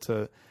people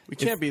to. We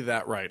can't be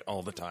that right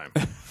all the time.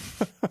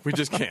 We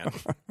just can't.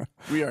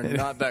 We are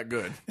not that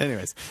good.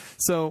 Anyways,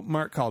 so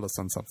Mark called us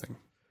on something.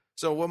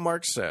 So what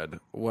Mark said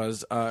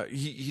was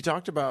he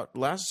talked about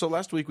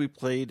last week we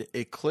played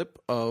a clip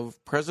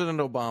of President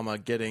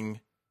Obama getting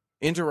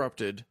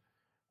interrupted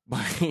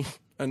by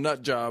a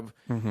nut job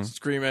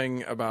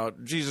screaming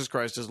about Jesus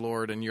Christ is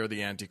Lord and you're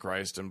the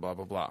Antichrist and blah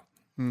blah blah.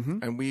 Mm-hmm.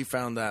 And we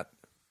found that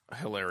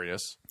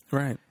hilarious.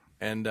 Right.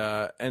 And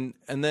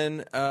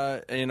then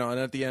and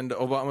at the end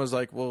Obama was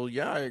like, "Well,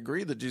 yeah, I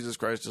agree that Jesus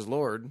Christ is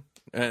Lord."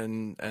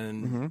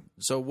 And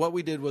so what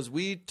we did was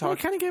we We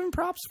talked. kind of gave him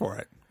props for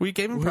it. We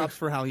gave him props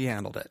for how he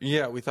handled it.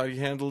 Yeah, we thought he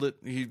handled it.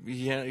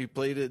 He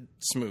played it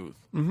smooth.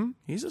 Mm-hmm.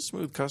 He's a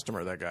smooth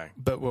customer, that guy.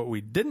 But what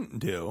we didn't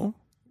do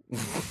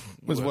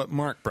was what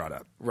Mark brought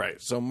up. Right.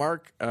 So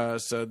Mark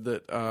said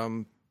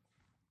that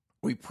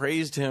we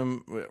praised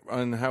him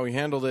on how he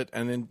handled it,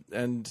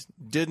 and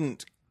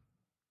didn't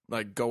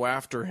like go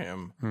after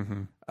him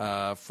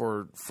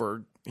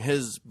for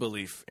his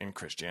belief in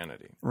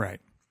Christianity,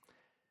 Right.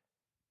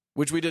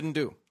 which we didn't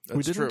do. That's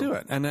We didn't true. do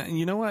it. And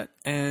you know what?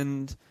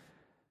 And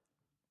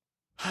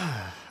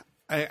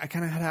I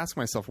kind of had to ask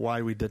myself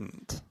why we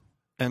didn't.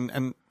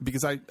 And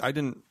because I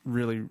didn't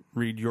really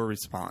read your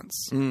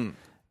response.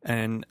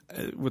 And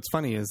what's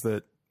funny is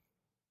that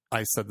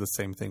I said the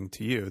same thing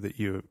to you that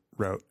you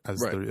wrote as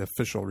Right. the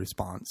official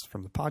response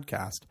from the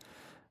podcast,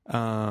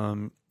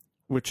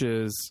 which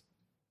is,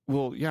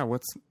 well, yeah,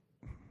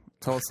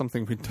 tell us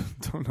something we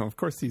don't know. Of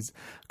course,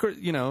 What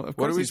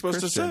are we he's supposed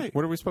to Christian. say?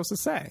 What are we supposed to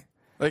say?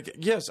 Like,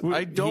 yes,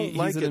 I don't he's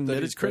like an it that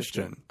admitted he's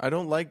Christian. Christian. I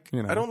don't like.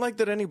 You know. I don't like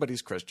that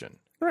anybody's Christian.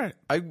 Right.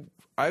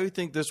 I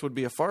think this would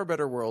be a far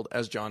better world,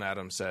 as John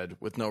Adams said,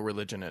 with no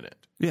religion in it.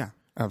 Yeah,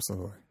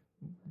 absolutely.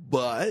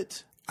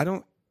 But I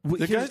don't.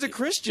 the guy's a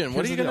Christian.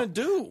 What are you going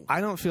to do? I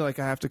don't feel like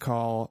I have to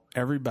call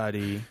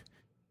everybody,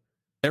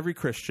 every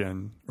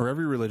Christian or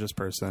every religious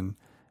person,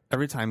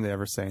 every time they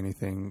ever say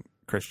anything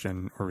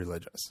Christian or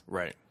religious.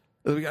 Right.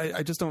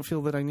 I just don't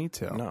feel that I need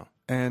to. No.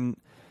 And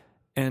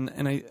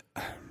I.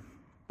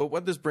 But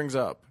what this brings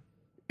up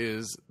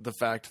is the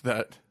fact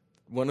that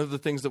one of the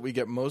things that we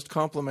get most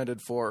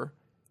complimented for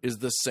is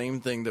the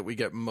same thing that we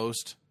get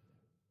most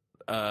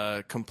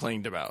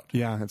complained about,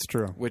 Yeah, it's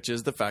true. which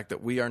is the fact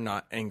that we are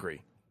not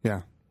angry.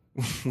 Yeah.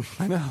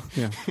 I know.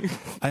 Yeah.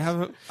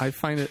 I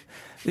find it.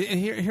 And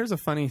here's a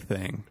funny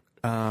thing.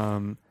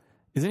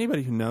 Is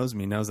anybody who knows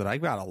me knows that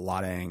I've got a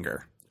lot of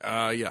anger.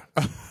 Yeah.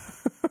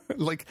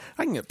 Like,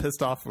 I can get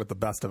pissed off with the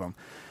best of them.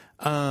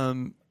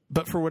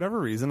 But for whatever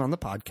reason on the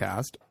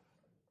podcast,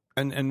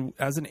 and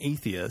as an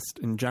atheist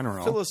in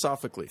general,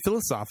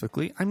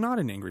 philosophically, I'm not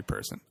an angry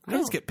person. I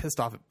just get pissed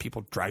off at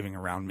people driving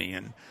around me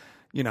and,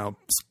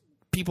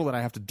 people that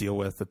I have to deal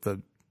with at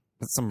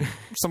some,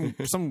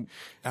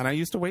 and I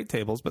used to wait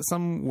tables, but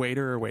some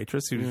waiter or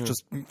waitress who's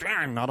just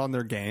not on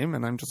their game.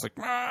 And I'm just like,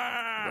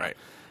 right.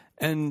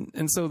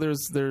 And so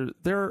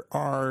there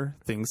are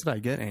things that I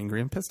get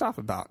angry and pissed off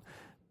about.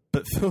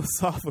 But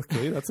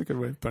philosophically, that's a good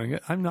way of putting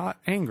it, I'm not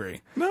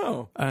angry.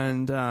 No.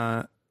 And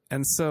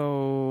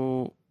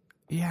so,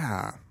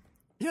 yeah.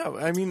 Yeah,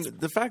 I mean,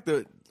 the fact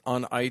that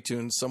on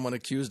iTunes someone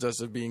accused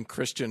us of being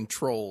Christian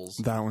trolls.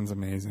 That one's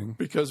amazing.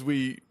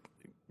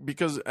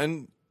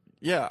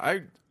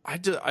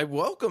 I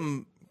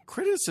welcome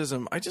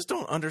criticism. I just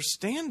don't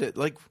understand it.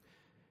 Like,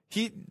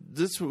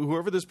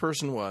 whoever this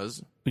person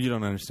was, you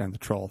don't understand the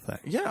troll thing.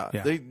 Yeah.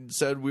 They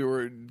said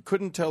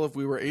couldn't tell if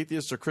we were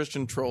atheists or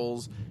Christian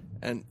trolls.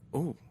 And I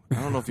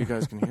don't know if you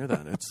guys can hear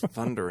that. It's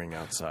thundering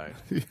outside.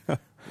 Yeah.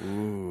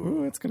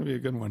 Ooh, it's going to be a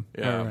good one.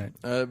 Yeah. All right.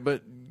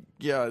 But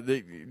yeah,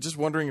 just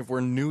wondering if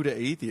we're new to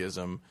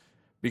atheism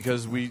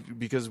because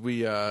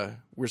we're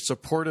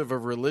supportive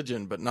of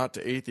religion, but not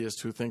to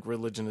atheists who think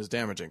religion is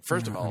damaging.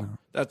 First of all,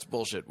 that's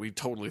bullshit. We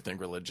totally think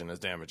religion is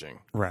damaging.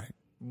 Right.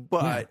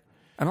 But. Yeah.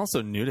 And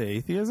also new to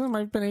atheism.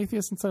 I've been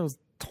atheist since I was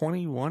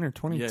 21 or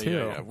 22.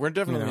 Yeah. We're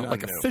definitely not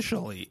like new.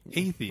 Officially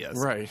atheist.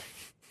 Right.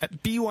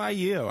 At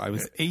BYU, I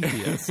was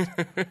atheist.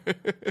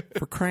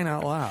 For crying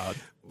out loud.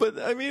 But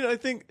I mean, I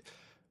think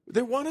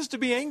they want us to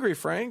be angry,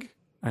 Frank.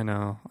 I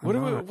know. What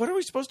are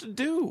we supposed to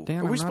do?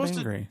 Dan, are we I'm supposed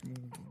not angry.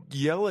 to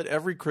yell at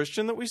every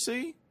Christian that we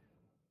see?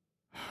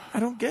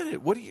 I don't get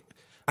it. What do you?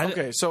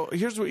 Okay, so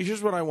here's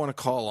what I want to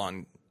call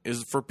on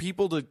is for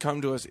people to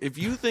come to us. If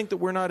you think that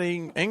we're not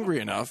angry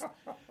enough,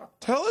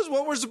 tell us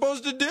what we're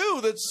supposed to do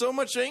that's so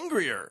much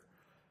angrier.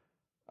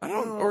 I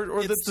don't. Or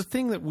it's that's the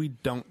thing that we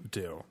don't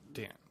do,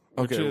 Dan.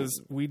 Okay. Which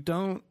is we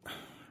don't.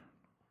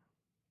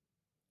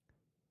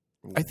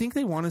 I think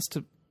they want us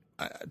to.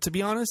 To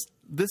be honest,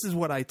 this is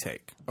what I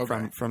take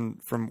from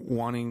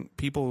wanting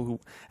people who,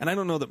 and I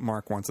don't know that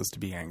Mark wants us to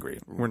be angry.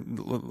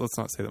 Let's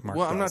not say that Mark.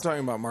 Well, does. I'm not talking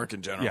about Mark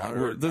in general.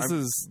 Yeah,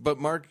 but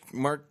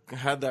Mark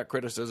had that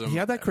criticism. He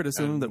had that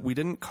criticism that we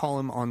didn't call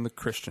him on the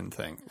Christian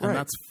thing, and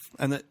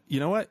that you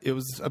know what? It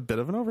was a bit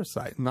of an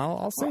oversight, and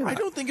I'll say that. I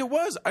don't think it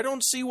was. I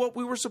don't see what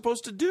we were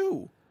supposed to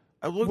do.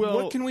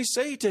 What can we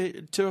say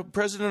to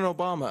President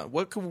Obama?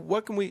 What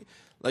can we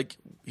like?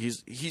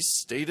 He's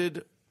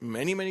stated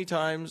many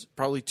times,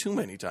 probably too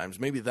many times.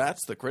 Maybe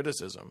that's the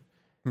criticism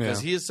because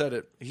he has said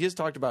it. He has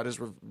talked about his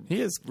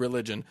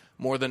religion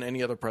more than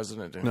any other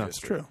president in history. That's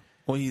true.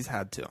 Well, he's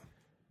had to,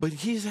 but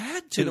he's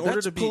had to. In order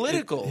that's to be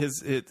political.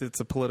 It's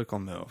a political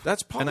move.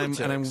 That's politics,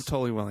 and I'm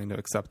totally willing to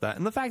accept that.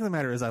 And the fact of the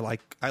matter is, I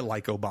like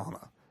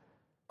Obama.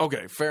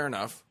 Okay, fair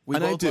enough. We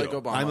and both I do. like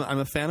Obama. I'm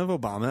a fan of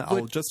Obama.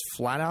 I'll just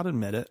flat out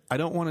admit it. I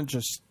don't want to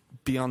just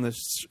be on this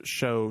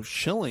show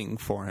shilling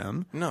for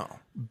him. No.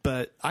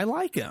 But I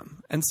like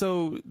him. And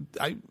so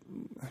I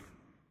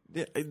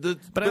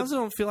But I also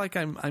don't feel like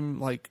I'm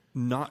like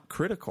not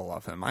critical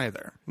of him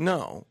either.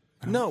 No.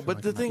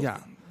 But the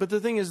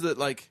thing is that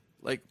like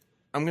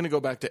I'm going to go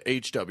back to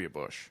H.W.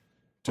 Bush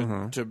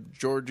to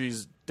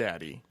Georgie's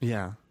daddy.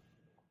 Yeah.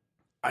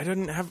 I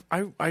don't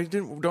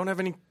have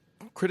any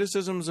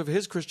criticisms of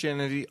his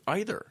Christianity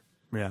either.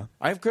 Yeah.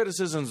 I have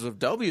criticisms of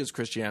W's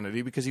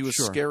Christianity because he was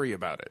scary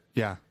about it.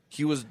 Yeah.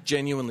 He was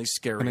genuinely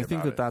scary about it. And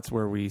I think that's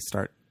where we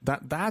start.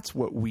 That's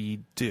what we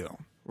do.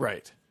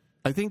 Right.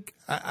 I think,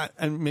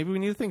 and maybe we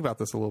need to think about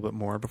this a little bit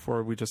more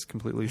before we just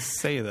completely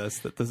say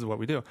that this is what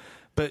we do.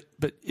 But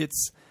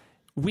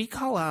we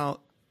call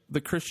out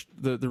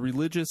the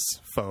religious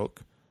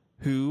folk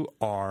who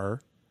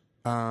are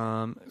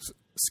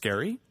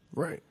scary.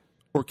 Right.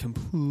 Or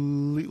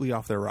completely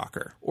off their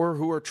rocker. Or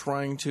who are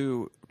trying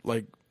to,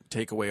 like,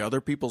 take away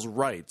other people's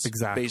rights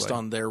based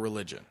on their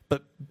religion.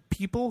 But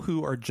people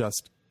who are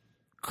just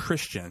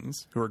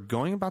Christians, who are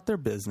going about their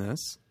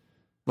business,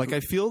 like I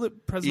feel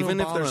that President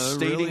even Obama if they're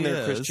stating really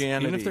their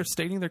Christianity. Even if they're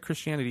stating their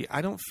Christianity,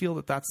 I don't feel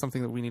that that's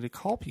something that we need to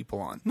call people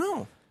on.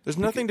 No. There's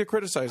nothing to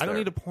criticize I don't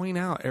need to point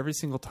out every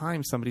single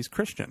time somebody's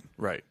Christian.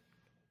 Right.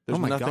 There's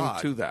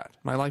nothing to that.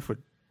 My life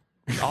would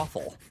be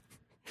awful.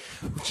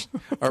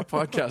 Our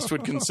podcast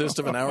would consist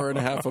of an hour and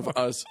a half of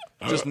us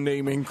just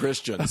naming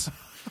Christians.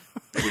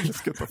 We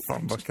just get the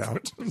phone book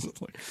out.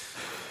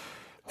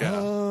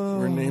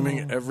 We're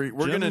naming every.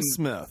 We're Jim gonna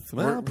Smith.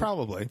 Well,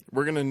 probably.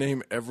 We're gonna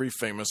name every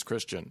famous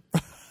Christian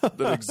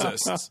that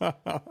exists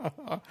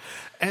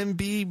and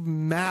be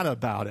mad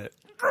about it.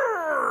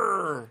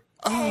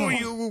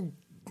 You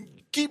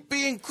keep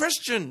being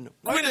Christian.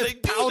 Why do they do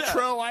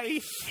Paltrow, that?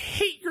 I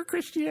hate your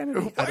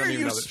Christianity. Why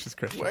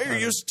are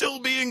you still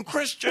being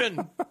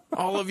Christian?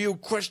 All of you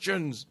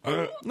Christians.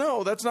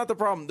 No, that's not the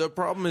problem. The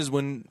problem is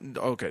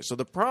so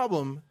the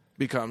problem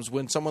becomes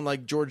when someone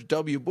like George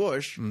W.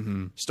 Bush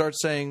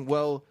starts saying,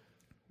 well,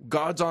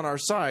 God's on our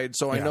side,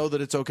 so I know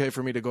that it's okay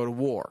for me to go to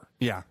war.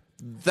 Yeah.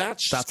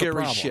 That's a scary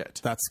problem.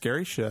 shit. That's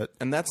scary shit.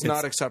 And that's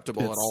not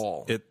acceptable at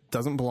all. It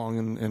doesn't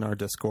belong in our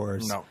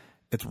discourse. No.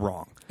 It's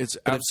wrong. It's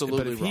But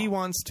absolutely if wrong. he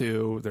wants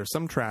to, there's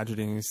some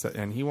tragedy,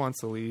 and he wants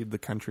to lead the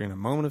country in a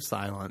moment of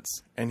silence,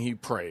 And he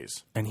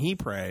prays. and he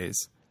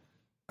prays,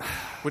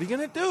 What are you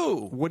going to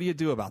do? what do you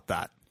do about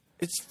that?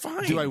 It's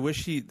fine. Do I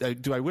wish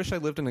I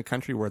lived in a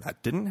country where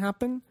that didn't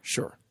happen?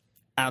 Sure.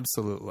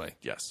 Absolutely.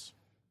 Yes.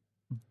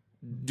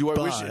 Do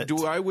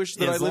I wish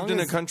that I as lived long in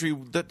a as- country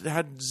that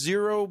had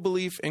zero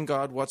belief in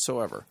God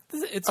whatsoever?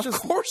 It's Of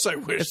course I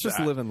wish it's just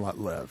that. live and let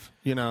live.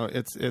 You know,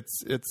 it's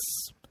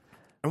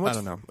And I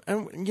don't know.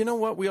 And you know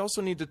what? We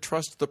also need to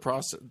trust the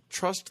process,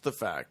 trust the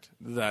fact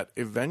that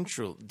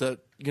eventually,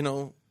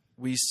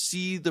 we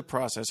see the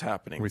process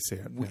happening. We see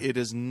it, yeah. It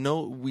is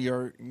we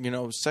are,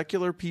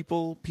 secular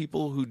people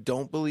who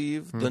don't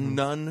believe. The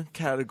none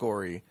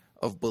category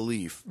of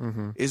belief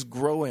is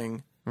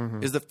growing,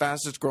 is the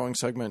fastest growing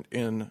segment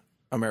in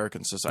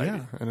American society.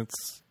 yeah, and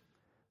it's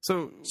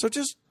so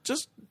just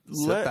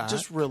back.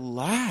 just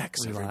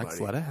relax, relax,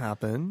 everybody. let it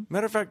happen.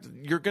 Matter of fact,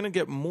 you're going to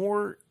get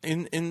more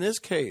in this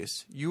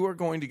case. You are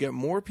going to get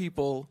more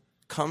people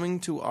coming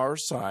to our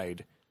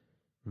side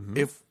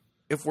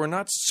if we're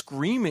not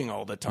screaming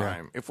all the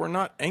time, if we're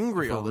not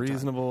angry If all we're the time,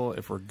 reasonable,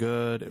 if we're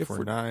good, if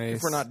we're nice,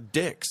 if we're not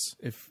dicks.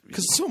 if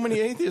Because so many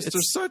atheists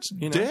are such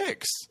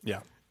dicks.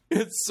 yeah,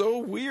 It's so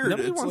weird.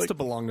 nobody It's wants like, to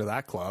belong to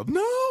that club.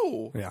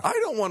 No, Yeah. I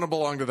don't want to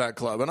belong to that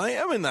club, and I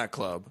am in that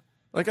club.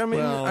 Like I'm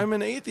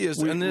an atheist,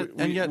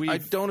 and yet I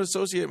don't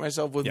associate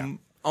myself with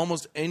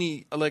almost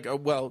any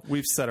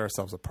We've set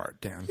ourselves apart,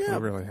 Dan. Yeah.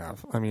 We really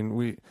have. I mean,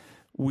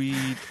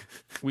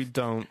 we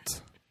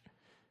don't.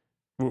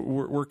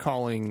 We're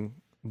calling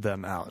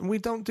them out, and we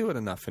don't do it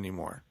enough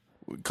anymore.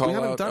 call we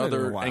haven't out done it in a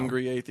other while.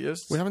 angry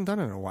atheists. We haven't done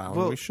it in a while,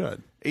 and we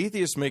should.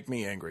 Atheists make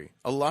me angry.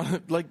 A lot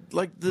of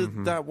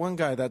that one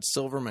guy, that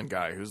Silverman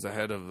guy, who's the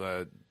head of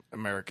the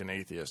American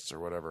Atheists or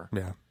whatever.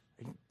 Yeah.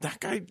 That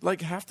guy,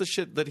 like half the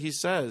shit that he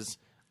says,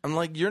 I'm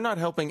like, you're not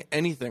helping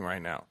anything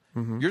right now.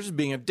 You're just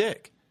being a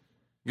dick.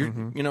 He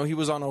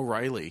was on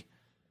O'Reilly,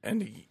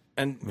 and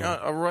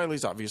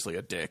O'Reilly's obviously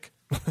a dick.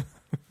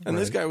 And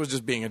this guy was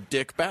just being a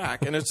dick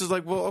back. And it's just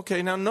like, well,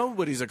 okay, now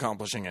nobody's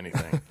accomplishing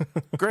anything.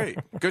 Great.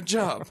 Good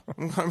job.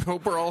 I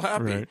hope we're all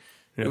happy. Right.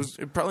 Yeah.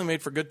 It probably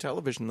made for good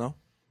television, though.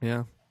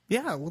 Yeah.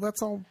 Yeah. Well,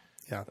 that's all.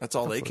 Yeah. That's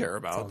all they care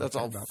about. That's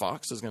all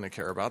Fox is going to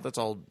care about. That's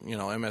all,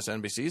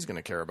 MSNBC is going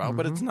to care about.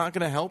 But it's not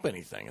going to help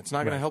anything. It's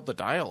not going to help the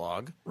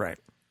dialogue. Right.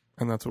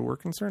 And that's what we're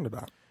concerned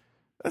about.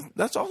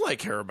 That's all I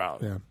care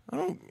about. Yeah.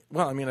 I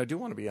do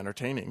want to be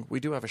entertaining. We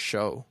do have a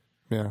show.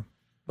 Yeah.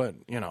 But,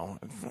 now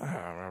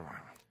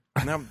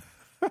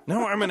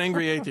I'm an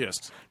angry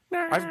atheist.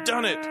 I've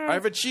done it.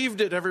 I've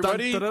achieved it,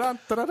 everybody. I'm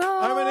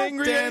an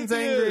angry Dan's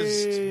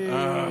atheist.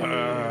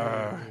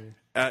 angry.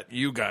 At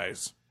you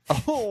guys.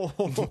 Oh.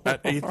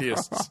 At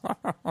atheists.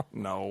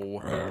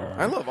 No.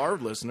 I love our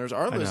listeners.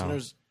 Our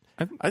listeners,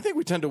 I think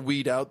we tend to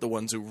weed out the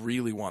ones who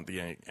really want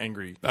the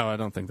angry. Oh, I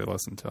don't think they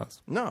listen to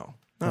us. No.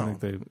 I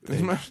think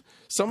they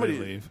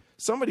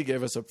Somebody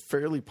gave us a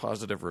fairly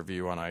positive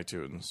review on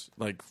iTunes,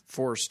 like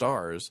 4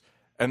 stars,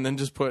 and then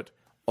just put,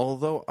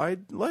 although I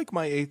like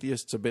my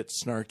atheists a bit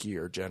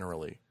snarkier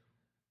generally.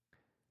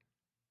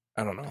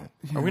 I don't know.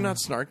 Yeah. Are we not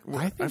snarky?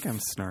 I think I'm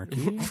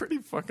snarky. We're pretty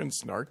fucking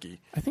snarky.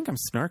 I think I'm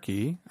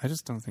snarky. I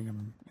just don't think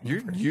I'm.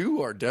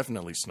 You are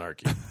definitely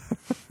snarky.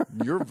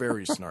 You're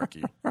very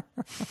snarky.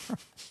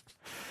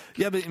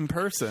 Yeah, but in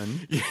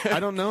person, I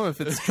don't know if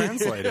it's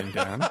translating,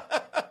 Dan.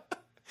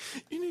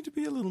 You need to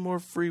be a little more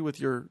free with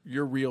your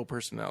real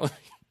personality.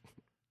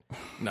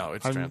 No,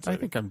 it's translating. I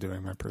think I'm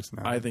doing my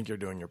personality. I think you're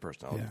doing your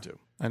personality too.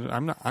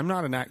 I'm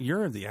not an actor.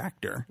 You're the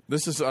actor.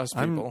 This is us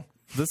people.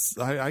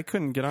 I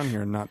couldn't get on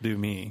here and not do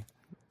me.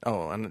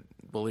 Oh, and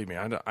believe me,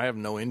 I have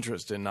no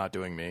interest in not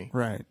doing me.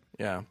 Right.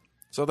 Yeah.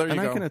 So there you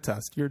And go. I can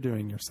attest, you're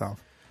doing yourself.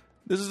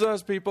 This is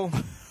us, people.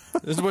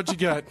 This is what you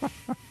get.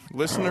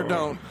 Listen or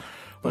don't.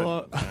 But,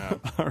 Well,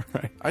 all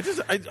right. I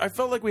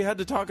felt like we had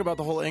to talk about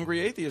the whole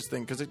angry atheist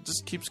thing because it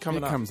just keeps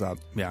coming It up. comes up,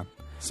 yeah.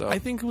 So I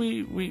think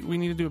we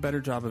need to do a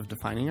better job of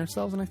defining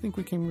ourselves, and I think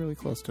we came really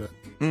close to it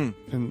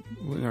in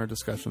our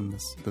discussion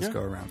this go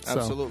around.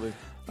 Absolutely.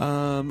 So,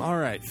 all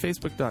right,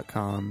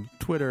 Facebook.com,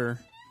 Twitter,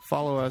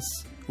 follow us,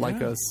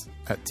 like us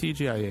at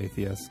TGI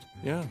Atheist.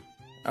 Yeah.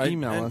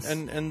 Email us.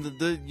 And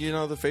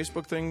the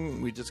Facebook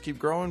thing, we just keep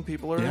growing.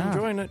 People are Yeah.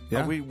 enjoying it.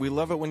 Yeah. We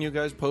love it when you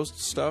guys post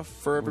stuff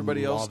for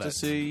everybody else Love to it.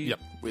 see. Yep.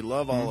 We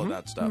love all of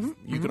that stuff.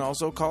 You can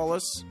also call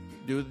us.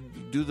 Do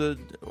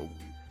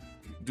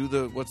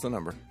the what's the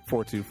number?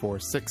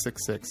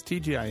 424-666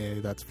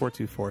 TGIA. That's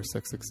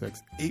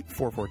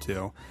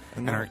 424-666-8442.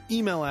 And our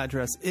email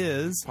address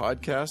is,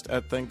 Podcast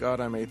at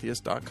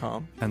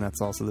thankgodimatheist.com. and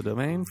that's also the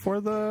domain for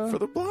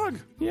the blog.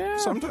 Yeah.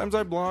 Sometimes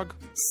I blog.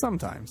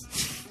 sometimes.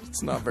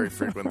 It's not very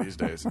frequent these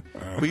days.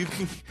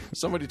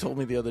 Somebody told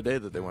me the other day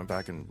that they went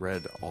back and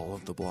read all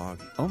of the blog.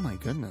 Oh my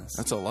goodness,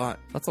 That's a lot.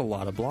 that's a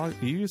lot of blog.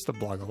 You used to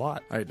blog a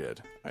lot. I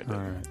did. All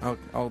right.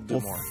 I'll do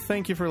Well, more.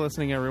 thank you for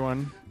listening,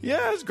 everyone.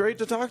 Yeah, it's great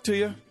to talk to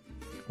you.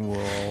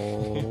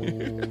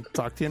 We'll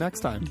talk to you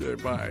next time.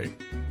 Okay, bye.